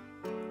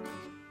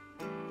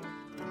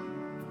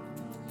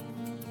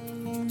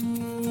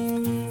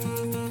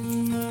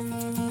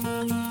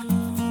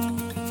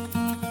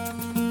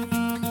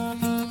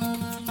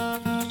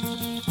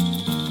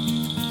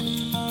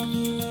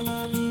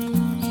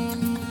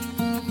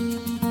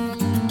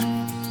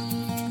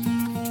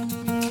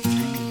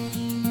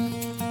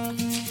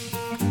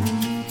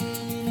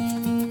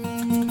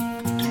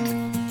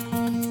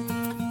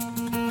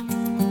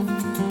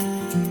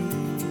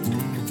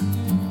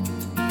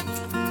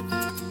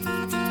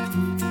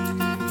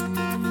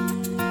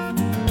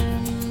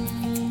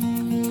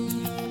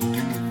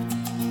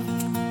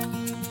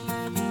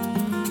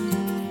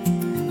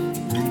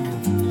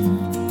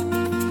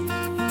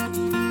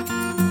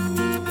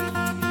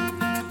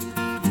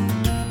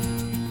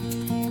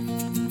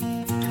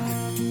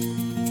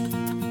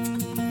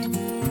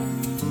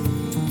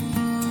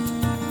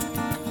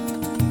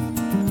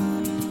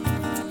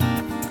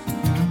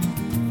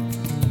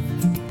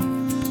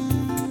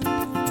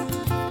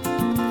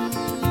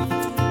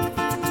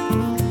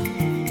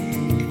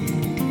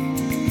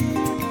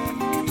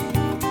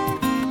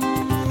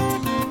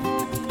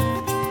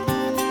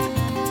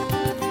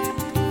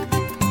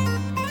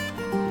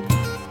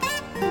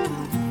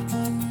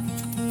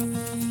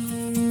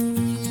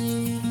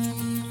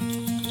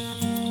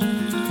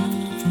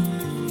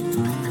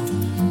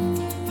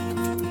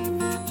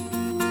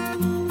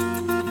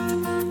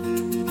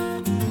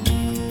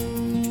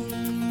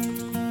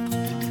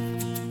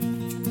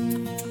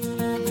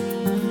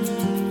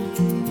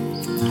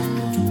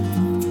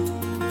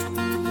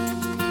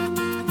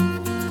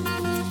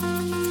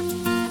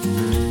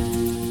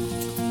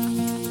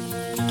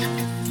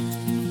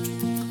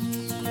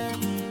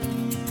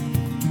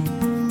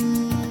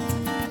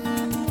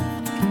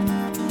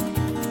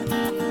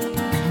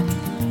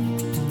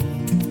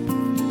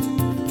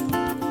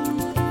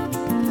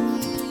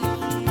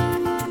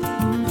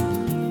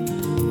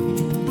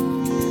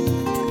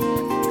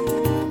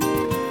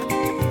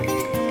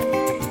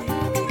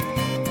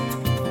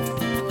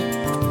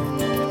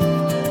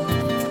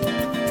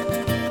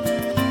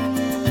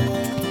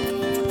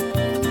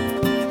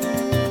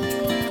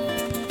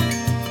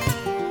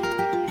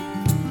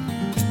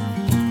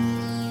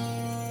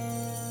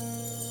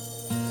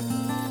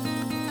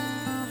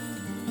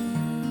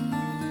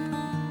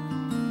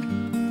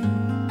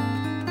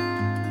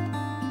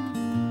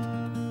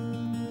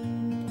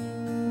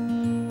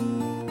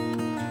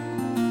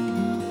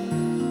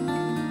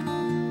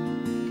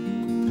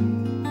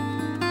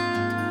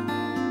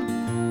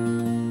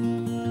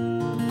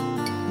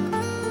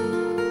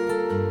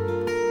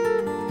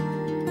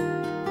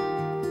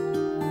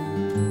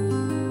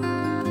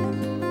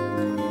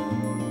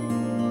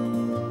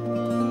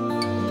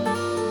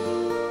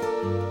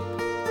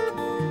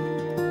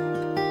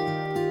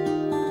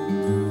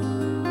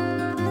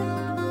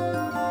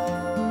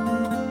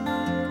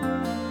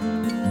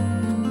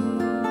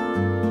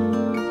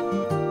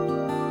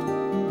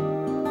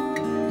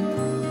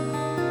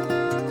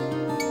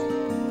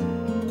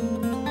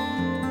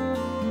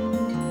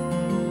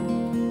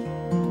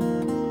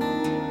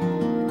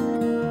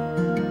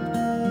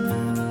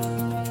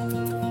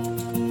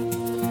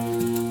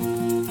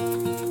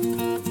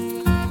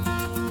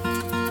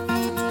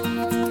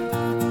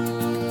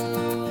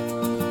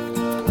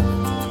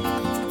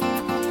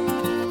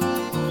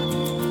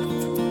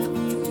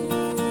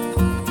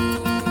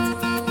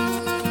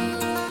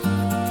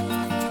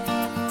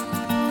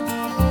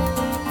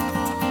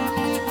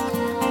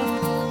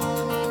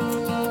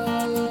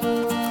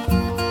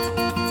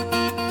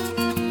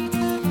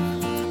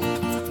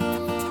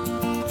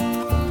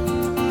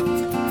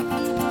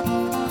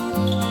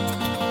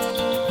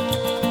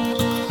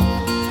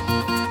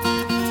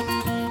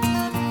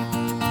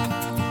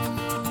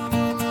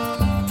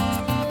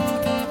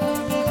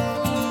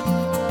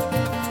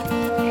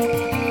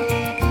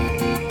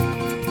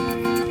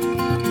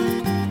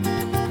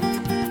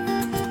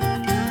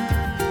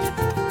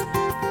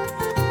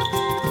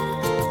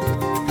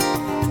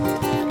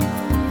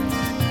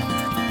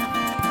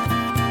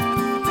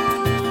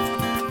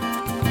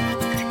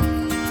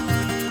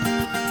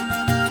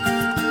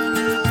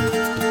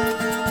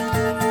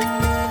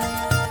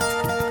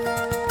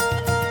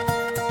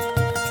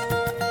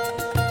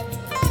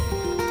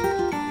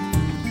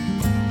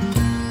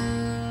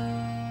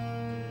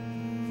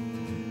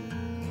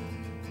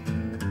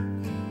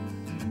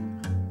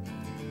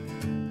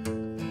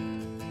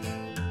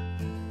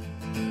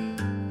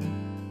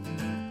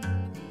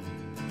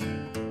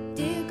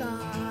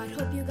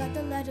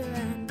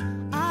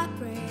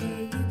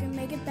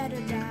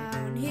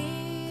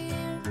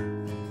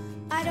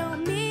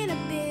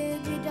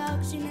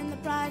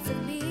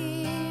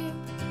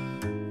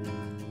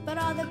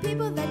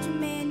 people that you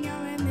made in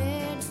your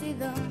image, see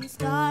them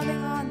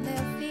starving on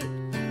their feet,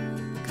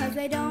 'cause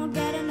they don't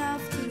get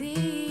enough to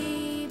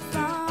eat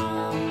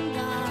from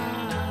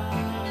God.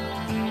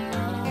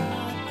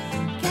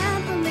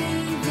 Can't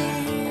believe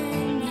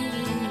in you.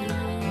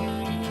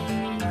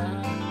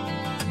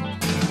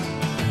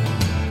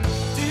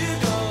 Dear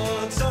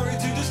God, sorry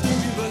to disturb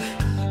you, but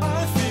I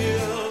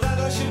feel that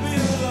I should be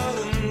loud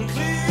and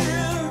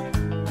clear.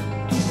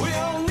 We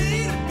all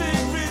need a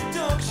big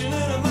reduction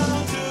in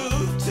amount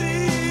of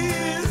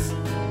tears.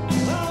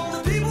 All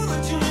the people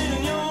that you made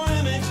in your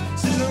image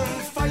sit on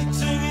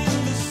fighting in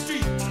the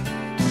street,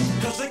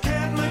 'cause they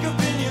can't make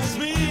opinions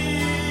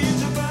meet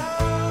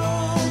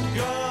about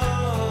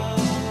God.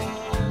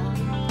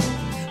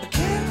 I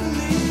can't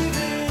believe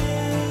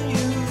in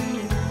you.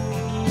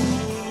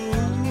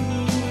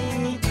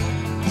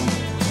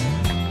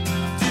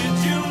 Did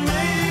you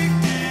make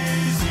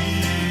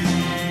disease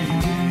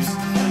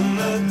and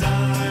the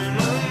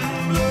diamond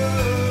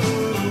blue?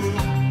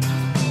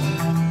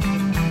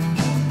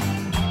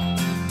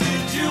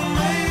 Did you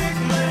make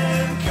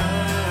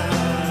mankind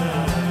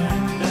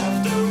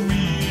after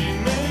we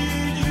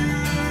made you?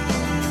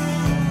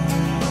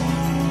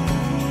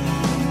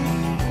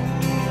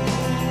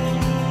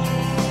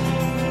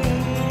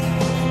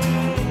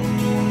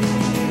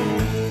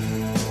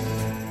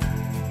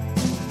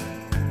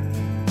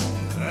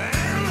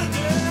 And the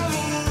devil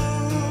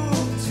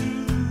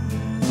too.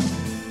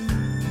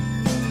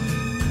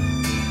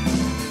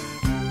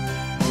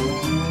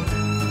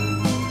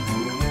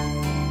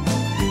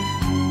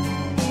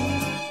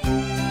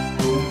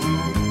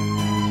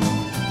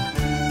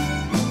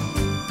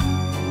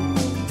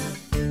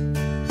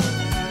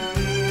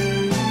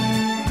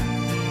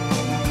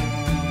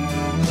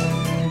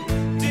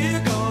 Dear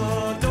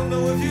God, don't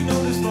know if you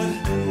noticed, but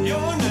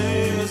your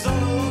name is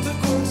on a lot of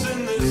quotes in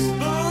this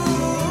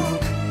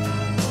book.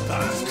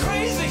 That's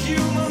crazy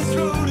human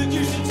throated,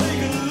 you should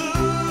take a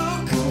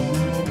look.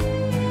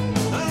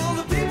 And all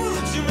the people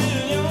that you made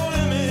in your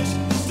image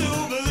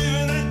still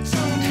believing that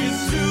junk is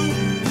true.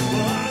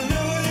 Well, I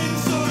know it ain't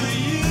so to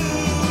you.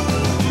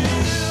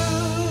 Dear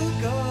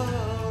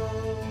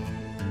God,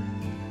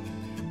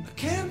 I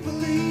can't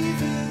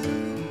believe it.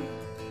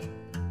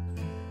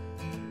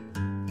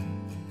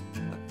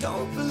 I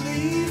don't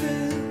believe it.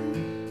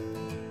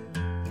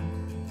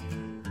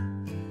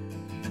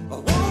 I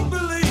won't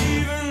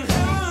believe in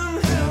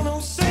heaven, hell, no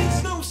saints,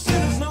 no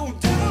sinners, no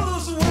devil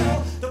as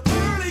well. The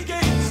pearly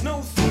gates,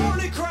 no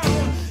thorny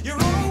crown.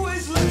 You're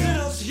always letting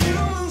us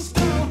humans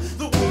down.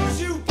 The wars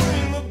you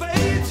bring, the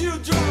babes you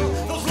drown,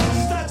 those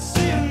lost at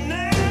sea and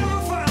never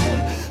found.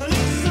 And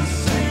it's the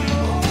same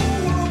the whole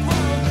world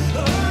round.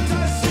 The hurt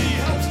I see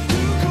helps to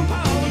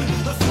compound.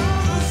 The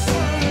Father,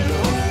 Son, and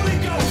Holy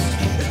Ghost.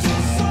 It's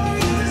just our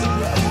eyes on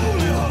the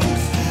holy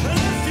host. And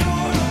if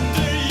you're up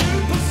there, you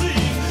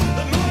perceive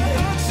that my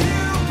heart's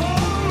here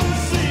upon the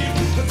sea.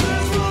 But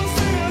there's one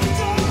thing I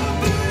don't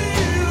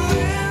believe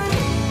in.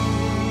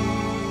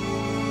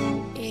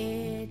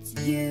 It's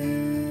you.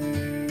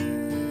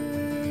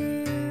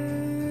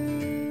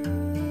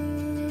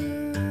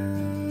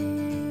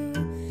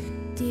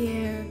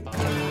 Dear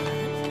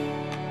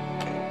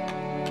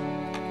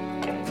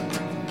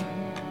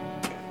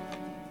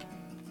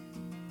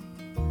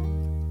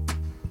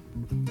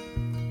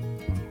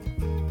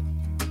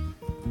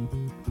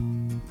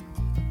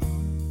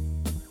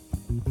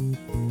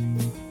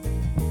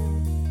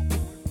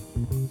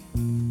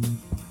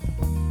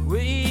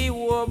We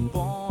were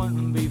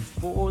born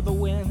before the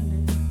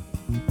wind,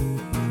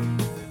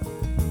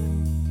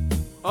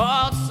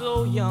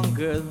 also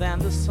younger than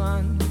the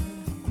sun.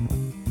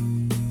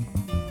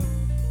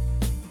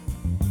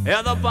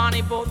 Yeah, the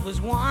bonnie boat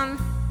was one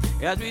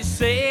as we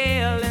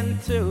sail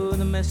into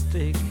the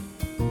mystic.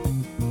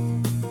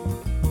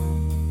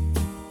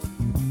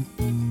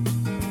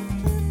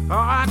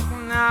 I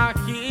can now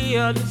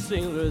hear the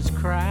sailors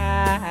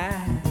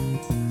cry,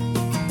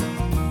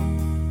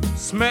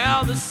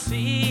 smell the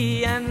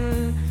sea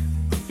and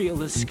feel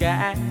the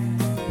sky.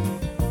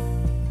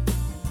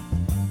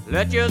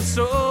 Let your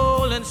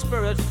soul and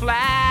spirit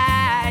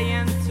fly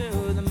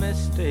into the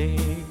mystic.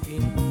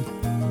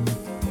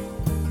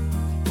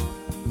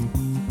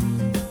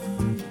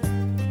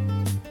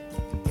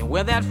 And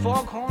where that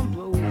foghorn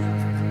blows,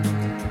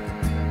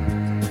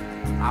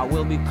 I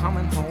will be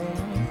coming home.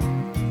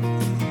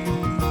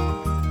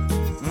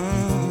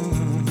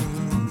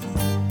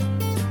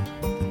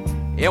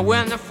 Yeah,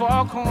 when the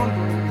foghorn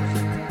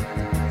blows,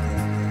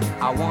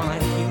 I wanna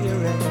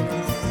hear it.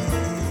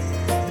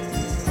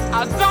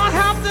 I don't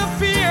have to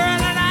fear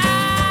it, and I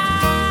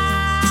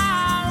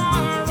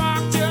wanna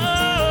rock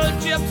your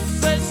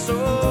gypsy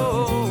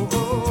soul,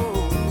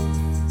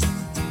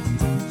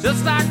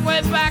 just like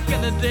way back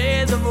in the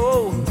days of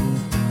old.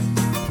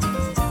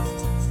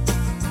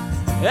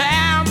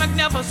 And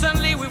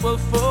magnificently we will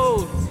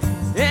fold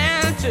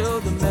into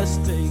the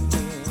mystic.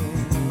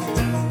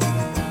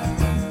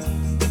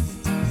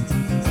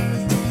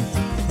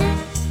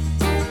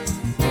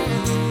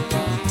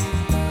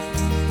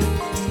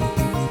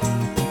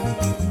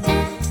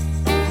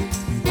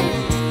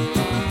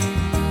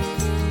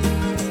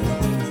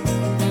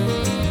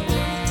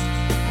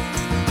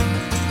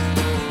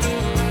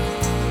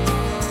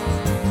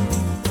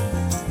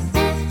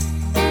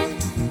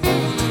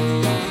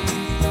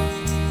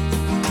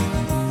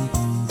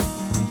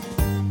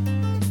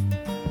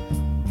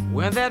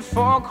 when that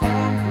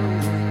foghorn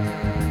blows,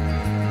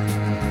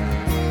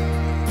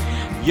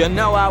 you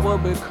know I will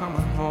be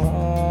coming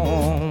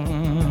home.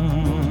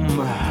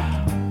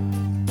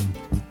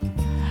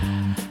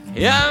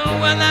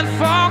 Yeah, when that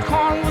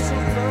foghorn whistle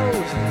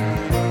blows,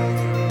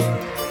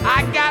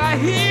 I gotta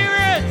hear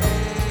it.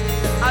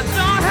 I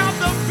don't have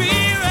to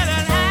fear it,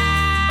 and I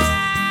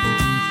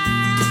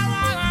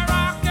wanna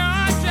rock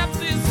your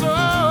gypsy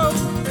soul,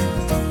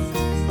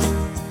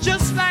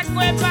 just like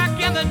way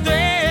back in the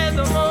days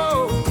of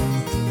old.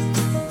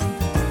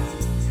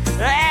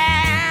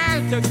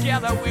 And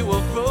together we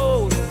will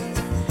float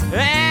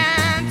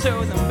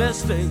into the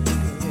mystic.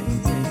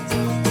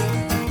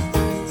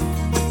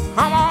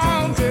 Come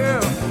on,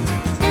 girl.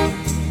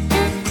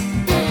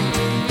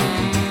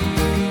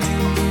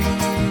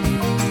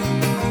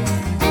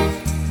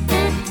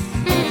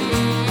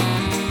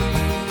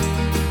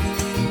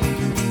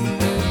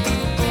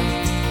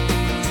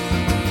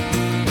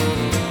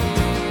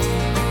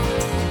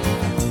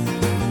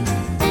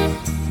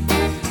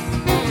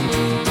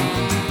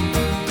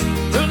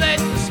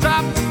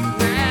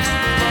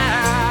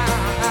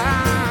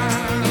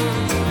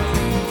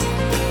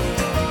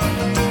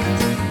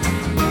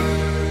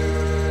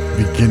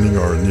 Beginning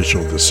our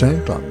initial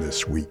descent on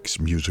this week's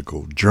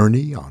musical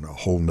journey on a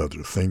Whole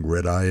Nuther Thing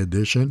Red Eye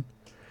edition,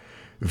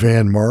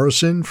 Van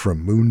Morrison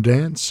from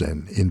Moondance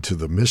and Into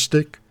the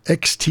Mystic,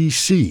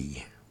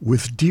 XTC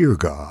with Dear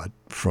God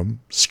from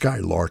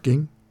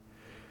Skylarking,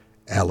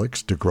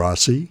 Alex de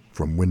Grassi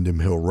from Windham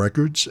Hill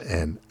Records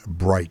and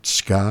Bright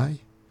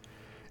Sky,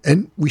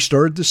 and we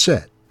started the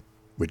set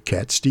with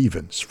Cat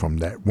Stevens from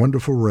that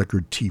wonderful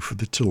record Tea for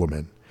the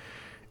Tillerman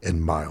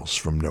and Miles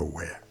from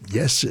Nowhere.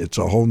 Yes, it's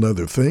a whole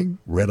nother thing,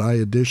 Red Eye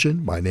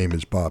edition. My name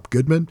is Bob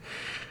Goodman.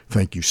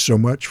 Thank you so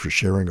much for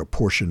sharing a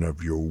portion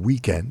of your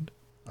weekend.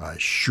 I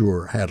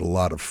sure had a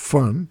lot of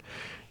fun,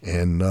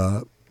 and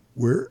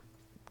we're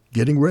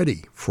getting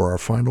ready for our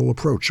final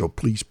approach. So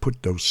please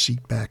put those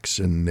seat backs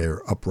in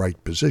their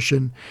upright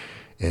position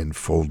and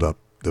fold up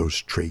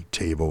those tray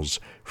tables.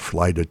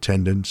 Flight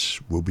attendants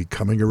will be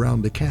coming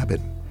around the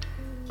cabin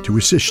to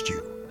assist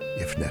you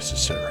if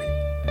necessary.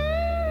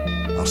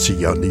 I'll see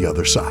you on the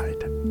other side.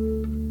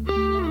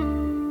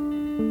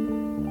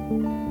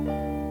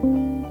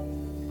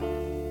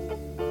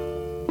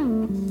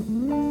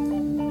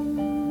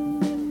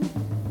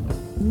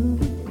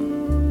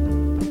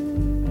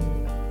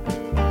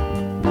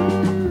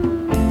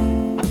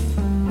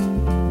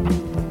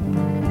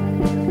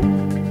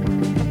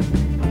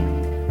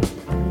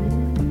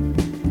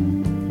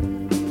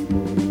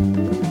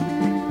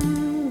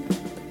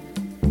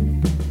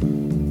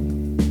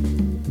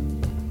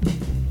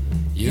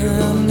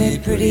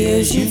 Pretty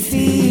as you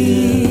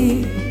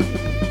feel,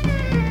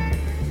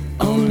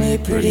 only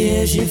pretty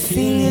as you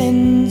feel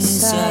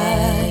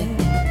inside.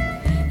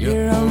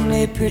 You're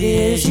only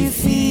pretty as you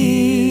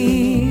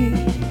feel,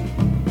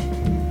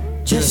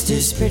 just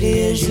as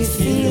pretty as you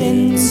feel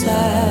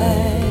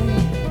inside.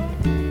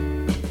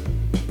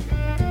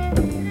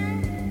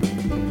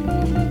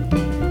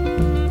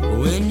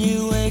 When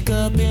you wake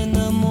up in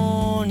the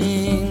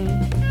morning,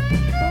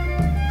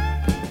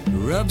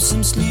 rub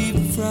some sleep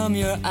from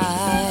your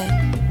eye.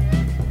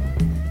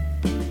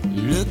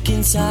 Look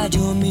inside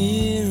your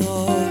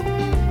mirror,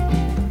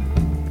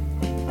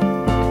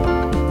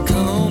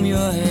 comb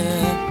your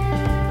hair.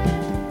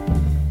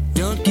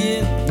 Don't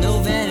give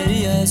no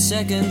vanity a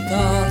second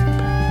thought.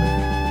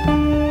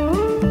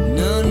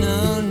 No,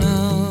 no,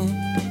 no.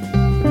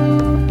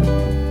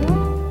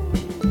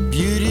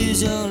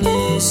 Beauty's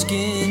only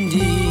skin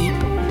deep.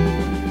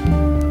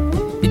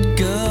 It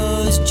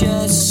goes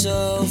just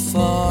so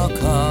far,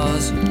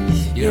 'cause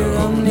you're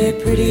only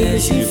pretty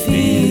as you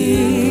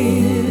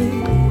feel,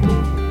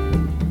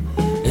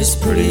 as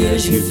pretty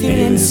as you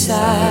feel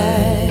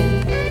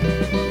inside.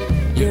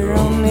 You're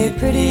only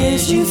pretty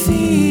as you feel.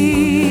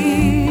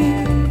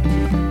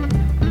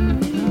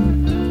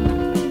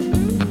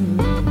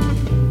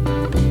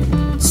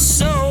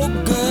 So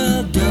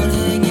girl, don't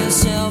hang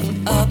yourself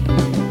up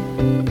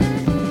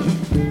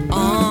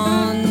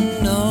on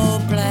no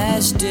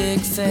plastic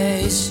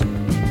face.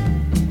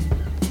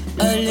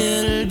 A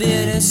little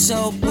bit of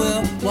soap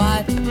will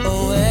wipe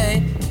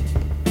away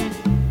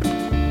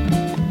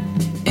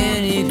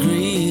any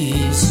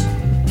grease.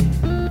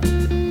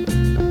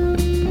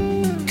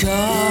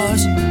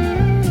 'Cause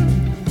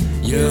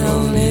you're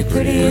only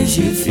pretty as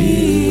you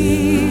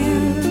feel.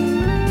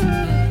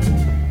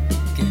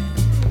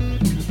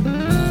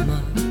 Mama,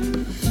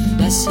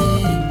 I say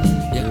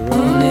you're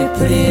only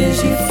pretty as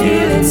you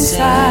feel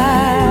inside.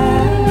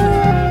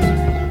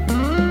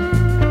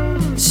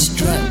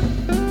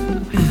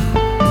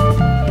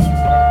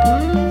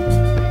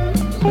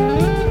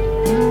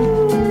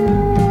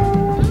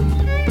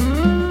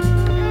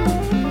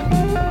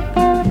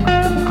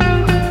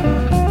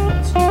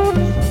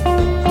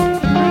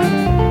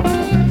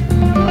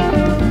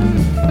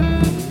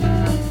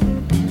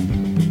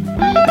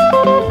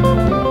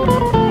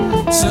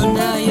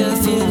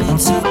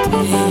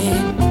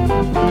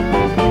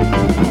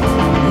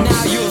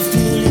 Now you're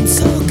feeling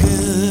so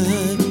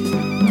good.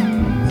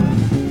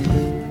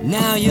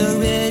 Now you're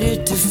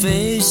ready to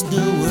face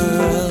the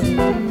world.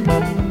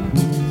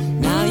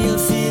 Now you're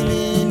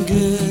feeling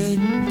good.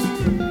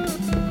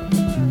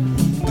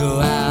 Go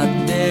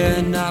out there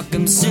and knock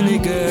 'em silly,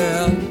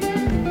 girl.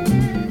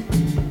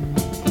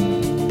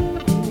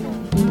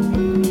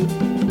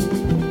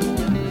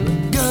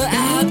 Go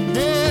out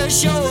there,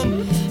 show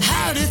 'em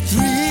how to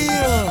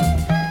thrill.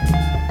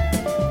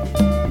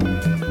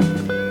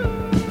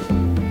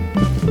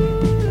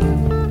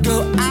 Go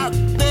out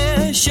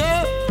there,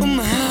 show 'em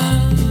how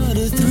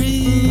to thrill.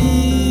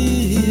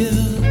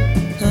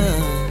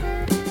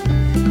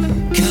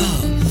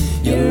 Girl,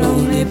 you're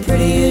only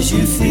pretty as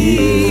you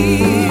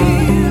feel.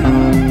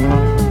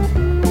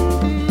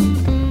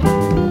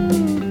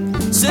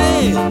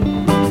 Say,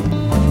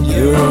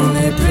 you're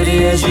only pretty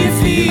as you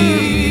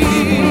feel.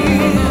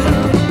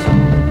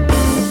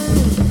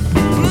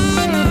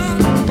 Mama,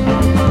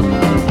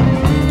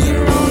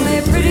 you're only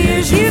pretty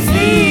as you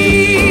feel.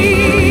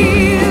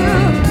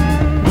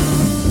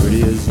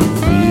 Pretty as you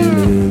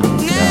feel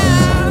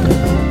inside.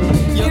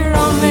 You're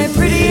only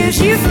pretty as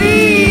you feel.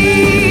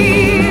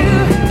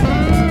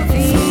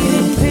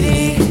 Feeling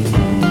pretty,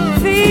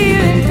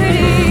 feeling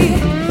pretty.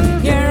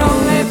 You're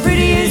only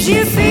pretty as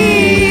you feel.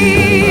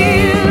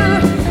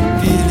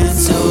 Feeling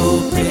so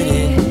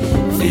pretty,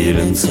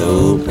 feeling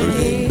so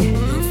pretty,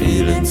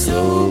 feeling so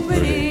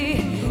pretty,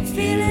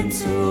 feeling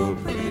so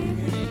pretty,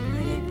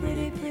 pretty,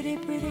 pretty, pretty, pretty,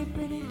 pretty,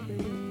 pretty,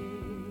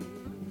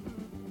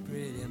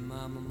 pretty,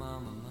 mama,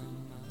 mama,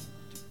 mama.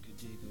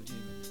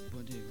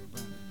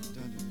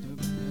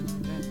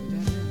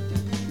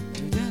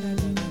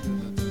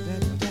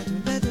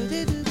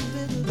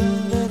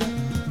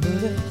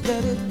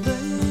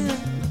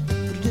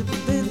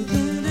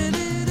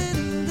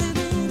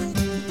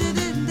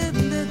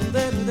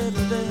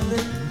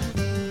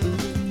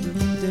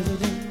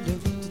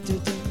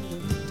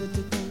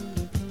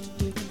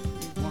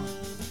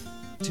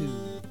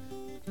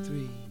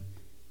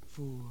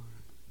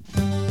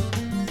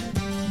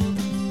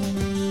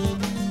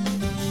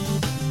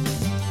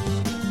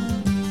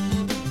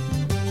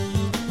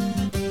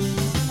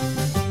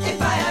 If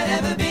I had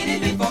ever been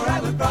it before, I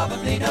would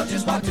probably know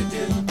just what to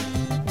do.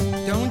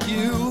 Don't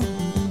you?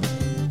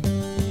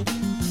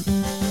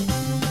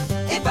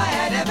 If I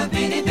had ever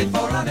been it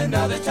before on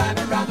another time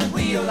around the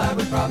wheel, I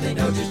would probably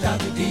know just how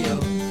to deal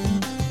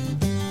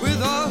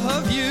with all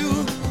of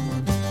you.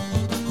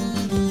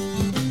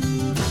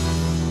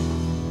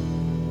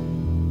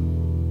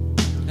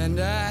 And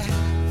I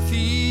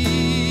feel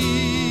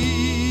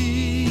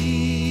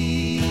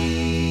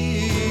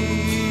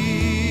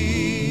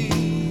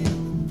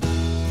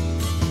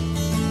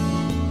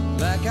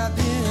like I've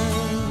been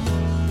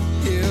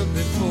here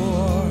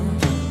before.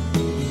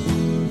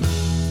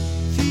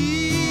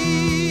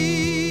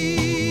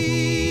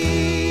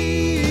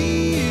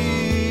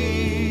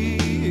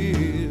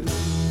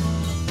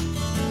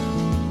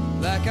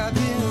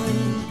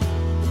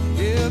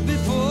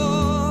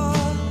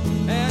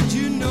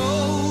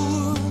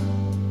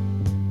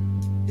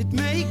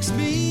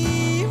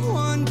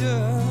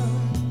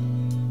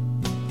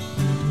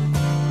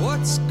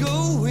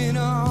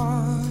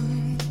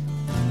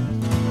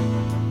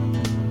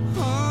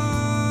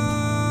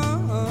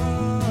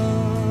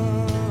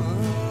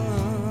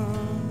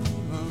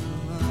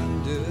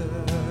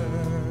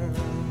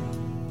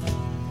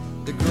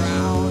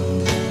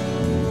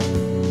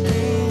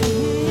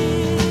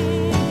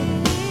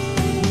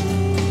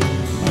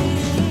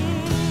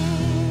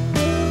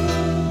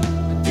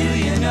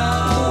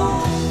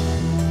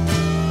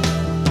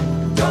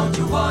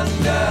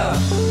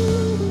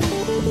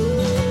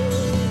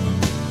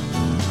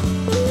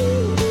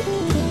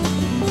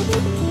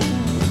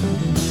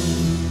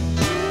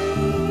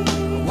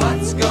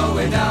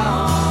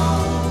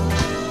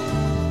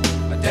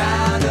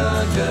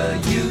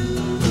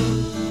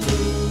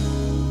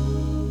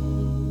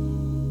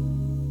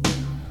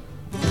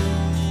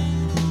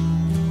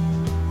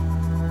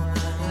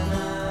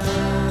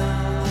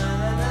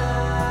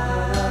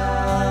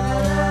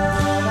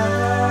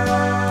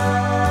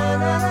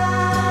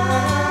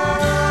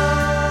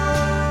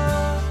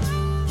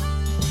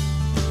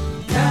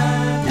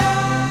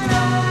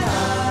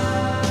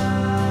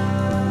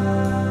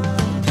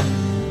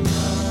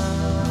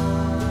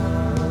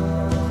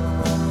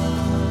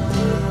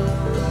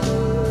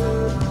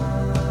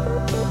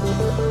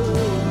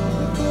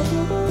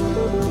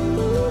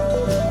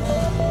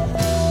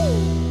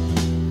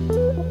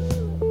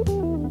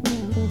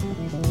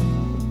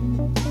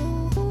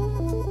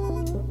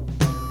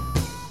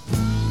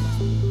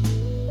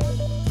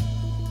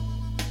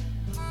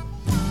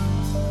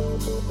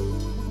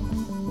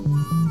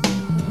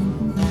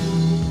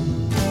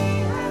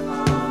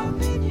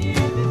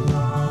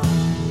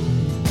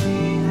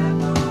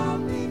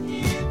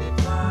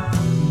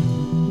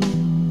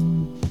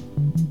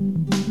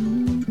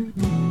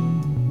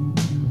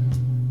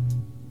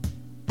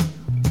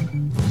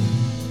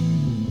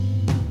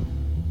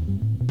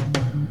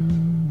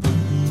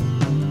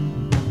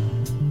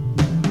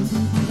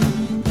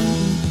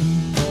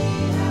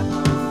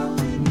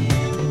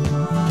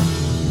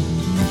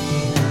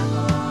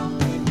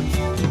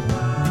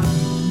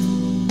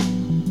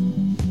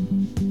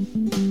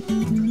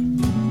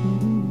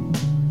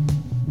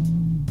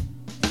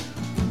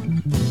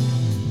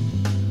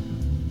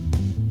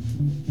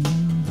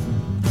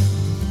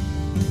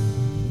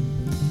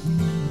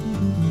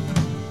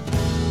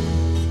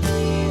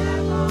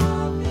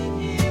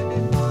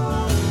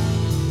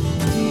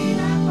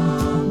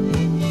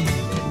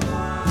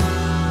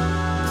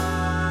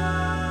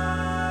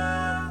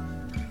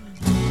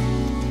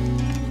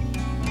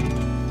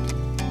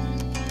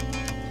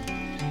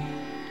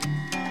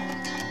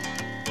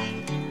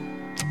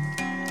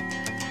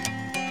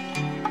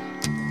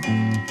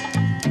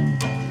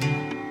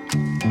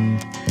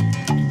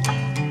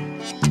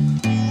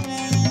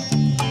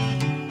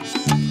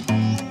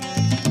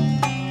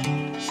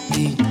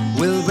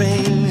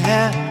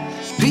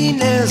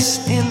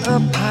 Venus in a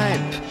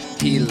pipe,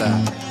 he'll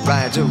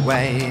ride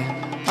away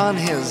on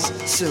his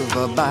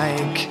silver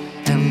bike.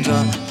 And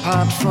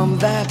apart from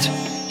that,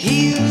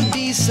 he'll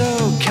be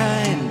so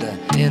kind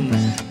in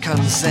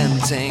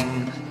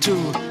consenting to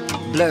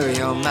blow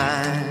your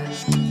mind.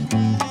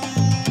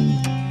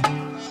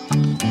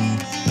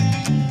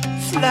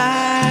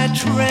 Fly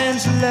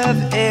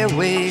Trans-Love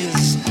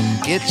Airways,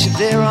 get you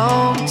there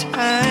on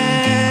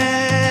time.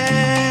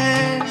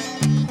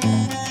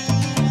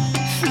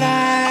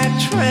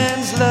 Fly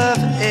Trans-Love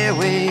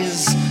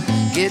Airways,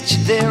 get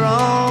you there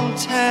on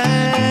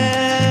time.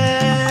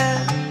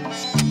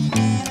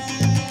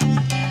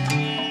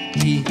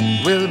 He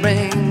will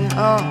bring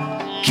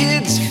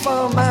kids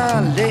for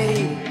my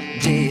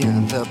lady.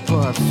 The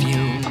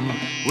perfume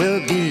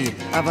will be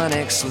of an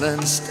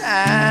excellent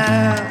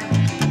style.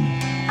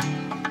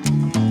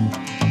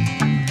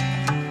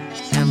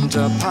 And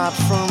apart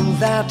from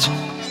that,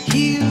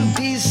 he'll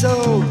be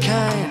so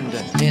kind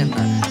in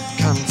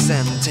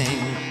consenting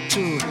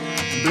to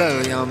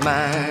blow your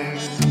mind.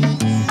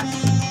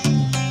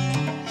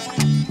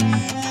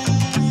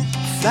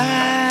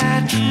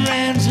 Fly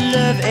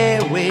Trans-Love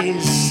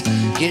Airways,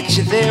 get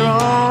you there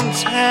on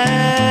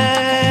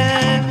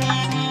time.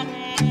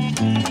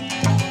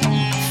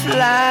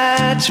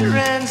 Fly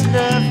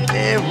Trans-Love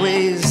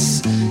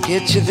Airways,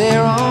 get you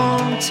there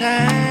on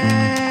time.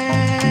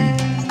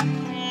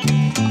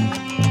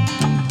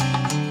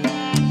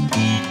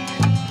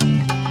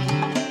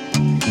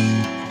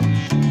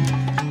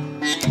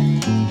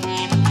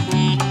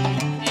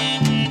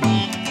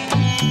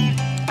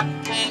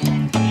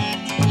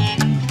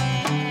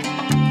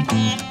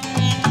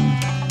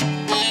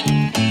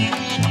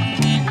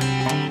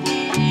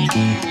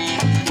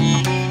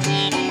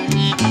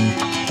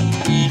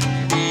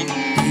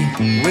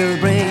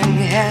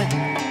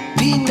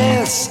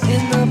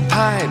 In the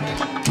pipe,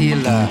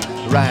 he'll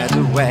ride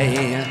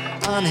away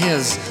on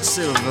his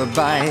silver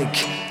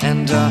bike.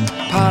 And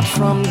apart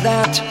from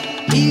that,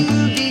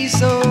 he'll be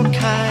so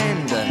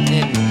kind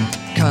in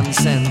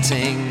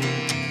consenting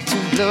to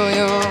blow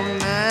your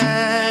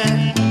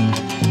mind.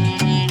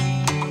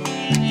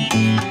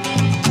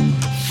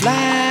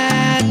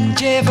 Fly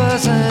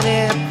Jefferson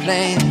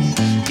Airplane,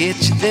 get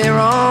you there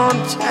on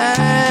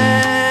time.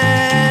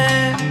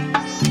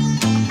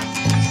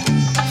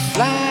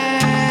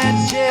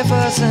 Fly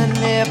Jefferson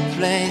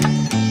Airplane,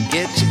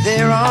 get you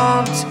there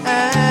on time.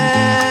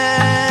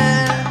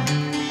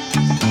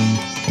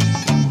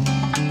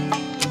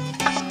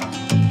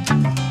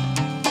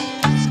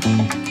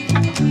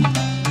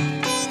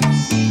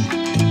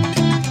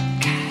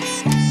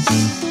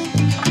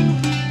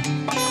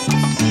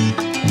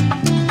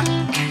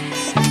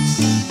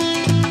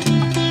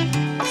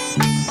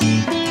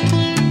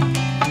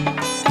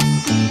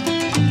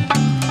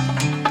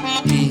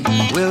 He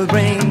will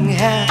bring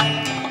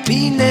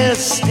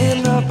happiness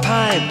in a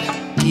pipe.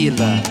 He'll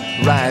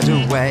ride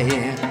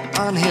away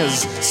on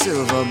his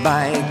silver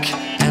bike.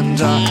 And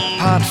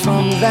apart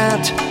from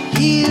that,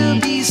 he'll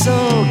be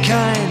so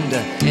kind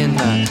in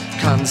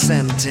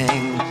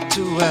consenting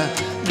to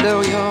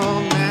blow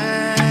your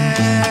mind.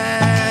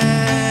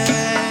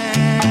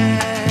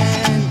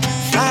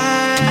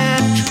 Fly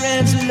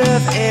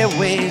Trans-Love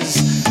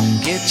Airways,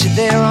 get you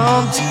there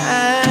on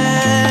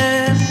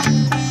time.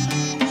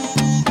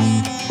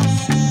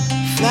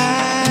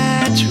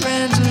 Fly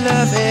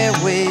Trans-Love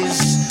Airways,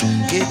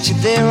 get you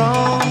there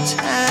on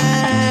time.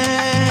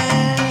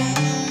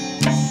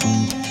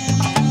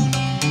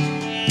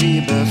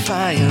 We were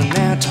flying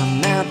out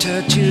on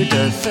altitude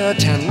of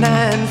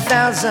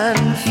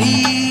 39,000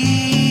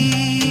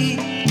 feet.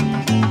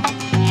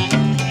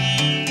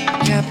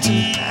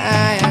 Captain,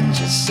 I at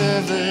your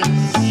service.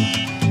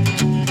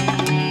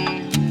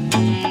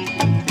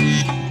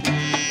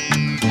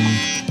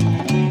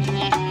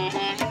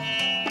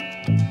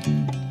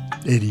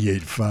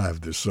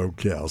 88.5, the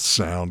SoCal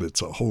Sound.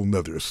 It's a whole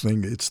nother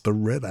thing. It's the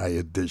Red Eye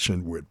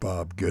Edition with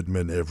Bob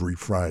Goodman every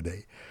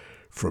Friday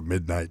from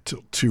midnight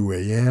till 2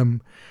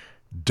 a.m.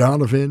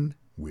 Donovan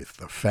with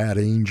The Fat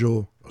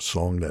Angel, a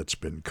song that's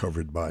been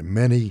covered by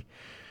many.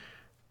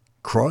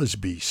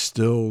 Crosby,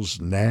 Stills,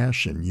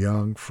 Nash and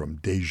Young from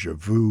Deja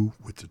Vu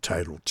with the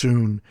title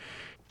tune.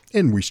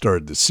 And we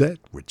started the set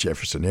with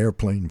Jefferson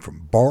Airplane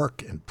from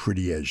Bark and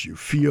Pretty As You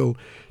Feel.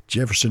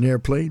 Jefferson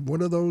Airplane,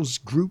 one of those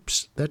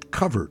groups that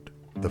covered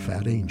The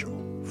Fat Angel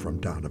from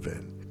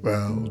Donovan.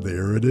 Well,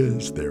 there it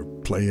is. They're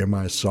playing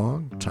my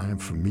song. Time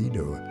for me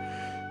to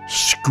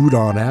scoot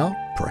on out,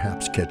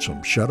 perhaps catch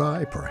some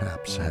shut-eye,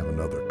 perhaps have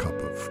another cup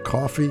of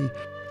coffee.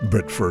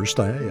 But first,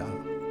 I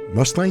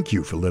must thank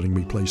you for letting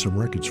me play some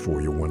records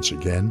for you once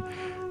again.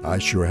 I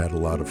sure had a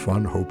lot of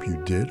fun. Hope you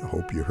did.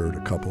 Hope you heard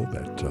a couple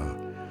that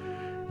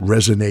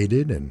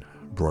resonated and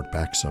brought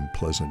back some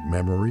pleasant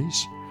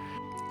memories.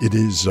 It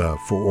is,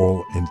 for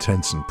all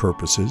intents and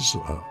purposes,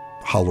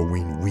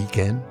 Halloween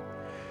weekend.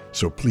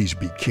 So please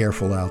be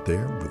careful out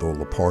there with all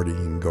the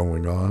partying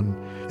going on.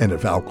 And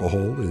if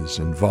alcohol is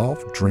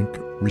involved, drink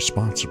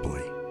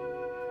responsibly.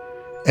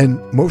 And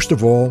most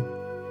of all,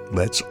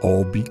 let's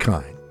all be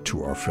kind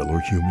to our fellow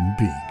human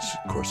beings.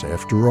 Of course,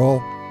 after all,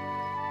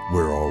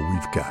 we're all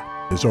we've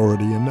got. There's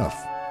already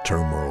enough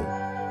turmoil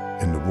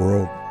in the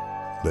world.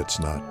 Let's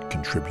not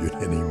contribute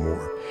any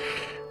more.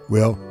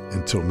 Well,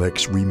 until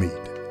next we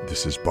meet,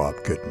 this is Bob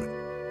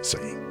Goodman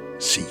saying,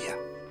 see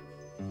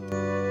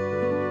ya.